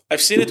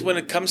 I've seen it when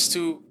it comes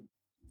to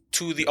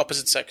the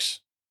opposite sex.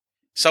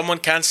 Someone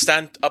can't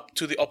stand up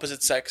to the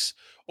opposite sex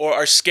or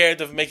are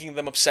scared of making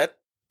them upset.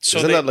 So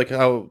Isn't that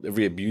how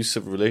every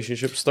abusive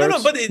relationship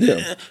starts? but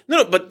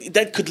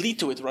that could lead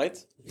to it, right?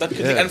 That could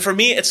lead, and for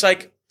me, it's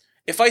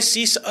if I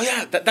see,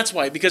 that's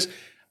why, because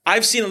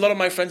I've seen a lot of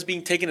my friends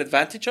being taken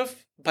advantage of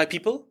by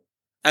people,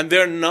 and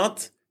they're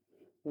not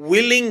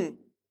willing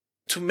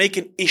to make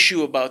an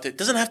issue about it. It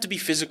doesn't have to be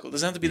physical. It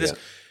doesn't have to be this.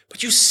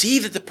 but you see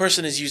that the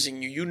person is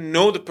using you. You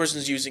know the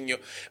person's using you,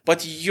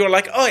 but you're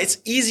like, oh, it's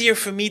easier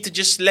for me to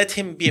just let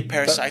him be a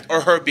parasite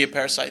or her be a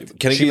parasite.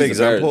 Can I give an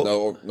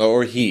example? No,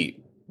 or he.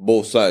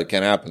 Both sides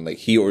can happen. Like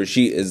he or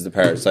she is the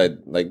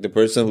parasite. Like the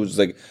person who's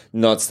like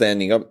not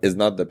standing up is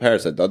not the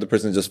parasite. The other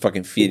person is just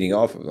fucking feeding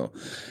off of them.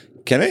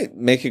 Can I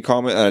make a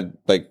comment?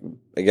 Like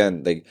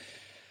again, like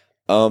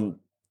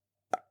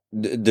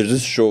there's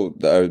this show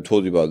that I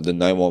told you about, the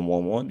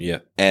 9111. Yeah,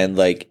 and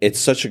like it's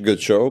such a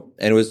good show,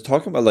 and it was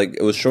talking about like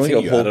it was showing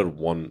a whole added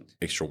one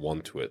extra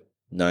one to it.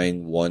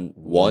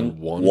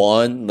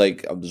 911.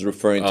 Like I was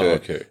referring to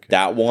okay.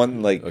 that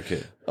one. Like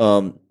okay.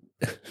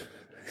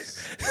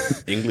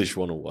 English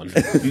 101.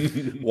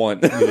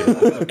 One.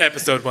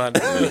 Episode 1.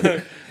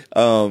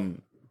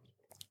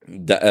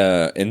 In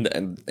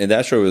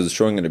that show, it was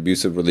showing an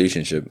abusive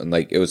relationship, and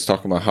like it was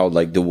talking about how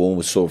like the woman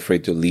was so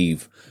afraid to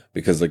leave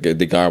because like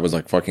the guy was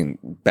like fucking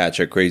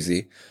batshit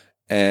crazy,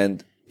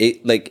 and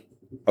it like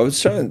I was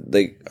trying to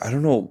like I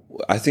don't know,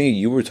 I think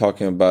you were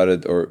talking about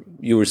it or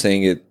you were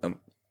saying it.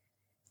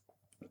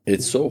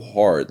 It's so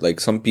hard. Like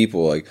some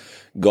people, like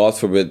God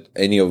forbid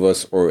any of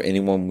us or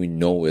anyone we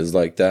know is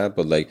like that,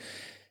 but like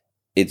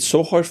it's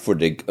so hard for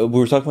we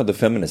were talking about the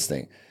feminist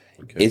thing.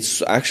 Okay.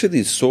 It's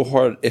actually so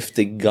hard if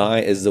the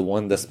guy is the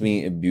one that's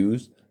being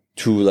abused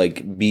to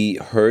like be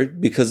hurt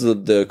because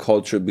of the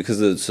culture,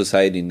 because of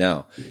society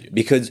now. Yeah.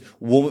 Because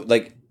woman,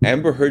 like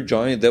Amber Heard,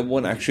 Johnny Depp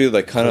one actually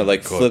like kind of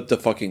like flipped the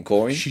fucking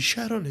coin. She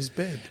shat on his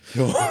bed.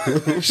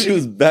 She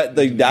was bad.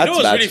 Like that's you know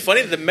what's really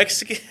funny? The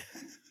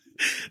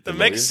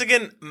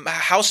Mexican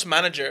house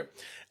manager.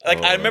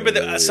 Like I remember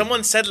that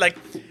someone said like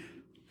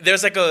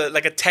there's like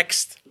a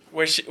text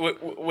where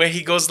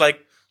he goes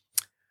like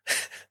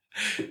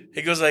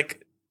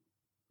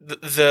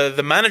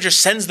the manager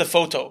sends the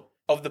photo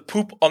of the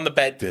poop on the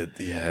bed.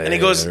 And he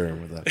goes, I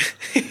remember that.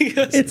 He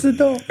goes, it's a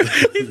dog.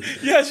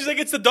 Yeah, she's like,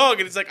 it's the dog,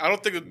 and it's like I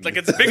don't think like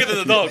it's bigger than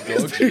the dog.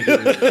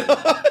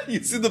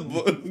 You see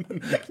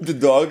the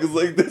dog is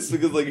like this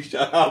because like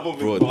shut up,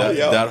 bro.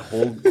 That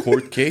whole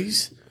court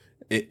case.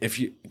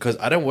 Because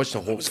I didn't watch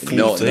the whole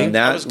thing.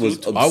 I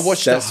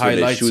watched the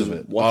highlights of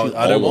it.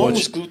 My mom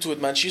was glued to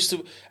it, man. She used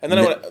to, and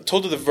then when I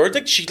told her the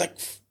verdict, she like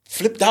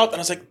flipped out, and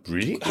I was like,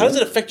 "Really? How does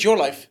it affect your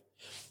life?"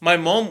 My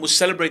mom was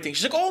celebrating.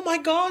 She's like, "Oh my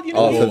god, you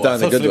know." Flipped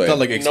out in a good way.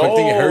 Like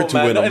expecting her to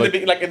win.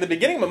 In the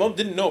beginning, my mom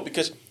didn't know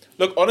because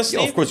look,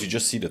 honestly, of course, you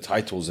just see the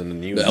titles in the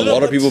news. A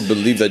lot of people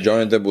believe that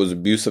Johnny Depp was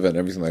abusive and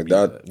everything like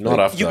that. Not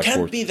after you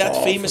can't be that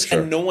famous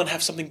and no one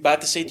have something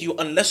bad to say to you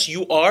unless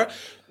you are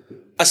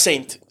a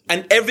saint.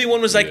 And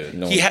everyone was like,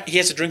 he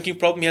has a drinking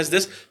problem, he has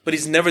this, but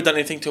he's never done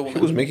anything to a woman.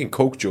 He was making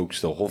coke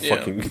jokes the whole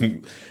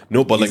fucking...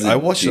 No, but like I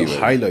watched the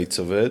highlights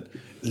of it.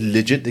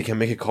 Legit, they can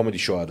make a comedy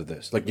show out of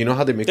this. Like, you know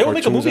how they make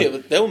cartoons?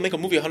 They will make a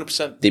movie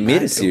 100%. They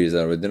made a series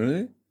out of it, didn't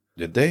they?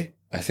 Did they?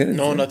 I think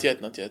no, not yet.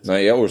 Not yet,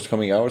 or it's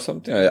coming out or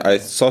something. I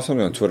saw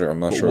something on Twitter. I'm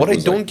not sure. What I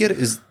don't get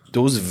is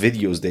those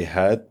videos they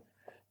had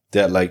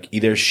that like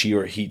either she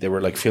or he, they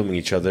were like filming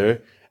each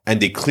other and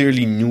they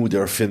clearly knew they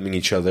were filming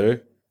each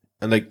other.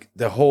 And like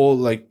the whole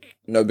like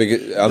no,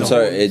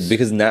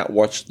 because Nat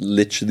watched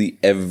literally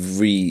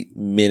every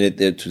minute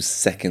to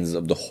seconds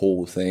of the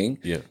whole thing.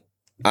 Yeah,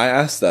 I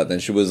asked that,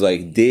 and she was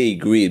like, they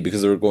agreed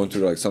because they were going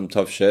through like some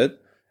tough shit,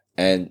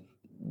 and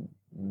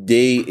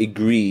they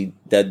agreed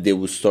that they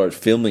would start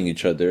filming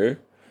each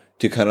other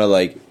to kind of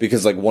like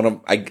because like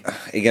but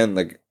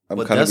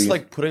that's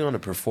like putting on a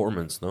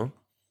performance, no?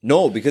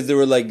 No, because they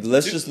were like,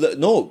 let's just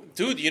no,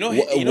 dude. You know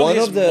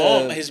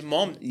his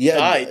mom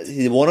died.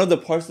 One of the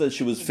parts that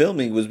she was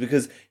filming was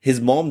because his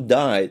mom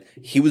died.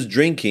 He was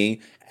drinking,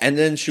 and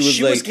then she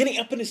was getting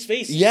up in his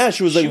face. Yeah,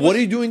 she was like, "What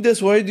are you doing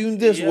this? Why are you doing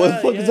this? What the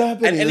fuck is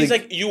happening?" And he's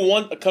like, "You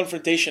want a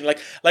confrontation?"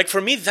 Like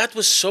for me, that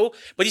was so.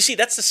 But you see,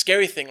 that's the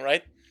scary thing,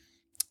 right?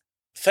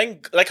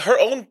 Like her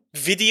own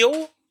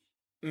video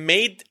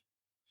made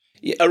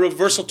a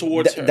reversal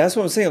towards her. That's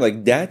what I'm saying.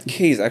 Like that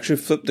case actually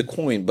flipped the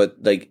coin, but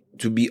like.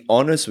 To be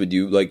honest with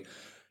you, like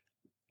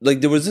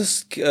there was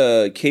this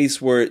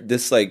case where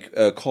this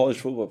college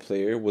football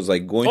player was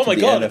like going to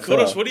the NFL.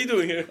 Kudos, what are you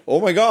doing here? Oh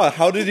my god,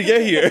 how did he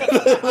get here?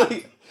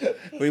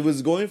 He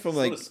was going from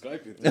like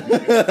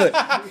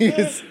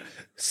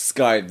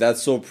Skype.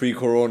 That's so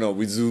pre-corona.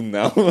 We Zoom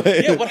now.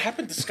 Yeah, what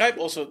happened to Skype?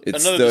 Also,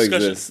 it still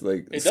exists.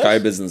 Like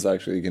Skype business,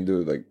 actually, you can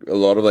do it. Like a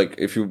lot of like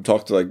if you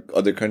talk to like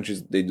other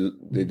countries, they do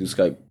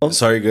Skype.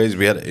 Sorry, guys,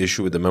 we had an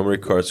issue with the memory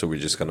card, so we're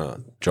just gonna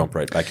jump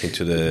right back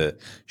into the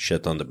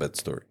shit on the bed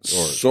story.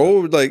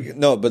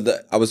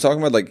 I was talking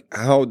about like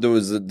how there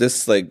was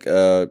this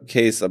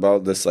case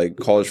about this like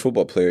college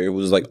football player who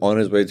was like on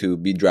his way to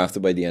be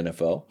drafted by the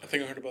NFL. I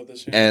think I heard about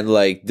this. Yeah. And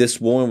like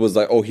this woman was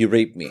like, "Oh, he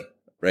raped me."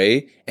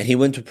 Right, and he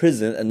went to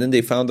prison, and then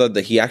they found out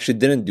that he actually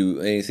didn't do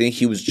anything.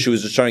 She was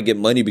just trying to get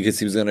money because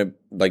he was gonna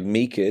like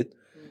make it,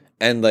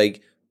 and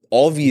like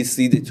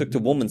obviously they took the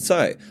woman's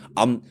side.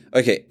 I'm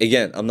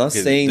not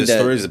saying that the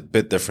story is a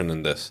bit different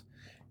than this.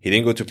 He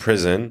didn't go to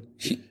prison.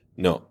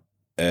 One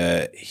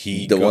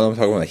I'm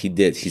talking about, he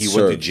did. He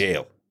went to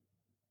jail.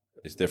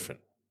 It's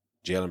different.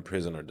 Jail and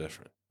prison are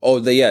different.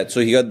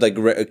 So he got like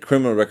a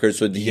criminal record,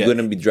 so he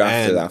wouldn't be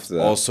drafted And after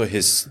that. Also,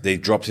 they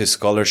dropped his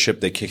scholarship.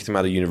 They kicked him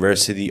out of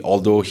university.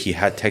 Although he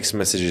had text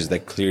messages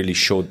that clearly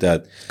showed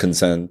that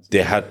Consent.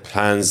 they had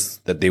plans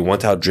that they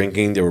went out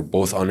drinking. They were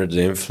both under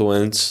the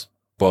influence,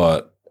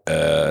 but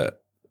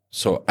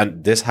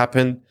and this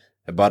happened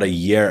about a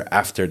year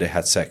after they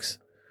had sex.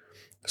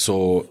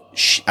 So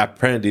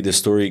apparently, the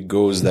story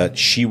goes that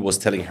she was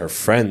telling her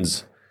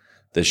friends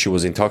that she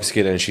was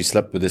intoxicated and she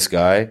slept with this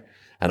guy.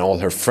 And all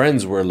her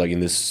friends were like in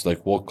this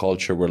like woke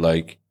culture were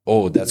like,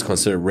 oh, that's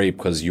considered rape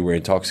because you were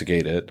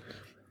intoxicated.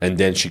 And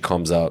then she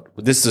comes out.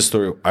 This is the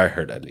story I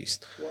heard at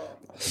least.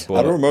 But,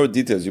 I don't remember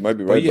details. You might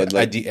be right, but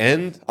like, at the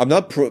end, I'm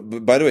not.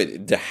 By the way,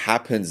 it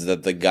happens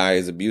that the guy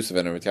is abusive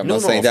and everything. I'm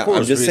not saying of that. I'm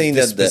course, just saying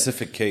this that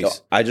specific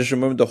case. I just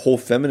remember the whole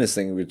feminist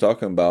thing we were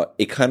talking about.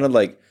 It kind of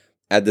like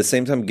at the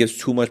same time gives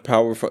too much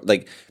power for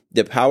like.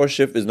 The power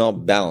shift is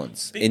not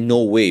balanced in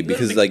no way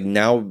because like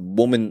now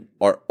women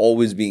are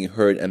always being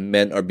heard and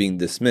men are being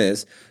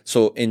dismissed.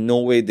 So in no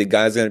way the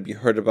guy's going to be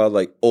heard about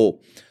like, oh,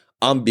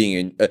 I'm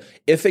being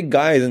if a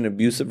guy is in an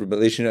abusive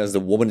relationship as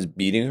the woman is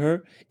beating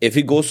her, if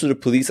he goes to the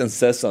police and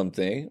says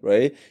something,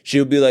 right,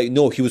 she'll be like,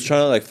 no, he was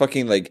trying to like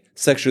fucking like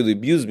sexually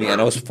abuse me and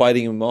I was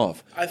fighting him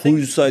off.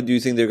 Whose side do you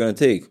think they're going to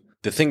take?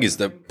 The thing is,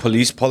 the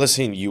police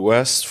policy in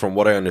US, from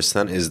what I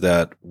understand, is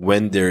that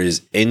when there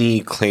is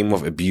any claim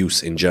of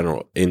abuse in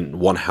general in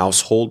one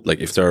household, like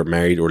if they're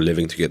married or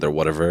living together,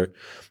 whatever,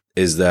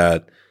 is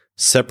that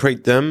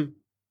separate them.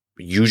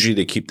 Usually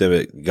they keep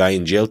the guy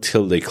in jail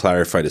till they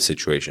clarify the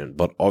situation.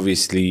 But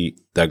obviously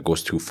that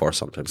goes too far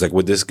sometimes. Like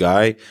with this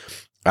guy,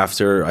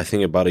 after I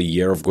think about a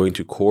year of going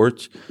to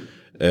court,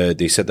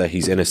 they said that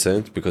he's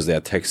innocent because they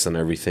had texts and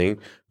everything,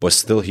 but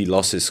still he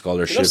lost his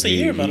scholarship. He lost a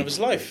year, man, of his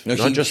life. No,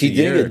 he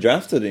didn't get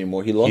drafted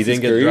anymore. He lost his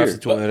career. He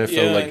didn't get drafted to an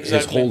NFL. Like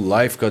his whole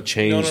life got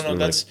changed. No.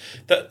 That's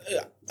that.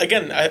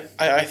 Again,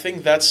 I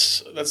think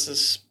that's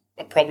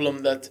a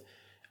problem that,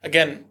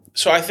 again.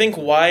 So I think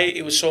why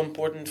it was so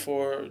important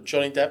for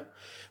Johnny Depp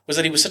was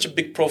that he was such a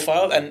big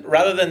profile, and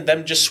rather than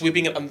them just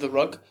sweeping it under the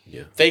rug,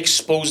 they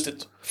exposed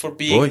it for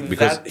being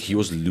because he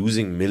was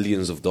losing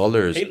millions of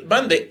dollars. Hey,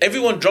 man,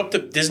 everyone dropped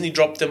him. Disney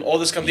dropped him. All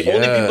this company. The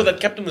only people that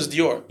kept him was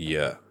Dior.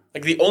 Yeah.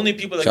 Like the only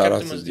people that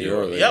kept him was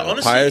Dior. Yeah,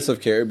 honestly. Pirates of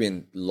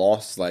Caribbean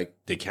lost like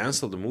they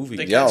canceled the movie.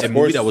 A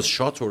movie that was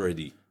shot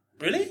already.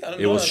 Really?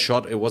 It was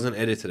shot. It wasn't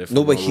edited.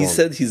 No, but he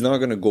said he's not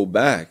going to go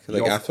back.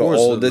 Like after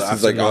all this,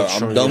 he's like,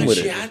 I'm done with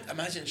it.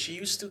 Imagine she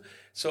used to.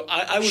 So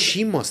I was.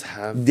 She must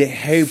have the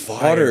Harry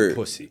Potter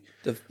pussy.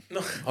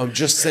 No, I'm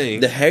just saying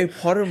the Harry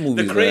Potter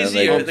movies. The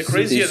crazier, man, the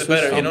crazier, the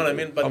better. You know what I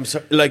mean? But I'm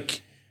sorry,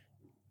 like,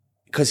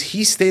 because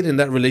he stayed in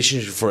that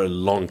relationship for a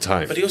long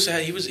time. But he also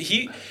had,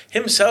 he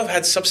himself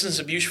had substance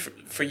abuse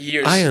for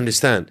years. I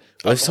understand.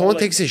 But if someone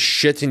takes a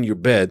shit in your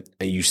bed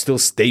and you still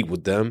stay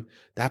with them,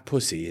 that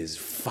pussy is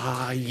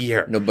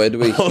fire. No, by the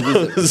way,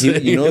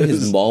 you know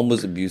his mom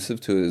was abusive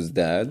to his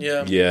dad.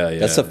 Yeah.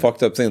 That's a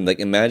fucked up thing. Like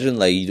imagine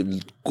like you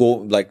go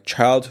like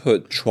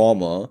childhood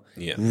trauma,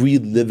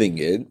 reliving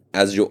it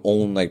as your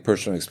own like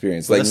personal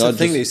experience. Like that's not the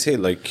thing they say.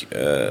 Like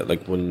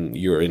when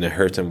you're in a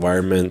hurt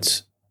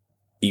environment,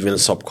 even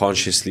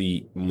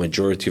subconsciously,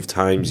 majority of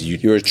times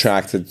you're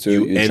attracted to.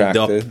 You end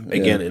up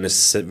again in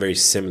a very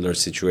similar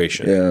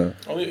situation.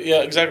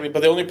 Yeah, exactly.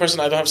 But the only person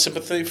I don't have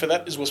sympathy for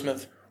that is Will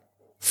Smith.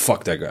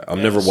 Fuck that guy.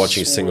 I'm never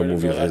watching a single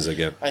movie of his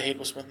again. I hate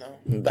Will Smith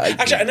now.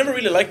 Actually, I never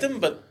really liked him,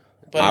 but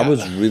I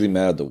was really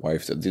mad at the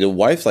wife. The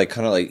wife, like,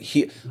 kind of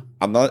like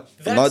I'm not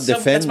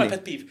defending. That's my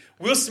pet peeve.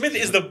 Will Smith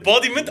is the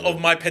embodiment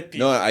of my pet peeve.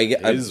 No,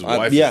 his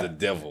wife is the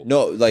devil.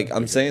 No, like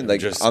I'm saying,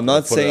 like I'm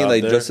not saying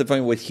like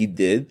justifying what he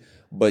did,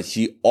 but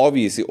he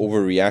obviously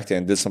overreacted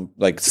and did some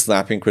like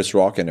slapping Chris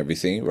Rock and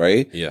everything,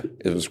 right? Yeah,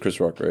 it was Chris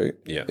Rock, right?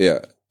 Yeah.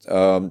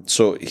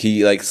 So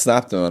he like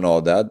slapped him and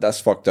all that. That's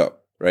fucked up.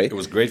 Right? It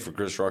was great for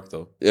Chris Rock,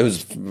 though. It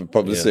was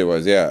publicity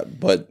was,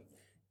 but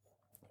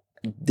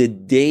the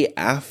day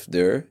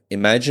after,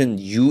 imagine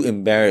you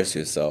embarrass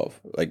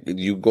yourself, like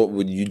you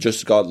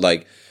just got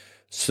like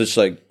such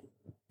like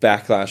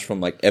backlash from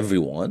like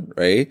everyone,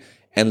 right?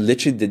 And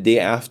literally the day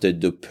after,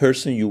 the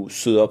person you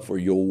stood up for,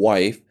 your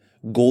wife,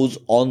 goes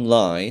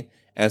online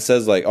and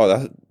says like,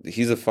 "Oh,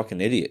 he's a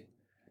fucking idiot,"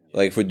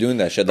 like for doing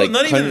that shit. Like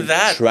not even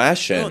that.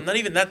 Trashing. No, not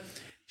even that.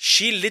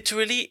 She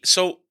literally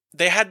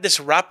They had this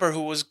rapper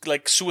who was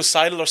like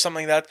suicidal or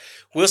something like that.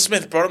 Will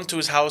Smith brought him to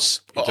his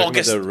house.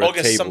 August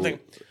something.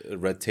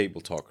 Red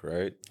Table Talk,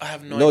 right? I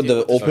have no idea. No,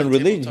 the open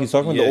relationship. He's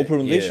talking about the open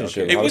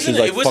relationship. Okay. It wasn't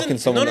fucking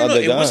someone other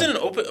guy. It wasn't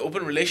an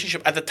open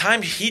relationship. At the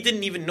time, he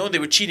didn't even know they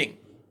were cheating.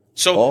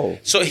 So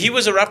he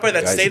was a rapper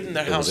that stayed in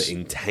their house. It was an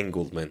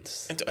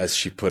entanglement, as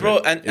she put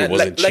it. And it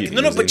wasn't cheating.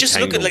 But just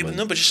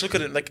look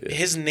at it. Like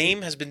his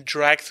name has been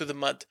dragged through the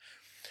mud.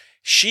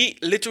 She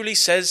literally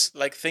says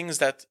like things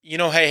that,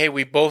 hey,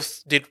 we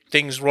both did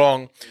things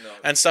wrong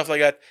and stuff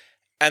like that.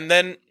 And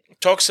then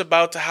talks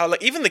about how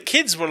like even the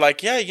kids were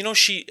like,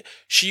 she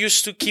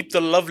used to keep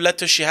the love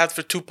letter she had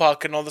for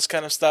Tupac and all this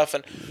kind of stuff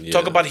and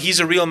talk about he's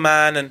a real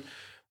man. And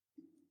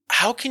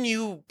how can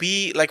you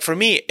be like, for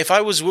me, if I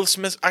was Will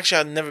Smith,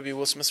 actually I'd never be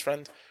Will Smith's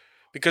friend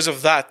because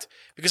of that.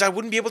 Because I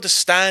wouldn't be able to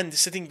stand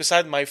sitting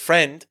beside my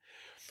friend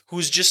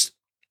who's just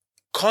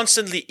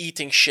constantly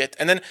eating shit.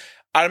 And then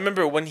I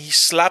remember when he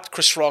slapped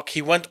Chris Rock,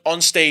 he went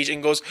on stage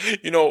and goes,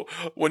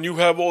 when you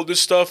have all this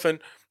stuff and,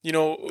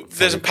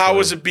 there's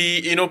powers to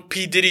be,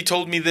 P. Diddy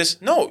told me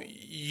this. No,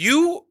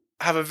 you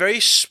have a very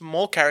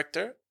small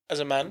character as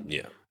a man,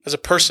 as a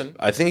person.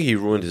 I think he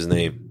ruined his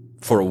name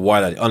for a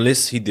while,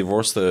 unless he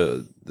divorced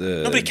the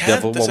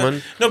devil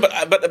woman.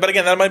 But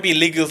again, that might be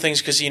legal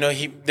things because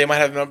they might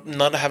have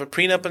not have a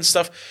prenup and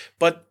stuff.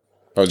 But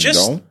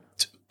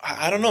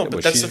I don't know.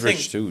 But that's she's the thing.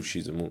 Rich too.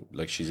 She's a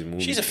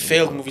movie. She's a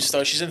failed movie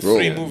star. She's in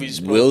 3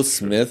 movies. Bro. Will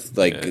Smith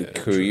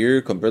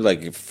career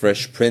compared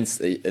Fresh Prince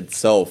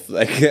itself.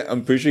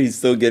 I'm pretty sure he's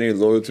still getting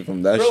loyalty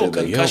from that shit.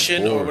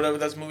 Concussion or whatever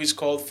that movie's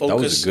called. Focus. That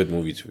was a good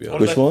movie to be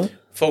honest. Which one?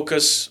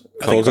 Focus.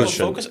 Focus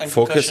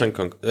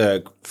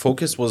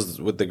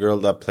was with the girl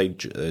that played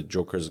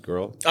Joker's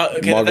girl.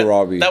 Margot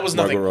Robbie. That was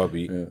nothing. Margot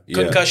Robbie.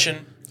 Yeah.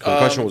 Concussion.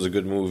 Concussion was a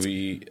good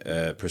movie.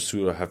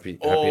 Pursuit of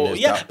Happiness.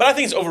 Yeah, but I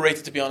think it's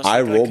overrated to be honest.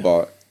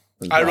 iRobot.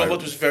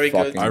 iRobot was very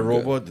good.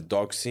 iRobot, the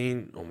dog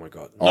scene. Oh my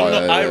god. No,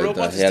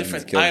 iRobot is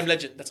different. I Am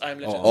Legend. That's I Am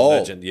Legend.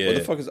 Legend. Yeah. What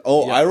the fuck is?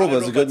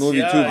 iRobot is a good movie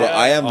too, but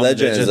I Am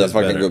Legend is a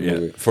fucking good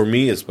movie. For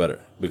me, it's better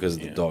because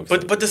of the dogs.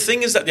 But the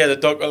thing is that the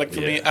dog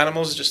for me,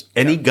 animals just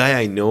any guy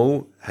I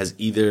know has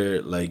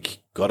either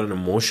gotten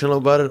emotional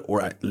about it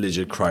or I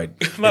legit cried.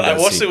 Man, I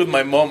watched it with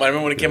my mom. I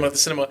remember when it came out of the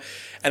cinema,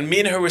 and me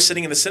and her were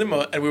sitting in the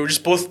cinema, and we were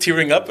just both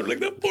tearing up and like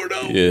that poor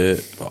dog. Yeah,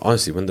 but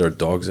honestly, when there are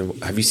dogs,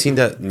 have you seen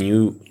that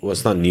new? Well,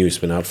 it's not new. It's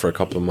been out for a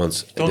couple of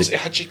months. Don't say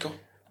Hachiko.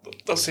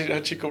 Don't say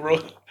Hachiko,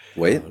 bro.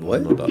 Wait,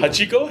 what?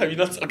 Hachiko? Have you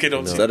not? Okay,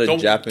 don't say. Is that a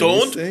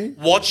Japanese thing?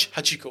 Don't watch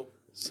Hachiko.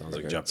 Sounds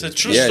like Japanese. It's a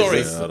true story.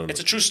 It's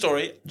a true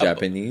story.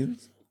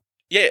 Japanese.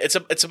 Yeah,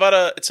 it's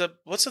about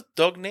what's the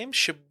dog name?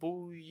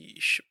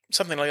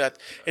 Something like that.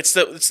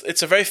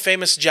 It's a very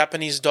famous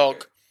Japanese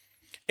dog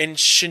in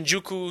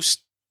Shinjuku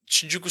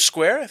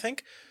Square, I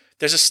think.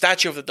 There's a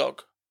statue of the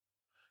dog.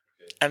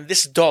 And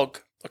this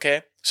dog,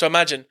 okay? So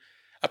imagine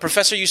a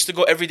professor used to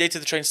go every day to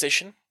the train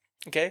station,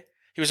 okay?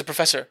 He was a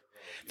professor.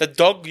 The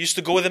dog used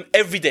to go with him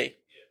every day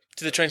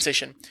to the train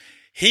station.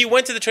 He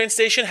went to the train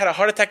station, had a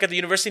heart attack at the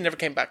university, never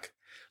came back.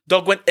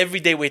 Dog went every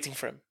day waiting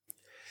for him.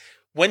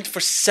 Went for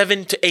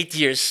 7 to 8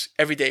 years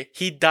every day.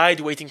 He died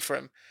waiting for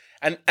him.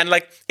 And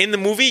in the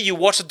movie, you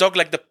watch the dog,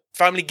 the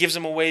family gives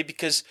him away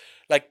because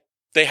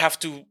they have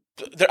to,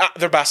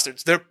 they're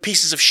bastards. They're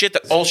pieces of shit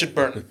that all should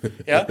burn.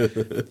 Yeah?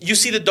 You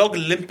see the dog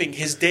limping.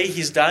 His day,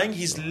 he's dying.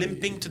 He's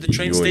limping to the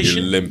train station.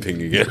 You're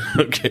limping again.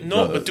 Okay.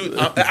 No, but dude,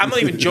 I'm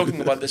not even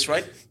joking about this,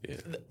 right? Yeah.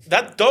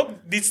 That dog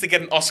needs to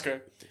get an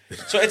Oscar.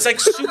 So it's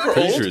super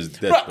old.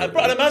 Bro,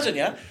 and imagine,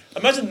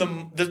 imagine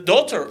the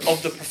daughter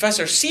of the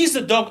professor sees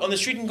the dog on the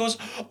street and goes,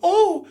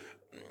 "Oh,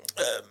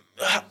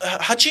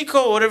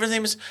 Hachiko, whatever his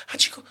name is,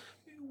 Hachiko.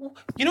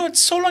 It's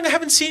so long I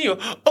haven't seen you.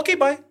 Okay,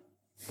 bye."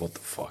 What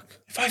the fuck?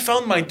 If I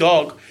found my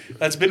dog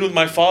that's been with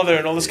my father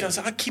and all this kind of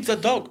stuff, I'd keep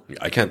that dog.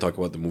 I can't talk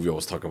about the movie I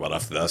was talking about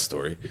after that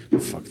story.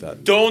 Fuck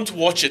that. Don't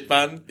watch it,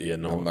 man. Yeah,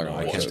 no,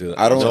 I can't do that.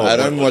 I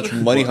don't watch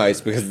Money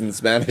Heist because it's in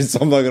Spanish, so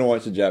I'm not gonna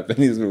watch a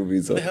Japanese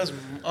movie. So. It's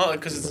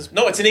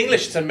in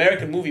English. It's an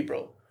American movie,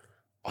 bro.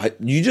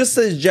 You just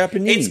said it's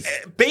Japanese.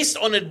 It's based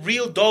on a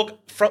real dog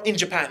in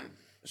Japan.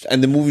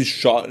 And the movie's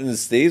shot in the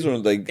States or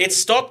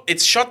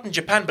It's shot in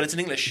Japan, but it's in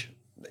English.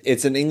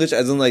 It's in English,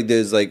 as in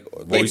there's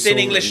it's in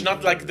English,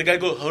 not the guy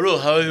go hello,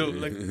 how are you?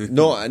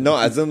 No,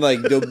 as in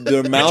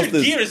their mouth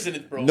Richard Gere is in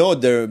it, bro. No,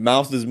 their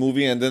mouth is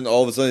moving, and then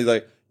all of a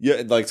sudden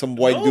he's some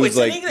white dude's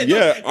I had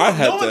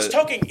no one's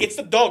talking. It's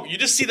the dog. You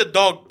just see the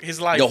dog.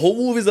 His life. The whole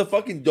movie is a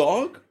fucking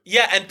dog.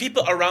 Yeah, and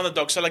people around the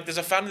dog. So there's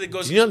a family that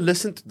goes. Did you not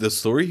listen to the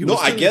story?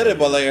 I get it,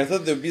 but I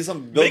thought there'd be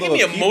some build up of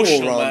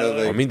people around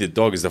it. I mean, the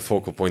dog is the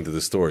focal point of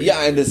the story. Yeah,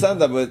 I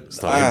understand that, but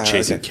it's not him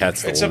chasing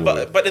cats.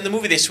 But in the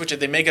movie they switch it.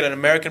 They make it an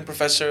American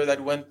professor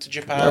that went to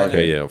Japan.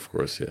 Okay, yeah, of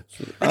course, yeah.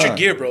 Richard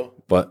Gere, bro.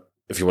 But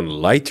if you want a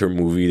lighter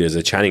movie, there's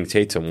a Channing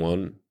Tatum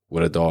one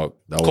with a dog.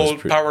 That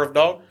called Power of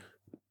Dog.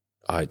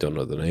 I don't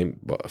know the name,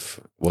 but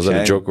was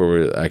that a joke or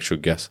an actual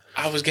guess?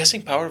 I was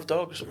guessing Power of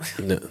Dog or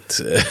something.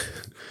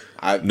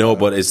 No,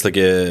 but it's like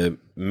a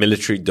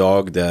military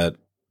dog that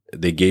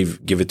they give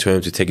it to him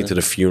to take it to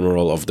the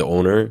funeral of the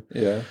owner.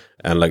 Yeah.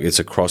 And it's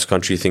a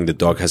cross-country thing. The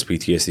dog has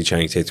PTSD.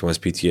 Channing Tatum has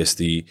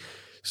PTSD.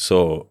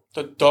 So...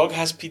 The dog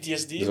has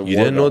PTSD? You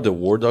didn't know the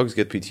war dogs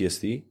get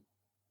PTSD?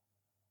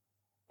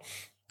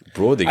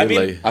 Bro, they get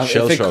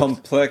shell shock. If a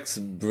complex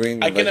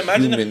brain I can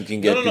imagine human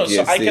can get PTSD.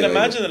 So I can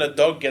imagine that a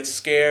dog gets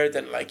scared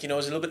and is a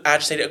little bit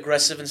agitated,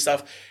 aggressive and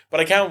stuff.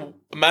 But I can't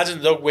imagine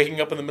the dog waking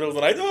up in the middle of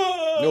the night.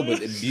 Oh! No, but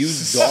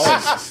abused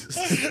dogs.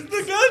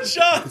 The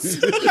gunshots.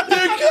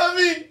 They're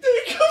coming.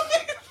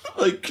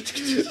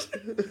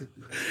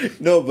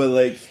 No,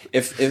 but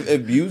if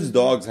abused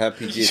dogs have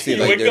PTSD,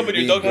 you wake up and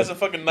your dog has a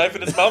fucking knife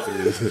in its mouth.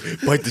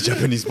 Bite the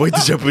Japanese.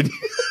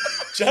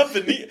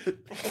 Japanese.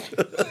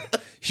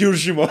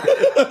 Hiroshima.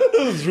 That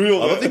was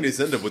real. I don't think they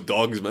send it with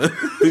dogs, man.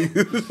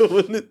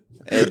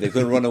 And they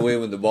couldn't run away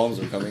when the bombs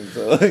were coming.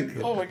 So like,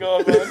 Oh my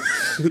god,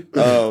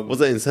 man. Was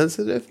that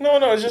insensitive?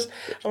 No, it's just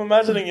I'm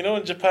imagining,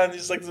 in Japan,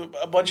 there's like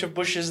a bunch of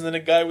bushes and then a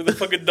guy with a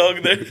fucking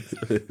dog there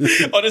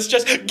on his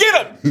chest. Get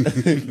him!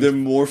 they're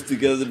morphed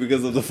together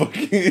because of the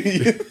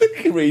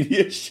fucking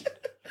radiation.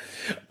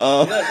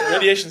 Yeah,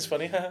 radiation's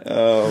funny.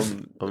 I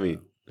mean,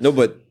 No,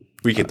 but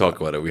we can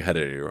talk about it. We had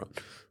it in Iran.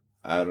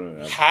 I don't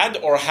know. Had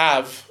or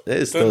have?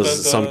 There's still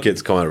some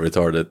kids come out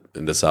retarded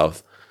in the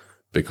south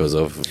because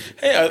of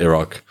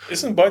Iraq.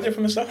 Isn't Bardia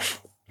from the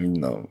south?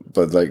 No,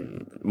 but like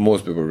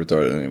most people are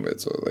retarded anyway,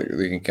 so like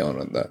they can count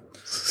on that.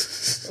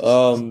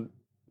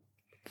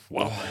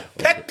 Wow.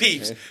 Pet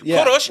peeves.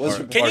 Yeah.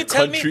 Korosh, can you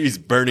tell me? Our country is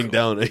burning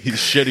down and he's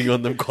shitting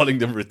on them, calling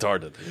them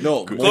retarded.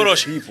 No,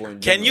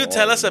 Korosh, can you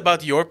tell us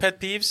about your pet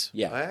peeves?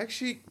 Yeah, I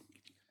actually...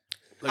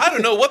 I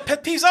don't know what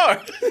pet peeves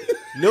are.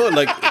 No,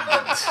 like...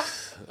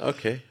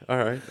 Okay, all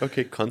right.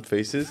 Okay, cunt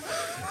faces.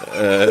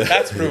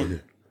 That's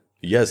rude.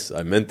 Yes,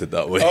 I meant it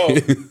that way. Oh.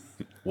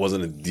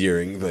 Wasn't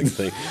endearing like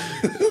thing.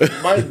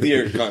 my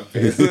dear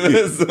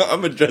confidence. So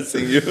I'm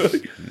addressing you.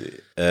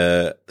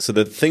 So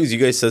the things you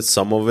guys said,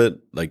 some of it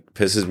like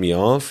pisses me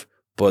off,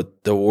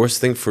 but the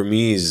worst thing for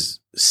me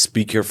is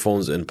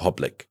speakerphones in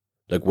public.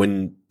 Like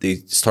when they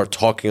start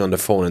talking on the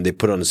phone and they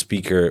put on a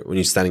speaker when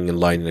you're standing in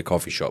line in a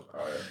coffee shop.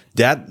 Oh, yeah.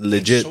 That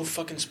legit. So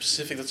fucking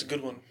specific. That's a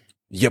good one.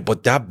 Yeah,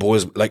 but that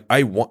boys like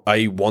I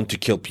want to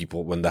kill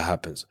people when that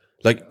happens.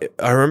 Like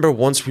I remember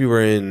once we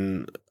were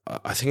in,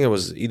 I think it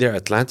was either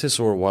Atlantis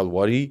or Wild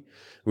Wadi.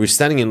 We were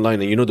standing in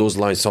line, and you know those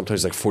lines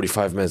sometimes like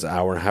 45 minutes, an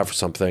hour and a half or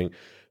something.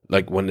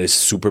 Like when it's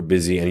super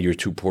busy and you're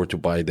too poor to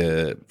buy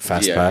the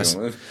fast pass.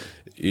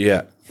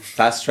 Yeah,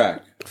 fast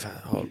track.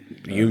 Oh,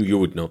 you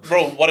would know,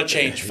 bro. What a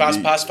change!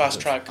 Fast pass, fast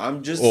track.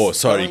 I'm just. Oh,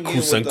 sorry,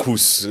 kus and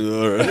kus.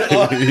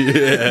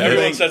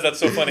 Everyone says that's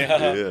so funny.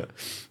 Yeah.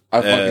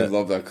 I fucking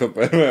love that clip.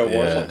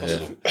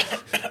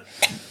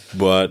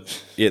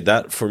 But yeah,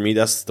 that for me,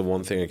 that's the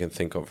one thing I can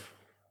think of.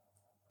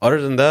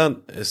 Other than that,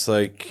 it's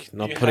like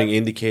not putting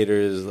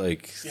indicators.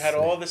 Like you had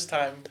all this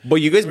time. But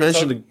you guys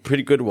mentioned the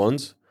pretty good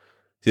ones.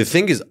 The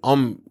thing is,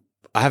 I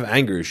have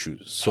anger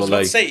issues. So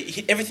like,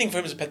 everything for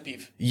him is a pet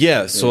peeve.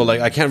 Yeah, so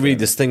like I can't really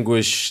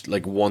distinguish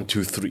like 1,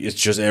 2, 3. It's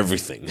just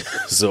everything.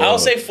 So I'll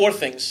say 4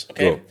 things.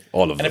 Okay,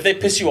 all of them. And if they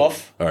piss you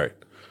off, all right,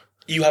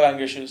 you have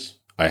anger issues.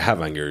 I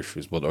have anger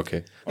issues, but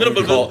okay. No,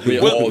 but we'll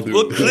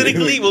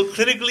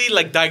clinically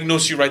like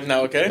diagnose you right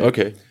now. Okay.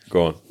 Okay,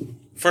 go on.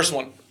 First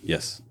one.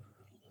 Yes.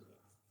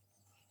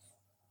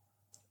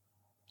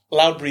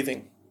 Loud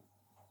breathing.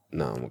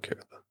 No, I'm okay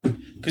with that.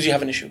 Because you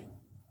have an issue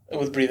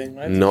with breathing,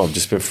 right? No, I've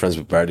just been friends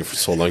with Barry for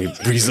so long. He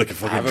breathes like a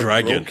fucking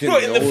dragon. Bro,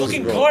 in the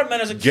fucking car, man,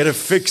 I was like, get it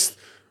fixed.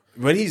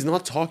 When he's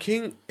not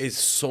talking, it's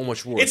so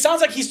much worse. It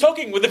sounds like he's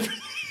talking with the.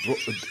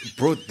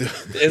 Bro,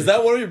 is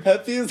that one of your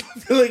pet peeves? I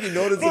feel like you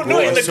noticed. Bro, no,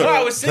 in the car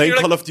I was sitting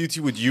playing Call of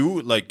Duty with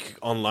you, like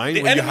online,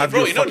 when you have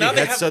your fucking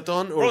headset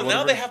on. Or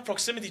now they have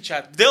proximity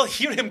chat. They'll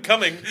hear him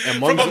coming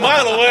from a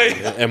mile away.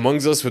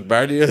 Amongst us with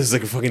Bardia is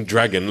like a fucking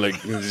dragon, like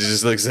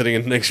just like sitting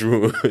in the next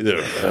room.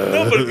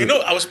 No, but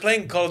I was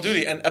playing Call of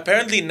Duty, and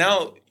apparently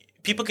now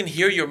people can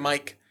hear your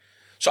mic.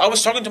 So I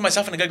was talking to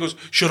myself, and the guy goes,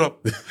 "Shut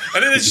up!"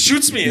 And then it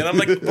shoots me, and I'm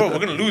like, "Bro, we're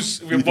gonna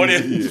lose your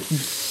body."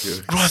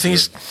 Bro, I think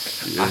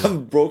I have a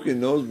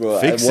broken nose,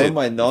 bro. One of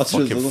my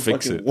nostrils doesn't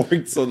fucking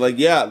work. So like,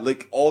 yeah,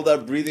 like all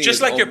that breathing.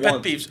 Just like your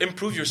pet peeves,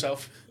 improve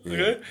yourself.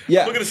 Okay?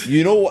 Yeah.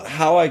 You know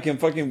how I can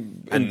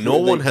fucking. And no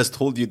one has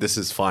told you this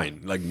is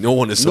fine. Like no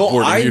one is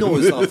supporting you. No, I know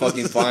it's not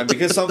fucking fine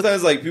because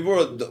sometimes like people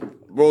are,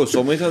 bro.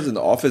 So many times in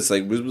the office,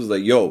 like Bruce was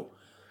like, "Yo,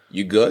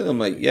 you good?" I'm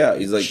like, "Yeah."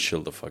 He's like,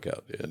 "Chill the fuck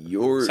out." Yeah.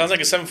 Sounds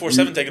like a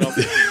 747 taking off.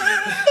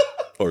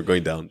 Or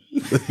going down,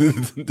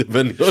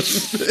 depending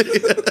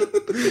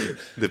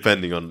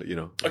on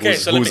okay,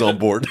 who's on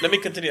board. Let me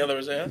continue.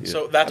 Others, yeah.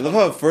 So that I love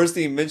how first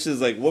thing he mentions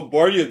is like what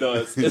Bardia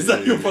does. Is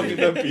that your fucking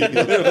pet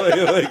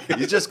peeve?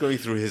 He's just going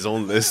through his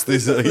own list. I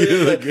was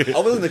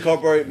in the car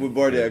with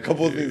Bardia. A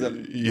couple of things I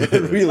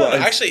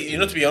realized. Actually,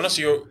 to be honest,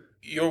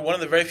 you're one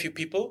of the very few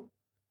people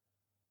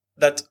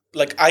that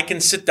like I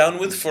can sit down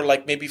with for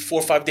like maybe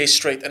 4 or 5 days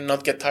straight and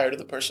not get tired of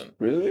the person.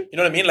 Really? You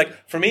know what I mean? Like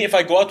for me, if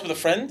I go out with a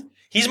friend,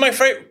 he's my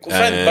friend.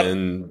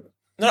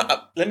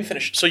 But let me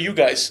finish. So you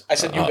guys, I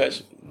said you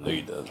guys. No,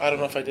 you didn't. I don't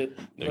know if I did.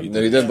 No, you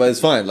didn't. But it's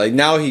fine. Like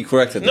now he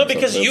corrected. No,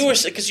 because you're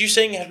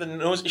saying you have the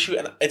nose issue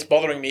and it's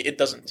bothering me. It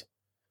doesn't.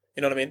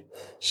 You know what I mean?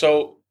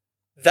 So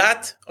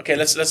that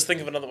let's think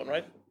of another one,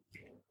 right?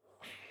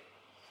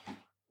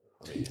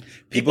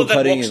 People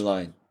cutting in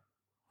line.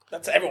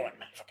 That's everyone,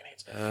 man. Fucking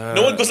hates.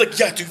 No one goes like,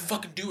 yeah, dude,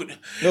 fucking do it.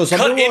 No,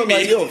 some people are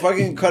like, yo,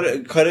 fucking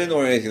cut in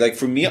or anything. Like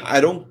for me, I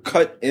don't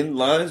cut in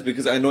lines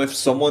because I know if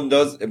someone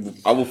does,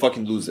 I will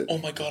fucking lose it. Oh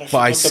my god!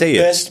 I say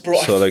best, bro.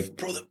 So like,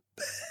 bro,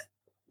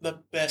 the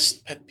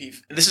best pet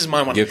peeve. And this is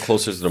my one. Get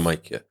closer to the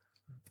mic, yeah.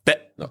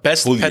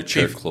 Best pull pet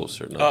your peeve.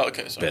 Closer. No. Oh,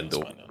 okay. Sorry, bend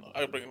over. No.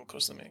 I'll bring him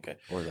close to me. Okay.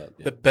 Or that.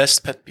 Yeah. The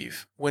best pet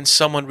peeve when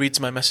someone reads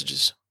my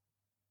messages.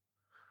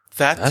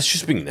 That's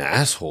just being an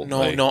asshole.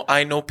 No.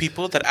 I know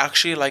people that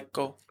actually like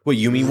go. Wait,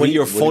 you mean when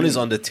your phone is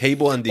on the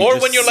table and they or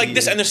when you're like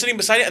this and they're sitting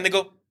beside it and they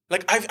go,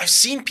 Like I've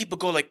seen people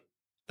go like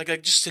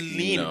just to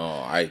lean.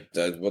 No,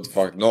 what the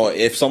fuck? No,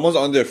 if someone's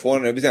on their phone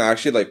and everything, I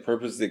actually like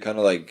purposely kind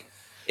of like.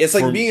 It's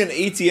like being an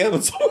ATM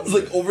and someone's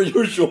like over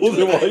your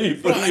shoulder while you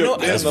put your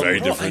pen. That's very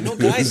different. I know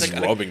guys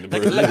like robbing the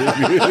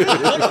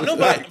person. No,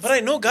 but I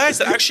know guys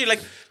that actually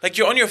like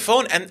you're on your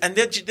phone and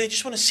they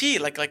just want to see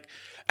like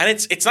and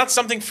it's not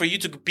something for you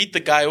to beat the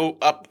guy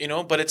up, you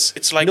know, but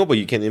it's like no, but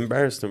you can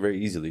embarrass them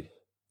very easily.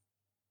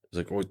 It's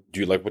like, oh, do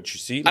you like what you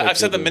see? Like, I've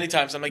said that many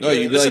times. I'm like, No,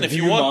 you'd be listen, like, if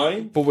 "Do you want.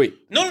 mind?" But wait,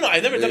 No,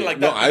 I've never done it like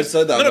No, that. I've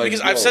said that. No, like, because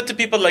I've said to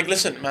people like,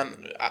 listen,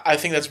 man, I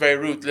think that's very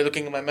rude. They're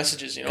looking at my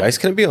messages, you know. guys,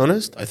 can I be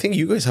honest? I think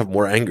you guys have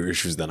more anger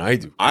issues than I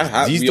do. I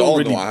have. These We don't all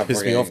really know I have piss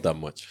more me anger. off that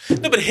much.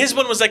 No, but his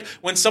one was like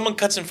when someone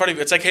cuts in front of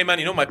you. It's like, hey man,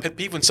 you know my pet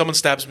peeve when someone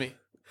stabs me.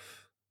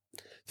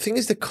 Thing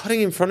is, the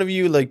cutting in front of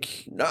you,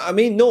 like, No, I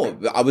mean, no.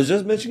 I was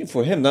just mentioning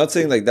for him, not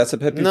saying like that's a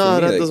pet peeve no, for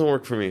me. that like, doesn't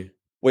work for me.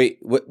 Wait,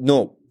 what?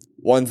 No.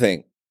 One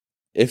thing.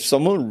 If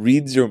someone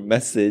reads your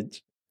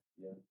message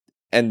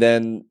and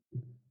then,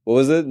 what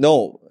was it?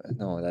 No,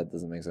 that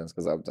doesn't make sense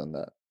because I've done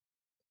that.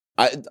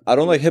 I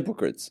don't like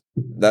hypocrites.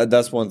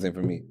 That's one thing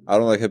for me. I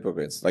don't like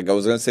hypocrites. Like I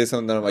was gonna say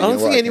something that I'm like, I you don't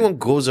know what, think I can't. anyone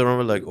goes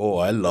around like, oh,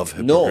 I love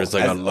No, hypocrites.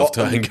 Like, I as- love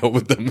to hang out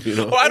with them, you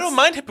know? Oh, I don't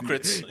mind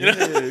hypocrites. You know,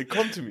 Yeah,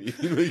 come to me.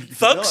 Like,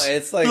 thugs. No,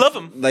 it's like love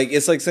them. Like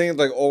it's like saying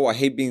like, oh, I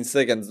hate being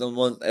sick, and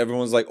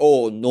everyone's like,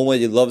 oh,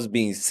 nobody loves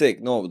being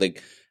sick. No,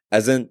 like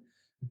as in,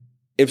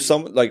 if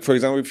some like for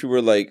example, if you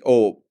were like,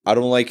 oh, I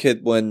don't like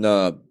it when,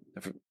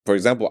 for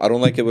example, I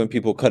don't like it when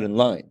people cut in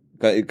line.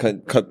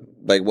 Cut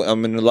like when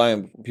I'm in the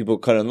line, people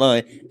cut in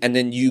line, and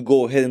then you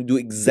go ahead and do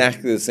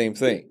exactly the same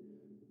thing.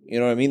 You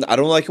know what I mean? I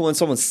don't like it when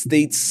someone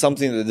states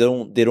something that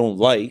they don't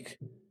like,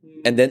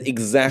 and then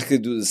exactly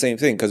do the same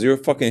thing because you're a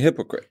fucking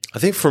hypocrite. I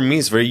think for me,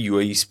 it's very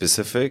UAE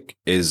specific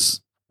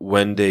is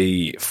when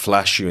they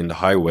flash you in the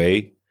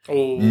highway,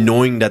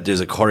 knowing that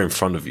there's a car in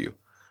front of you.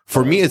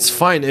 For me, it's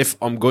fine if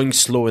I'm going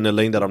slow in a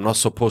lane that I'm not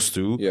supposed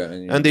to,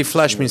 and they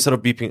flash me instead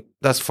of beeping.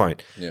 That's fine.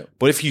 Yeah.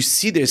 But if you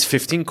see there's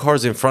 15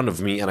 cars in front of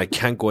me and I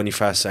can't go any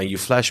faster and you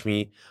flash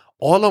me,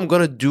 all I'm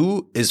going to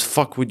do is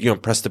fuck with you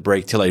and press the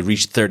brake till I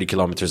reach 30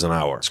 kilometers an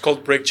hour. It's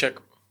called brake check.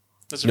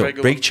 That's a No, very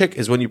good brake one. check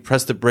is when you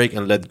press the brake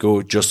and let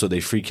go just so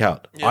they freak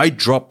out. Yeah. I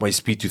drop my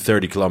speed to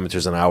 30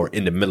 kilometers an hour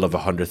in the middle of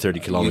 130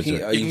 kilometers. You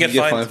can can get get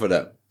fined. fined for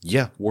that.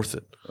 Yeah, worth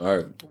it. All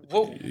right.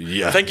 Whoa.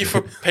 Yeah. Thank you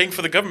for paying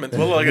for the government.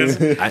 Well, I guess.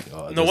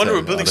 No wonder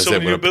we're building so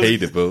many new I'm going to pay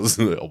buildings.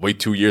 the bills. I'll wait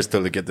 2 years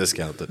till they get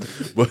discounted.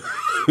 But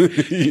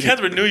You can't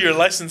renew your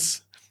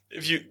license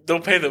if you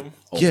don't pay them.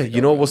 yeah,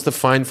 you know what's the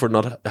fine for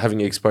not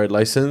having an expired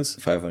license?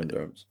 500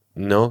 dirhams.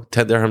 No,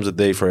 10 dirhams a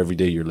day for every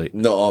day you're late.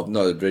 No,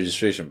 the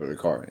registration for the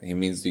car. He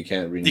means you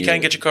can't renew. You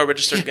can't get your car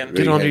registered again.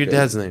 Get it under your okay.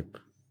 dad's name.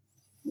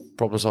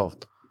 Problem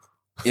solved.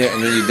 Yeah,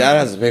 and then your dad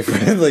has to pay for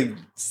it. Like,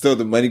 still,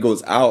 the money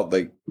goes out.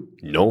 Like,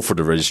 No, for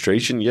the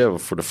registration, yeah.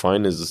 But for the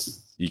fine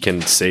is you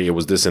can say it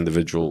was this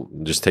individual,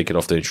 and just take it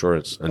off the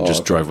insurance and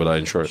just okay. drive without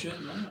insurance.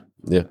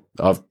 Yeah,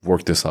 I've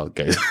worked this out,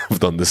 guys. I've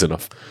done this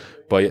enough.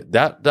 But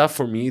yeah, that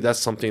for me, that's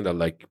something that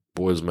like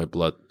boils my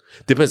blood.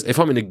 Depends. If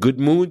I'm in a good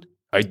mood,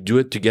 I do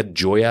it to get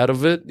joy out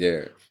of it.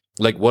 yeah.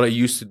 Like what I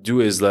used to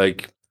do is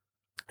like,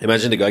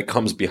 imagine the guy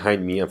comes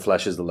behind me and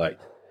flashes the light.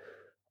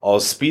 I'll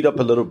speed up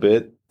a little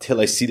bit till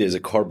I see there's a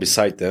car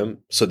beside them,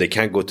 so they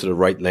can't go to the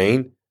right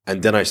lane.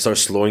 And then I start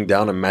slowing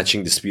down and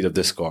matching the speed of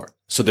this car.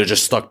 So they're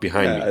just stuck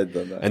behind me. I've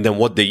done that. And then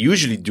what they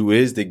usually do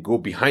is they go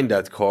behind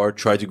that car,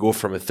 try to go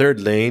from a third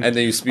lane. And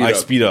then you speed I up.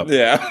 speed up.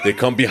 Yeah. They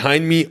come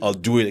behind me, I'll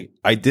do it.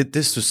 I did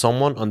this to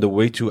someone on the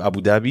way to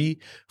Abu Dhabi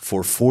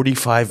for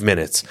 45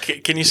 minutes.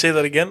 Can you say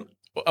that again?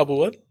 Abu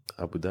what?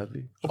 Abu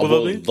Dhabi? Abu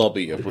Dhabi?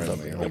 Dhabi,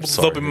 apparently. I'm Abu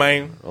sorry. Dhabi,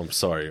 man. I'm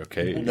sorry,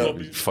 okay? No.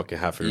 You fucking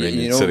half You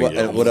Iranian know sitting what,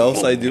 here. what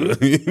else I do?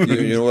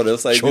 You know what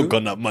else I Choke do?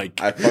 on that mic.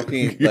 I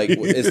fucking, like,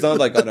 it's not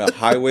like on a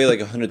highway, like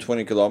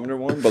 120 kilometer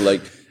one, but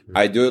like,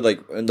 I do it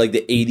like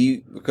the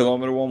 80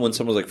 kilometer one when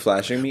someone's like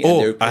flashing me. and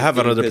Oh, they're I have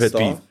getting another pet pissed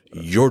peeve. off.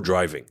 You're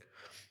driving.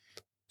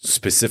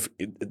 Specific.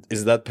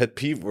 Is that pet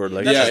peeve or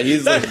like? Yeah,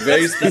 he's like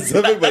very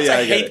specific, but That's yeah,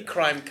 a I get hate it.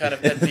 crime kind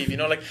of pet peeve, you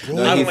know? Like,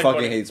 No, I he don't like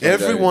fucking what- hates my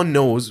Everyone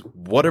knows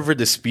whatever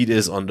the speed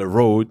is on the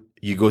road,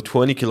 you go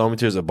 20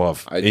 kilometers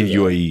above I do in that.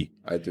 UAE.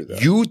 I do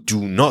that. You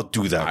do not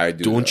do that. I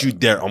do Don't that. you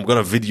dare. I'm going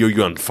to video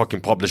you and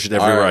fucking publish it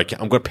everywhere Alright. I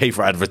can. I'm going to pay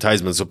for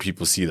advertisements so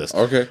people see this.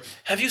 Okay.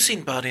 Have you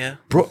seen Badia?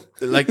 Bro,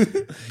 like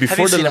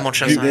before seen him on the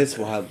Shazam? This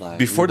wildlife.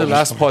 before the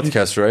last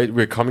podcast, right?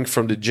 We're coming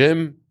from the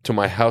gym to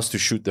my house to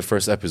shoot the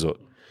first episode.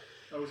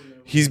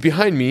 He's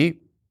behind me,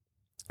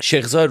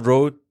 Sheikh Zayed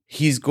Road.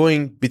 He's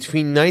going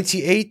between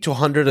 98 to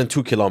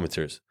 102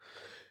 kilometers.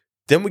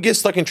 Then we get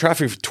stuck in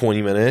traffic for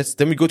 20 minutes.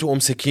 Then we go to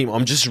Sakim.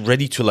 I'm just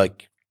ready to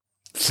like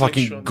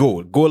fucking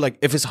Slingshot. go like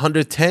if it's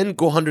 110,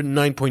 go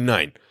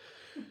 109.9.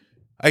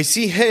 I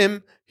see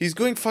him. He's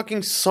going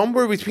fucking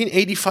somewhere between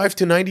 85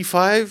 to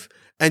 95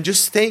 and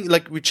just staying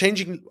like I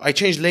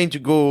changed lane to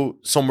go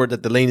somewhere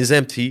that the lane is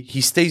empty. He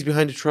stays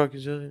behind the truck.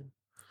 He's just,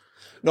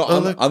 No,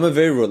 I'm a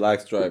very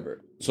relaxed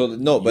driver. So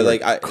no, but You're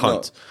like a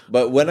cunt. no,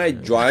 but when I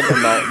drive,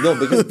 I'm not, no,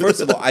 because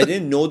first of all, I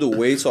didn't know the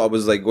way, so I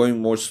was like going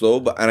more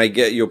slow. But and I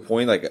get your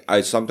point. Like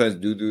I sometimes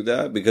do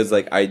that because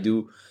like I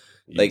do,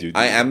 like do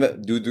I that.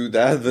 am do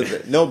that.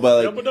 But, no,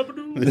 but like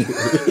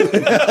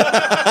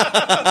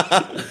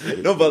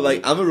no, but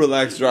like I'm a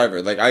relaxed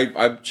driver. Like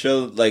I'm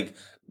chill. Like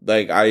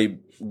I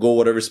go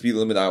whatever speed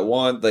limit I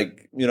want.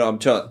 Like I'm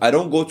chilling. I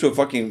don't go to a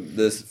fucking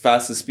this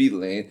fastest speed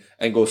lane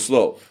and go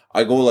slow.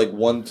 I go like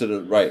one to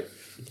the right.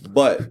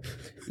 But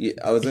yeah,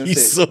 I was gonna He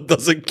say, so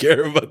doesn't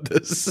care about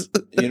this.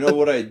 you know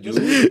what I do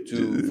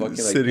to fucking like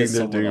Sitting piss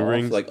there someone doing off,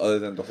 rings. like other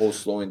than the whole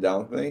slowing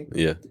down thing.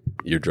 Yeah,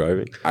 you're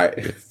driving. What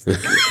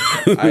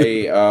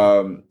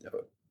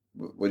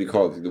do you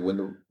call it? The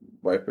window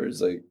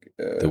wipers, like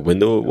The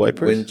window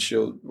wipers.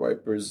 windshield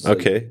wipers.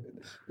 Okay. Like,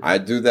 I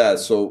do that,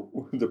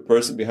 so the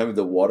person behind me,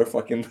 the water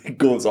fucking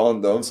goes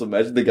on them. So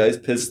imagine the guy's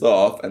pissed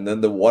off, and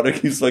then the water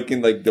keeps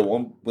fucking like the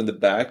one in the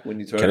back when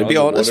you turn. Can it I on, be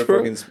the honest, water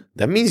bro? fucking-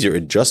 That means your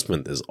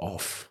adjustment is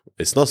off.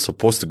 It's not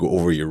supposed to go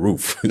over your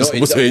roof. It's No,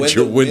 supposed to when hit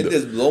your the window. wind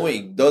is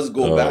blowing, it does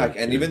go Oh, back,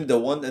 and okay. even the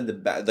one in the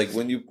back, like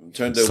when you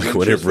turn the It's like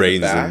when windshield it to the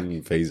rains back,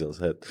 in Faisal's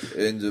head.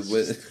 and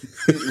when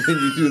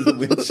you do the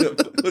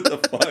windshield, what the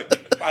fuck?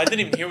 I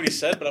didn't even hear what he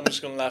said, but I'm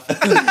just gonna laugh.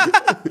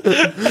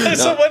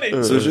 It's so funny.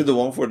 Especially the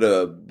one for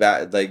the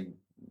back, like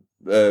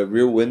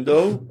rear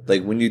window.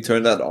 Like when you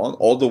turn that on,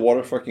 all the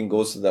water fucking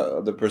goes to the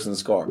other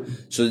person's car.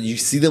 So you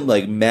see them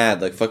like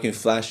mad, like fucking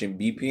flashing,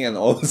 beeping, and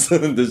all of a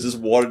sudden there's just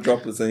water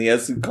droplets, and he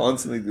has to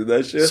constantly do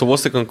that shit. So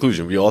what's the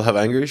conclusion? We all have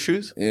anger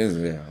issues?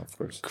 Yeah, of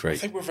course. I Great.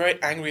 think we're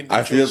very angry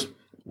I feel. individuals.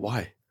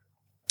 Why?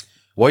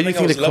 Why do you I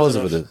think the was cause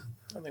loved of it enough. is?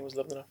 I think it was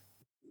loved enough.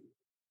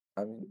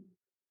 I mean,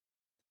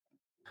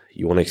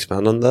 You want to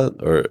expand on that,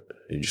 or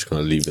you're just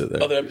gonna leave it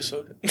there? Other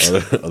episode.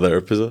 Other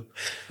episode?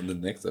 on the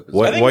next episode.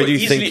 Why- I think why we're do you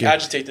easily think you-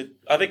 agitated.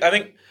 I think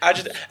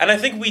agitated, and I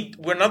think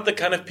we're not the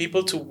kind of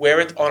people to wear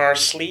it on our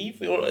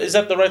sleeve. Or is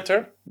that the right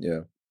term?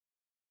 Yeah.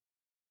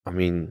 I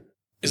mean,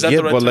 Is that yeah,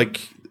 the right but term?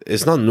 like,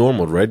 it's not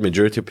normal, right?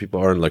 Majority of people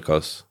aren't like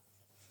us.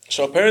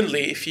 So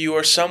apparently, if you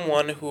are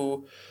someone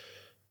who,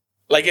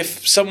 like,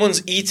 if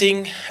someone's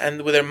eating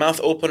and with their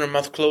mouth open or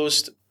mouth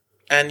closed,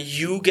 and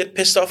you get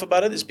pissed off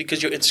about it, it's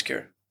because you're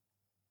insecure.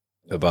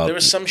 About There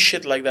was some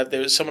shit like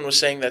that. Someone was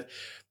saying that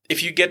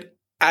if you get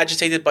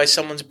agitated by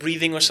someone's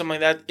breathing or something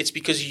like that, it's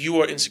because you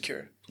are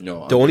insecure.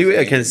 No. The I'm only just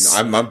way I can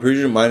saying- I'm pretty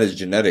sure mine is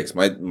genetics.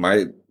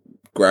 My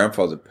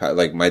grandfather,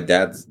 like my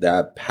dad's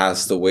dad,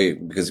 passed away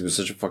because he was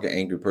such a fucking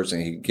angry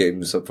person. He gave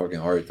himself a fucking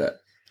heart attack.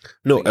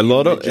 no, Like, a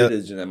lot of legit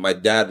is genetic. My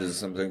dad is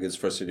something that gets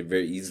frustrated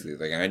very easily.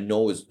 Like I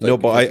know it's like, no,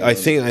 but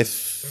because I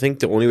think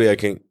the only way I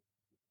can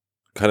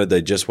kind of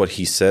digest what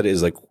he said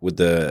is like with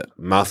the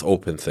mouth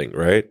open thing,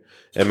 right?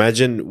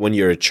 Imagine when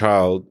you're a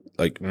child,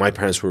 like my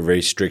parents were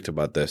very strict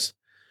about this.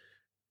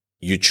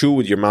 You chew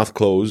with your mouth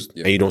closed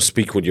Yeah. and you don't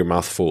speak with your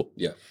mouth full.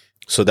 Yeah.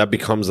 So that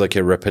becomes like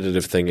a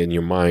repetitive thing in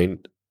your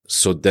mind.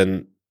 So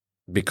then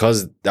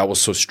because that was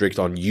so strict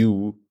on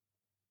you,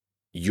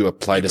 you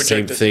apply You the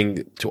same project it.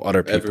 thing to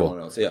other people. everyone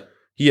else. Yeah.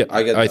 Yeah,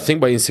 I get I that. think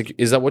by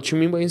is that what you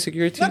mean by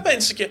insecurity? Not by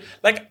insecure.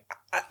 Like,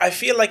 I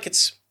feel like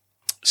it's.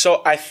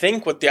 So I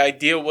think what the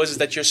idea was is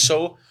that you're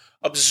so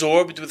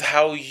absorbed with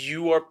how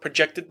you are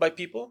projected by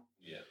people.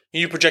 Yeah.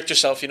 You project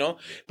yourself,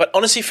 But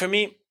honestly, for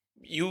me,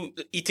 you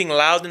eating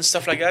loud and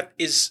stuff like that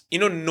is,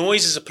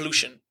 noise is a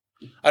pollution.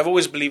 I've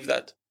always believed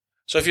that.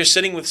 So if you're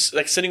sitting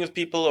with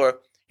people or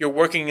you're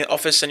working in an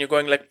office and you're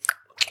going like,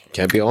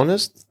 Can I be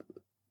honest?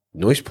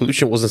 Noise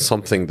pollution wasn't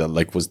something that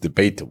like was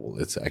debatable.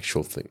 It's an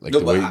actual thing. Like No,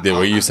 the but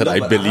way you said, no, I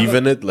but believe have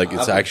in it. Like I it's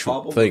have an a actual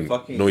problem thing. with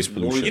fucking Noise noise.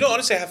 pollution.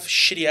 honestly, I have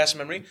shitty ass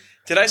memory.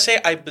 Did I say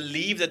I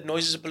believe that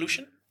noise is a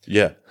pollution?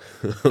 Yeah.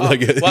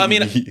 Well, I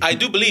mean, I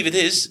do believe it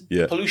is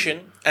Yeah.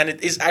 pollution, and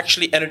it is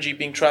actually energy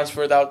being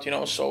transferred out.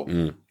 So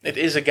it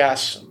is a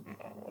gas,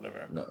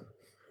 whatever. No.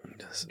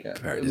 Yeah.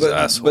 Paradise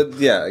asshole. But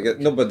yeah,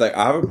 but like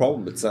I have a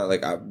problem. It's not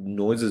like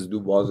noises do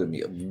bother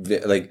me.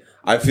 Like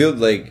I feel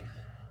like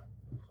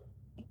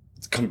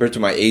compared to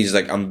my age,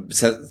 like I'm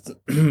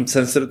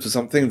sensitive to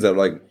some things that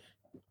like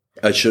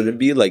I shouldn't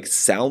be. Like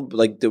sound,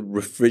 like the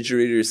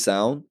refrigerator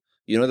sound.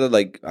 You know that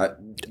like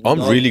I'm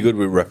really good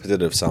with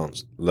repetitive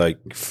sounds, like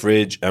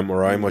fridge,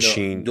 MRI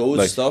machine. those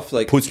like, stuff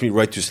like puts me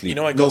right to sleep.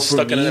 I no got for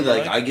stuck in me an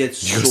like MRI. I get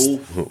so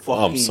fucking.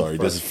 I'm sorry,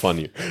 this is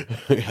funny.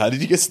 How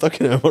did you get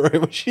stuck in an MRI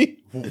machine?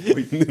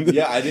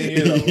 Yeah, I didn't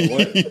hear that.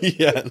 What?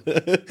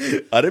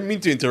 Yeah, I didn't mean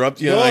to interrupt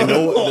you. No, I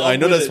know, no, I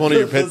know I'm that's with one it. of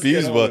your pet Let's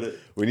get peeves, on but with it.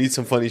 we need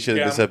some funny shit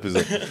in Yeah. this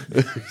episode.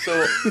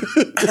 So,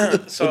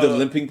 So the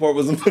limping part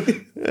wasn't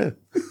funny.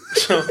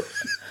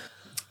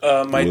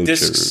 my Wheelchair.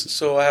 discs.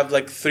 So I have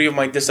like 3 of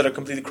my discs that are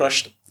completely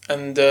crushed,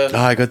 and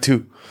I got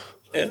 2.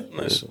 yeah,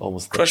 nice.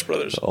 Almost, Crush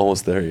Brothers.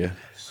 almost there. Yeah.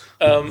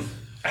 I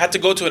had to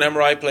go to an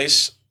MRI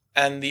place,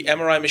 and the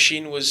MRI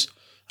machine was,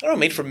 I don't know,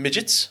 made for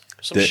midgets.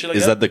 Some shit like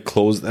Is that the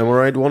closed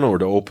MRI one or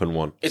the open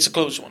one? It's a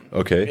closed one.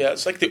 Okay. Yeah,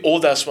 it's like the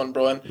old ass one,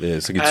 bro. And, Yeah,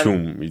 it's like a and,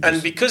 tomb. You and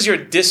just- because your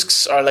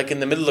discs are like in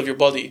the middle of your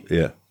body,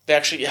 yeah. they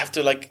actually have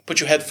to like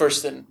put you head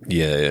first in.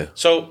 Yeah.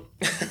 So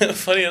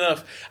funny enough,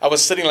 I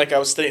was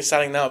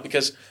standing now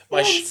because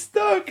my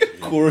stuck.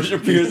 Courage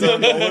appears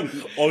on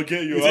I'll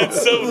get you out.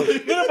 so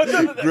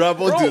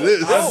Grab onto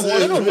this.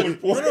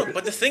 No.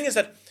 But the thing is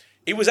that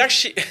it was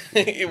actually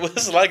it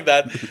was like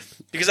that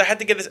because I had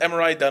to get this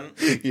MRI done.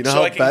 You know so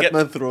how I can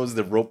Batman throws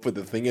the rope with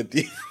the thing at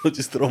the end? I'll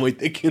just throw my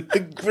dick in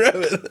and grab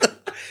it.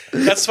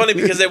 That's funny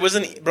because there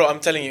wasn't, bro. I'm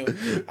telling you,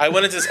 I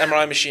went into this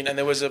MRI machine and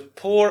there was a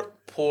poor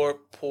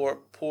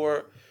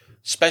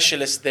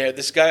specialist there.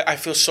 This guy, I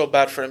feel so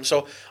bad for him.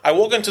 So I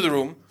walk into the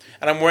room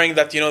and I'm wearing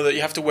that, that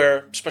you have to wear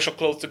special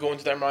clothes to go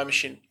into the MRI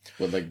machine.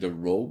 What, like the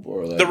rope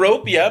or like the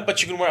rope? Yeah,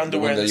 but you can wear the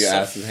underwear. one that and your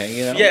stuff. ass is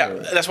hanging out? Yeah, or?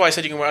 that's why I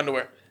said you can wear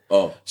underwear.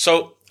 Oh, So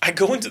I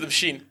go into the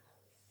machine.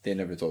 they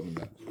never told me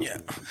that. Yeah,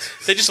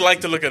 they just like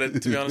to look at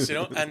it, to be honest,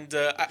 And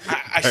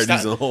I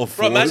Parties on all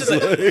bro, imagine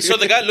floors, like- so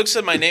the guy looks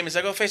at my name. He's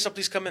like, "Oh, face up,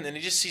 please come in," and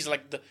he just sees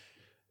like the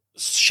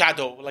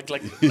shadow, like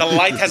the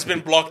light has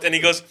been blocked, and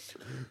he goes,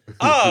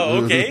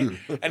 "Oh, okay."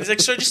 And he's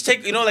like, "Sir, just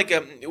take,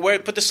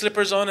 put the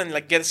slippers on and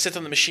like sit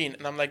on the machine."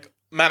 And I'm like,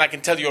 "Man, I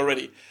can tell you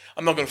already,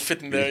 I'm not gonna fit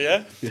in there, yeah."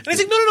 And he's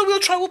like,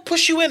 "No, we'll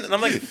push you in." And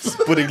I'm like,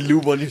 Putting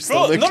lube on your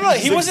 "Bro, stomach. no,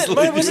 he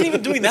wasn't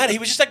even doing that. He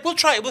was just like,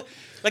 we'll try it.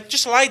 Like,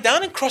 just lie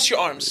down and cross your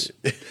arms."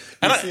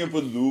 And You see him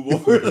put lube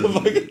over the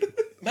fucking...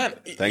 man,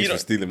 Thanks for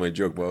stealing my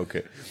joke, but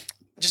okay.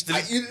 just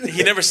delete.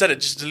 He never said it.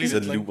 Just delete He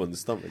said it. Like, lube on the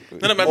stomach. no,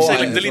 but I'm saying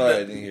like delete sorry, I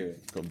that. didn't hear it.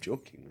 I'm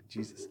joking.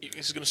 Jesus.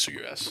 He's gonna sue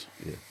your ass.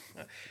 Yeah.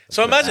 So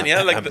imagine,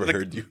 Amber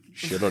heard you.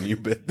 Shit on you,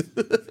 bed.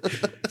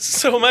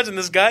 So imagine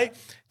this guy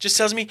just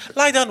tells me,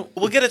 "Lie down.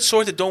 We'll get it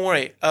sorted. Don't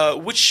worry.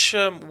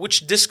 Which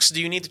discs do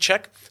you need to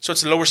check?" So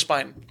it's the lower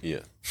spine.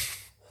 Yeah.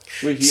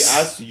 Wait, he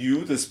asked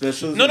you, the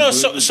specialist? No.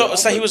 who's So doing the so, job?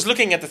 so he was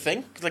looking at the thing.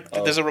 Like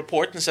there's a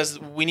report and says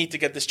we need to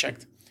get this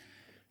checked.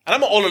 And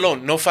I'm all alone.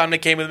 No family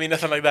came with me.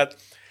 Nothing like that.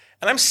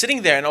 And I'm sitting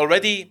there, and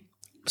already.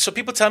 So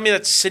people tell me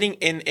that sitting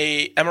in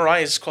a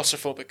MRI is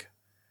claustrophobic.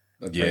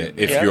 Yeah,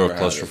 if Yeah. you're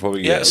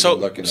claustrophobic. Yeah, so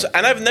lucky enough.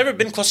 and I've never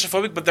been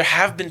claustrophobic, but there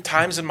have been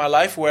times in my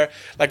life where,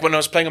 like when I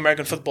was playing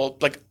American football,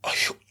 like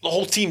the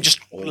whole team just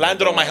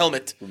landed on my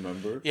helmet.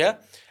 Remember? Yeah,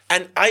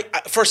 and I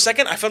for a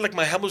second I felt like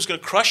my helmet was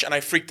gonna crush, and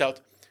I freaked out.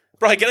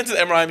 Bro, I get into the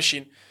MRI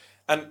machine,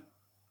 and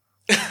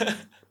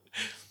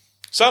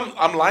so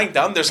I'm lying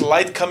down. There's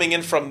light coming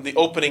in from the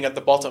opening at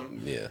the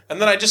bottom. Yeah.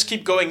 And then I just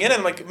keep going in, and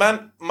I'm like,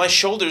 man, my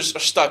shoulders are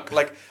stuck.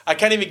 Like I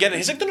can't even get in.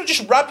 He's like, no,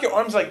 just wrap your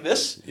arms like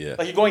this. Yeah.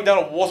 Like you're going down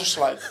a water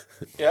slide.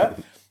 Yeah.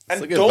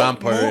 And like a don't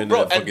vampire move, in bro,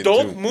 a and fucking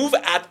don't tomb. move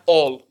at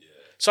all.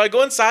 So I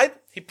go inside.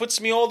 He puts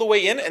me all the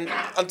way in, and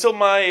until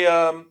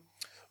my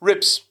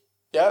ribs.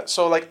 Yeah.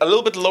 So like a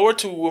little bit lower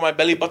to where my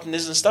belly button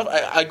is and stuff.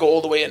 I go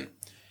all the way in.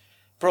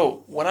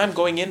 Bro, when I'm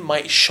going in,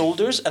 my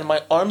shoulders and my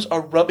arms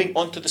are rubbing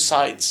onto the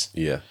sides.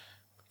 Yeah.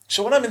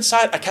 So when I'm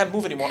inside, I can't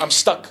move anymore. I'm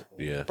stuck.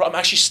 Yeah. Bro, I'm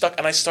actually stuck,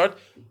 and I start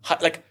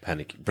like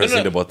Panicking. Pressing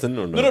no. the button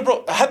or no? no,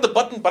 bro. I had the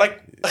button, but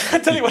I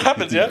tell you what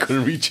happens. Yeah.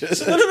 Couldn't reach it.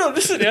 No.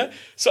 Listen, yeah.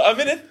 So I'm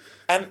in it,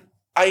 and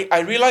I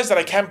realize that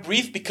I can't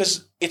breathe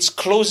because it's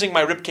closing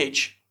my rib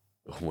cage.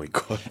 Oh my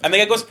god. And the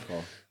guy goes,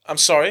 "I'm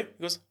sorry."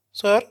 He goes,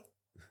 "Sir,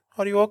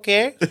 are you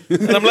okay?"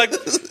 And I'm like,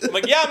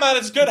 "Yeah, man,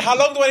 it's good. How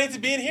long do I need to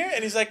be in here?"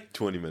 And he's like,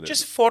 20 minutes.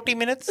 "Just 40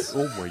 minutes."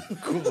 Oh my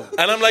god.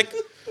 And I'm like,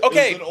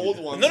 "Okay." an old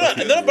one. No,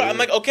 but I'm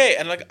like, okay.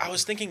 And like, I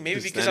was thinking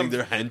maybe because Standing I'm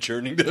there hand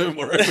churning the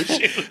MRI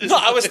machine. No,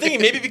 I was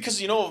thinking maybe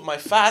because of my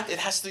fat, it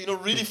has to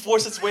really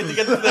force its way to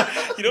get to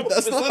the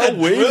That's not how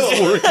waves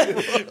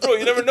work. Bro,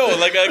 you never know.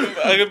 Like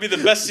I could be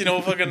the best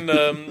fucking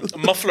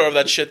muffler of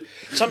that shit.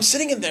 So I'm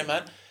sitting in there,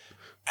 man,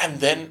 and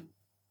then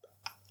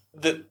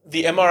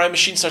the MRI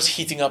machine starts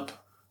heating up.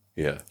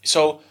 Yeah.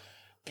 So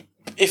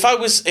if I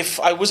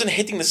wasn't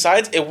hitting the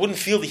sides, it wouldn't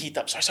feel the heat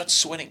up. So I start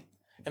sweating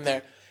in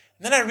there,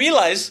 and then I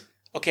realize,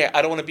 okay,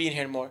 I don't want to be in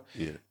here anymore.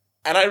 Yeah.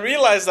 And I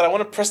realize that I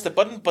want to press the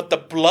button, but the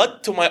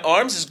blood to my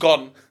arms is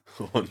gone.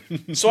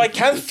 So I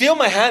can't feel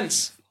my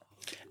hands.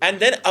 And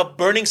then a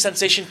burning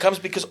sensation comes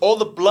because all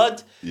the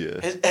blood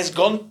has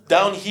gone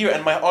down here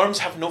and my arms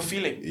have no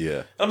feeling.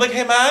 Yeah. I'm like,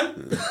 "Hey,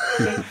 man.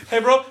 Hey,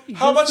 bro.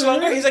 How much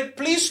longer?" He's like,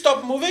 "Please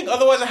stop moving.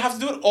 Otherwise, I have to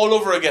do it all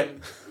over again."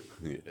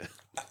 Yeah.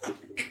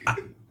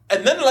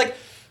 And then, like,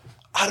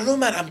 I don't know,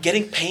 man. I'm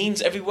getting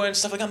pains everywhere and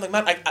stuff like that. I'm like,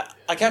 man,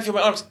 I can't feel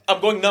my arms.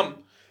 I'm going numb.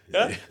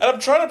 Yeah? And I'm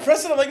trying to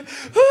press it. I'm like,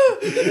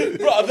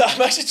 bro, I'm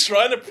actually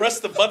trying to press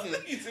the button.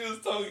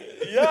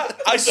 Yeah,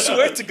 I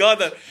swear to God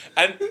that.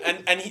 And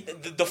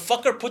the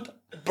fucker put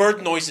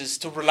bird noises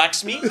to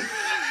relax me.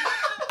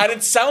 And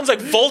it sounds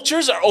like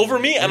vultures are over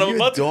me. And I'm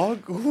about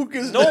dog? Who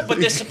gives No, but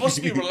they're supposed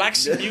to be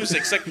relaxing music.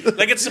 It's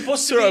like it's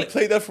supposed to Sir, be. I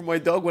play that for my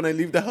dog when I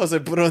leave the house. I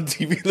put it on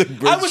TV like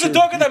birds I was a chirp.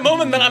 dog at that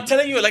moment, man. I'm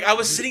telling you, like I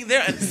was sitting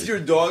there and Is your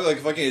dog like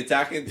fucking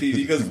attacking TV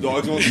because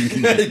dogs won't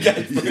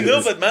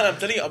no, but man, I'm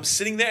telling you, I'm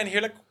sitting there and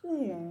here like,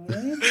 ooh.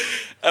 And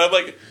I'm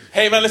like,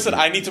 "Hey, man, listen,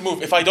 I need to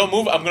move. If I don't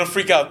move, I'm gonna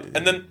freak out."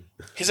 And then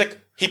he's like,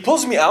 he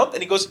pulls me out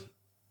and he goes,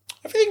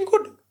 "Everything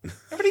good?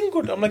 Everything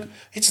good?" I'm like,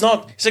 "It's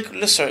not." He's like,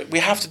 "Listen, we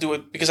have to do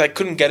it because I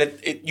couldn't get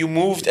it. You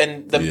moved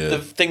and the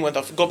thing went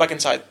off. Go back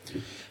inside."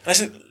 And I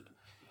said,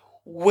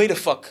 wait a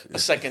fuck a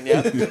second,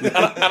 yeah.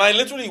 And I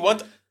literally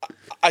went.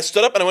 I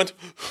stood up and I went.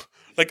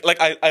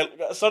 I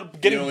started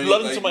getting You know, when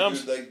blood you, into like, my you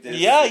arms. do like this,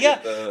 Yeah, you yeah.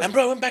 get the- And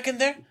bro, I went back in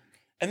there,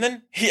 and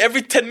then he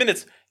every 10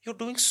 minutes, you're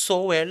doing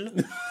so well,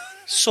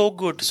 so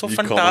good, so You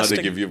come out, they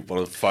fantastic. give you one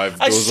of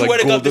 5. I those, swear like,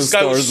 to God, golden this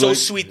guy was stars, so like-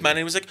 sweet, man. And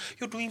he was like,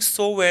 "You're doing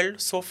so well,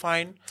 so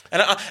fine."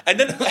 And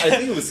then I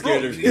think it was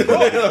scared of you.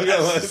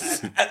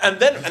 and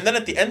then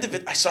at the end of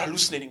it, I started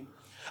hallucinating.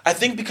 I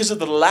think because of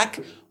the lack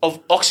of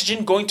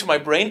oxygen going to my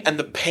brain and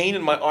the pain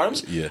in my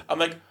arms. Yeah. I'm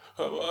like,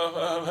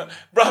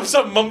 bro, I'm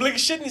start mumbling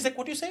shit, and he's like,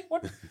 "What do you say?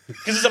 What?"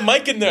 Because there's a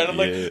mic in there, and I'm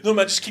Yeah. like, "No,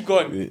 man, just keep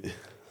going."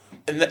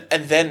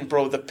 And then,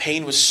 bro, the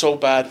pain was so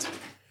bad.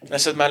 And I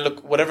said, "Man,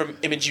 look, whatever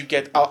image you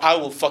get, I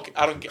will fuck it.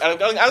 I don't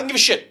give a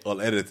shit.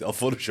 I'll edit. I'll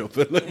Photoshop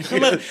it. Like,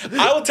 Man,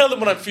 I will tell them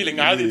what I'm feeling.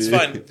 It's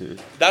fine."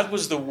 That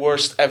was the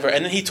worst ever.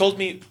 And then he told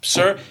me,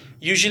 "Sir,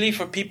 usually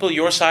for people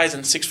your size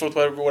and 6 foot,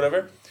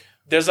 whatever,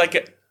 there's like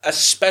a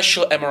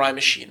special MRI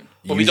machine,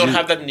 but we don't Usually-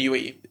 have that in the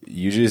UAE."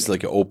 usually it's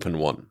like an open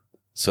one.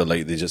 So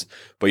like they just,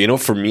 but you know,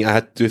 for me, I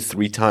had to do it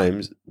 3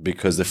 times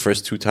because the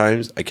first 2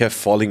 times I kept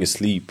falling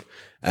asleep,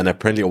 and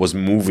apparently I was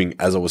moving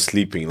as I was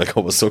sleeping. Like I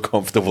was so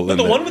comfortable. But in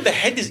the there. one with the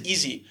head is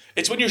easy.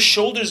 It's when your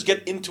shoulders get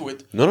into it.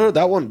 No,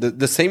 that one,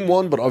 the same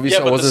one, but obviously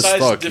Yeah, but I the wasn't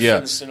size stuck.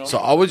 difference, Yeah, you know? so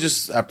I was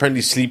just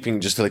apparently sleeping,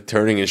 just like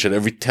turning and shit.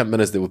 Every 10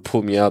 minutes they would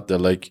pull me out. They're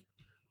like,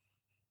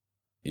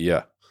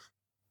 yeah.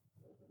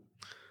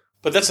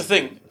 But that's the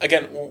thing.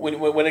 Again,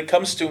 when it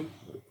comes to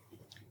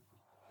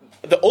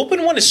the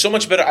open one is so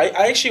much better. I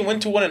actually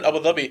went to one in Abu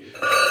Dhabi,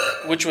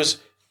 which was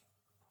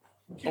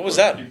what was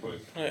that?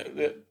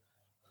 Yeah.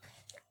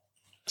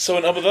 So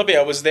in Abu Dhabi,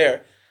 I was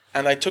there,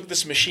 and I took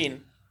this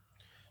machine,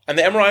 and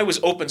the MRI was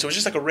open, so it was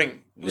just like a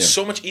ring. It was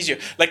so much easier.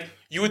 Like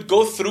you would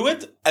go through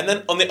it, and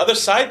then on the other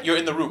side, you're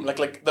in the room.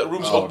 Like the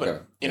room's open,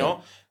 okay. you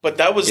know. But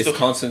that was It's the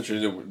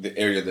concentrated the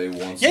area they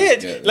want. yeah,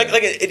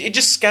 it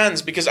just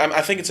scans because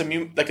I think it's a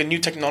new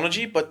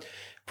technology. But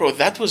bro,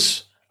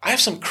 I have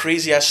some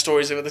crazy ass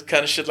stories about this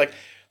kind of shit. Like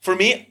for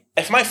me,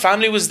 if my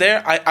family was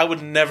there, I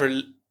would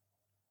never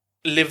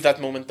live that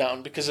moment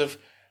down because of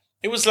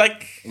it was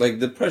like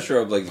the pressure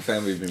of the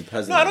family being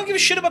present. no, I don't give a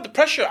shit about the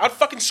pressure. I'd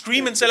fucking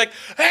scream and say like,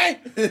 "Hey,"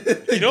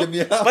 you know. Get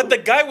me out. But the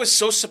guy was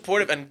so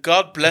supportive, and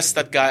God bless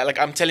that guy. Like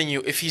I'm telling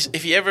you, if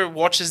he ever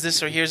watches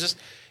this or hears this.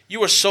 You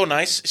were so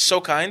nice,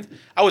 so kind.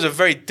 I was a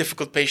very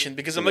difficult patient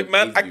because I'm like,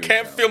 man, I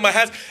can't feel my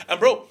hands. And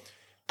bro,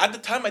 at the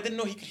time I didn't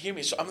know he could hear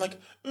me, so I'm like,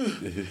 ugh.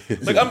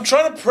 Like I'm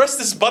trying to press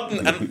this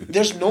button and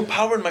there's no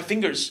power in my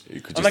fingers.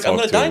 could I'm just like, I'm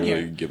talk gonna to die him, in here.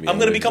 like, get me I'm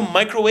gonna away. become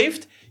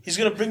microwaved. He's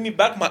gonna bring me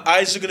back. My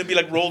eyes are gonna be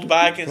like rolled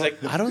back, and it's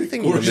like, I don't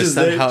think you Gorgeous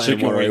understand day, how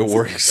chicken MRI wings.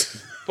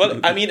 works. well,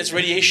 I mean, it's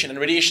radiation, and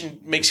radiation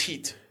makes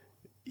heat.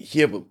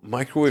 Yeah, but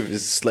microwave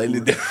is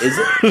slightly different. Is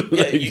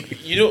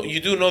it? Yeah, you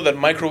do know that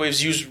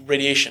microwaves use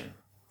radiation.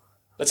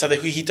 That's how they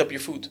heat up your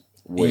food.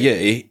 Wait.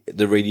 Yeah,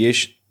 the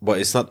radiation, but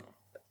it's not.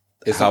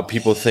 It's how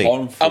people think.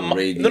 Harmful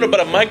radiation. No,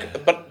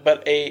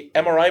 but a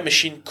MRI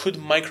machine could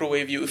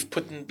microwave you if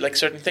put in like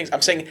certain things.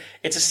 I'm saying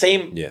it's the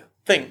same Yeah.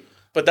 thing,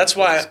 but that's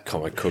why.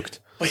 Come on, cooked.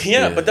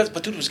 But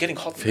but dude, it was getting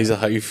hot. Faisal,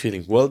 how you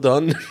feeling? Well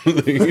done.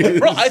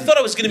 Bro, I thought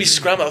I was gonna be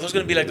scrambled. I thought it was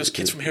gonna be like those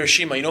kids from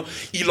Hiroshima, you know,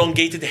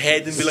 elongated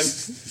head and be like,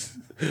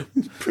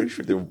 Pretty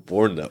sure they were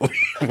born that way.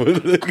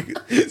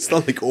 It's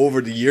not like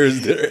over the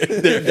years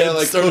they're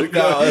like started cooked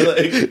out,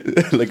 growing.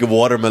 Like a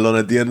watermelon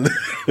at the end.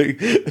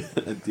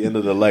 At the end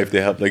of their life,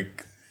 they have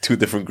like 2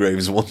 different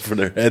graves, one for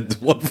their head,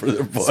 one for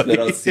their body. Spit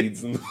out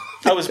seeds. And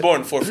I was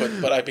born 4 foot,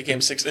 but I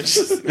became 6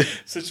 inches,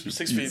 6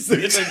 feet.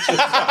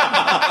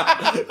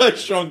 I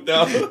shrunk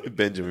down.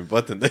 Benjamin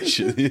Button, that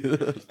shit.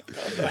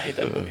 I hate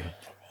that movie.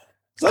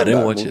 It's not I didn't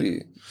a bad watch it.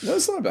 movie. No,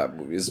 it's not a bad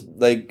movie. It's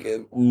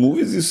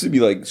movies used to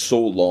be so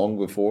long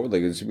before. It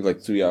used to be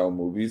 3-hour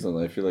movies, and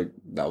I feel like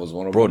that was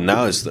one of Bro, them.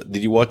 now it's.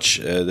 Did you watch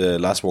the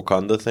last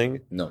Wakanda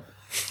thing? No.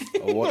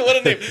 What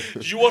a name!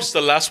 Did you watch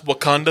the last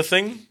Wakanda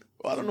thing?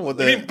 I don't know what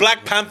I mean,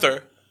 Black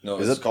Panther. No,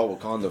 Is it's it- called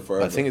Wakanda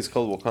Forever. I think it's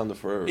called Wakanda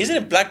Forever. Isn't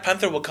it Black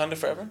Panther Wakanda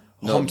Forever?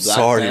 No, I'm Black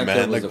sorry, Panther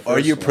man. was Like, the are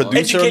you a first one.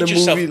 producer on Educate the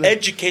yourself. movie? Like,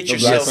 Educate No,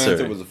 yourself. Black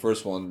Panther sir. was the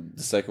first one.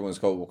 The second one is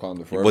called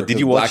Wakanda Forever. But did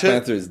you 'cause watch Black it?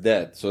 Panther is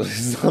dead, so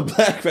it's not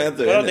Black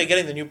Panther. When are innit? they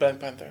getting the new Black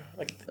Panther?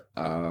 Like,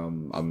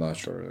 I'm not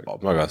sure. I'm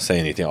not gonna say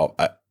anything.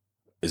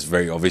 It's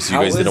very obvious. How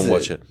You guys is didn't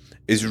watch it? it.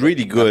 It's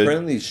really good,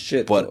 Apparently, it's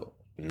shit. but though.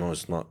 no,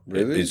 it's not.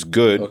 Really? It's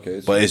good,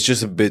 Okay, so- but it's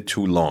just a bit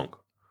too long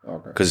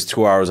Okay. because it's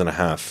 2 hours and a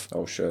half,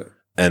 Oh shit.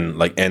 and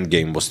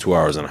Endgame was 2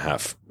 hours and a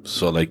half.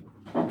 So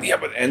Yeah,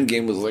 but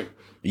Endgame was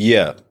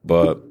yeah,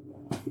 but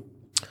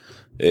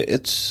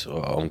it's.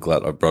 I'm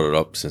glad I brought it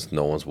up since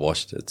no one's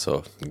watched it.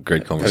 So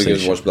great Have you conversation.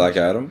 guys watched Black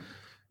Adam?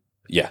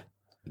 Yeah,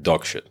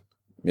 dog shit.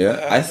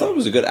 Yeah, I thought it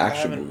was a good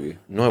action haven't. movie.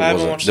 No, I it haven't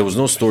wasn't. watched There was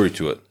no story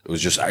to it. It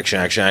was just action.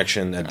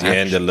 At the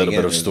end, a little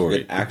bit of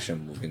story.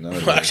 Action movie,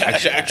 not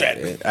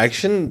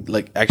Action.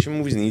 Action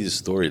movies need a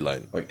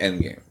storyline. like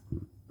Endgame.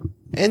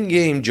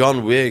 Endgame,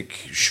 John Wick,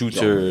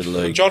 shooter,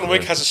 like John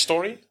Wick has a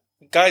story.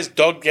 guy's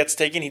dog gets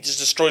taken, he just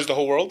destroys the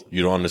whole world.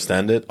 You don't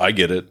understand it. I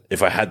get it.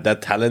 If I had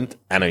that talent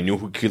and I knew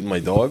who killed my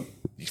dog,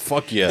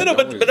 fuck yeah. No,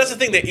 but that's the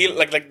thing. They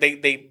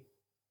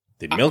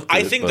They milked I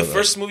it, think but, the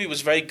first movie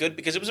was very good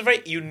because it was a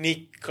very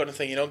unique kind of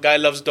thing. You know, guy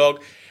loves dog.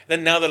 And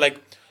then now they're like,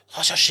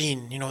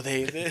 Hashashin, you know,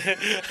 they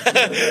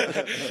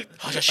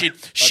Hashashin,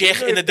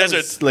 Sheikh in the desert.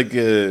 It's like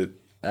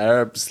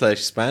Arab /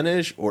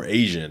 Spanish or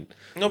Asian.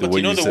 No, but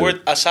you know the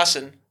word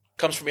assassin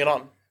comes from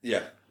Iran.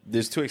 Yeah.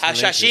 There's two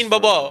explanations. Hashashin, for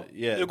Baba. it.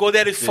 Yeah. You go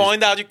there to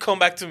find out, you come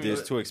back to me.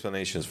 There's two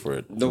explanations for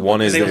it. No,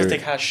 One is They want to there,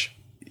 take hash.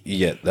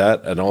 yeah,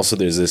 that, and also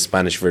there's a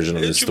Spanish version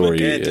of the story.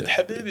 No, but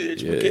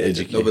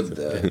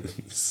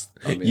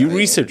I mean, You I-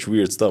 research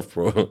weird stuff,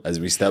 bro, as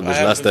we I established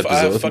have, last I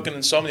have episode. fucking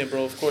insomnia,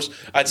 bro. Of course,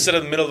 I'd sit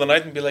in the middle of the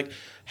night and be like,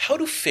 "How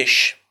do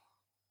fish?"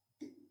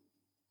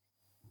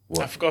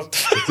 What? I forgot.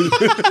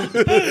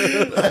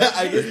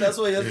 I guess that's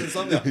why he has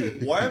insomnia.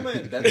 Why am I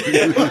in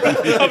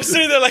that? I'm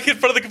sitting there like in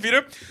front of the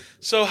computer.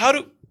 So how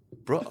do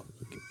Bro,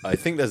 I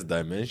think that's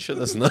dementia.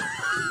 That's not.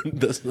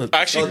 That's not.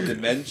 actually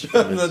dimension.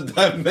 The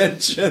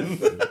dimension.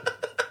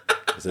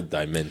 It's a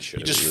dimension.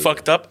 you just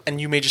fucked up and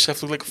you made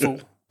yourself look like a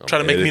fool?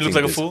 Trying to make me look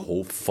like a fool?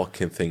 Whole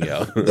fucking thing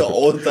out. The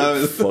whole time.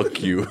 Is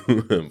Fuck you.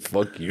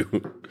 Fuck you.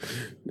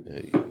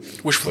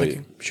 Wishful Wait,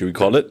 thinking. should we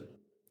call it?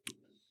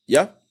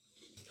 Yeah.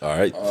 All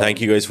right.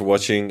 Thank you guys for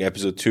watching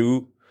episode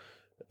 2.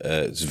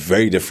 It's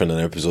very different than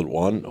episode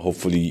 1.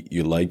 Hopefully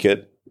you like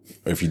it.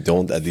 Or if you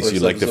don't, at least you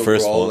like the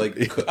first one.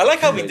 I like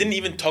how we didn't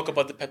even talk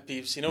about the pet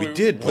peeves. You know, we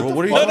did, bro.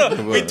 What are you No, talking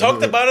no, about? we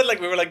talked about it like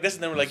we were like this,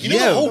 and then we're like, you know,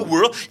 Yeah, the whole but-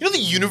 world, you know, the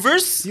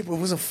universe. Yeah, but it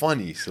wasn't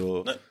funny,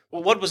 so... No,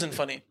 well, what wasn't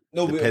funny?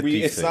 no, The pet we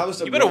peeve thing. established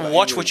that You we're better not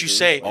watch angry what you too.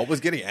 say. I was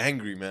getting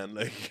angry, man.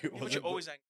 Like, it But wasn't- you're always angry.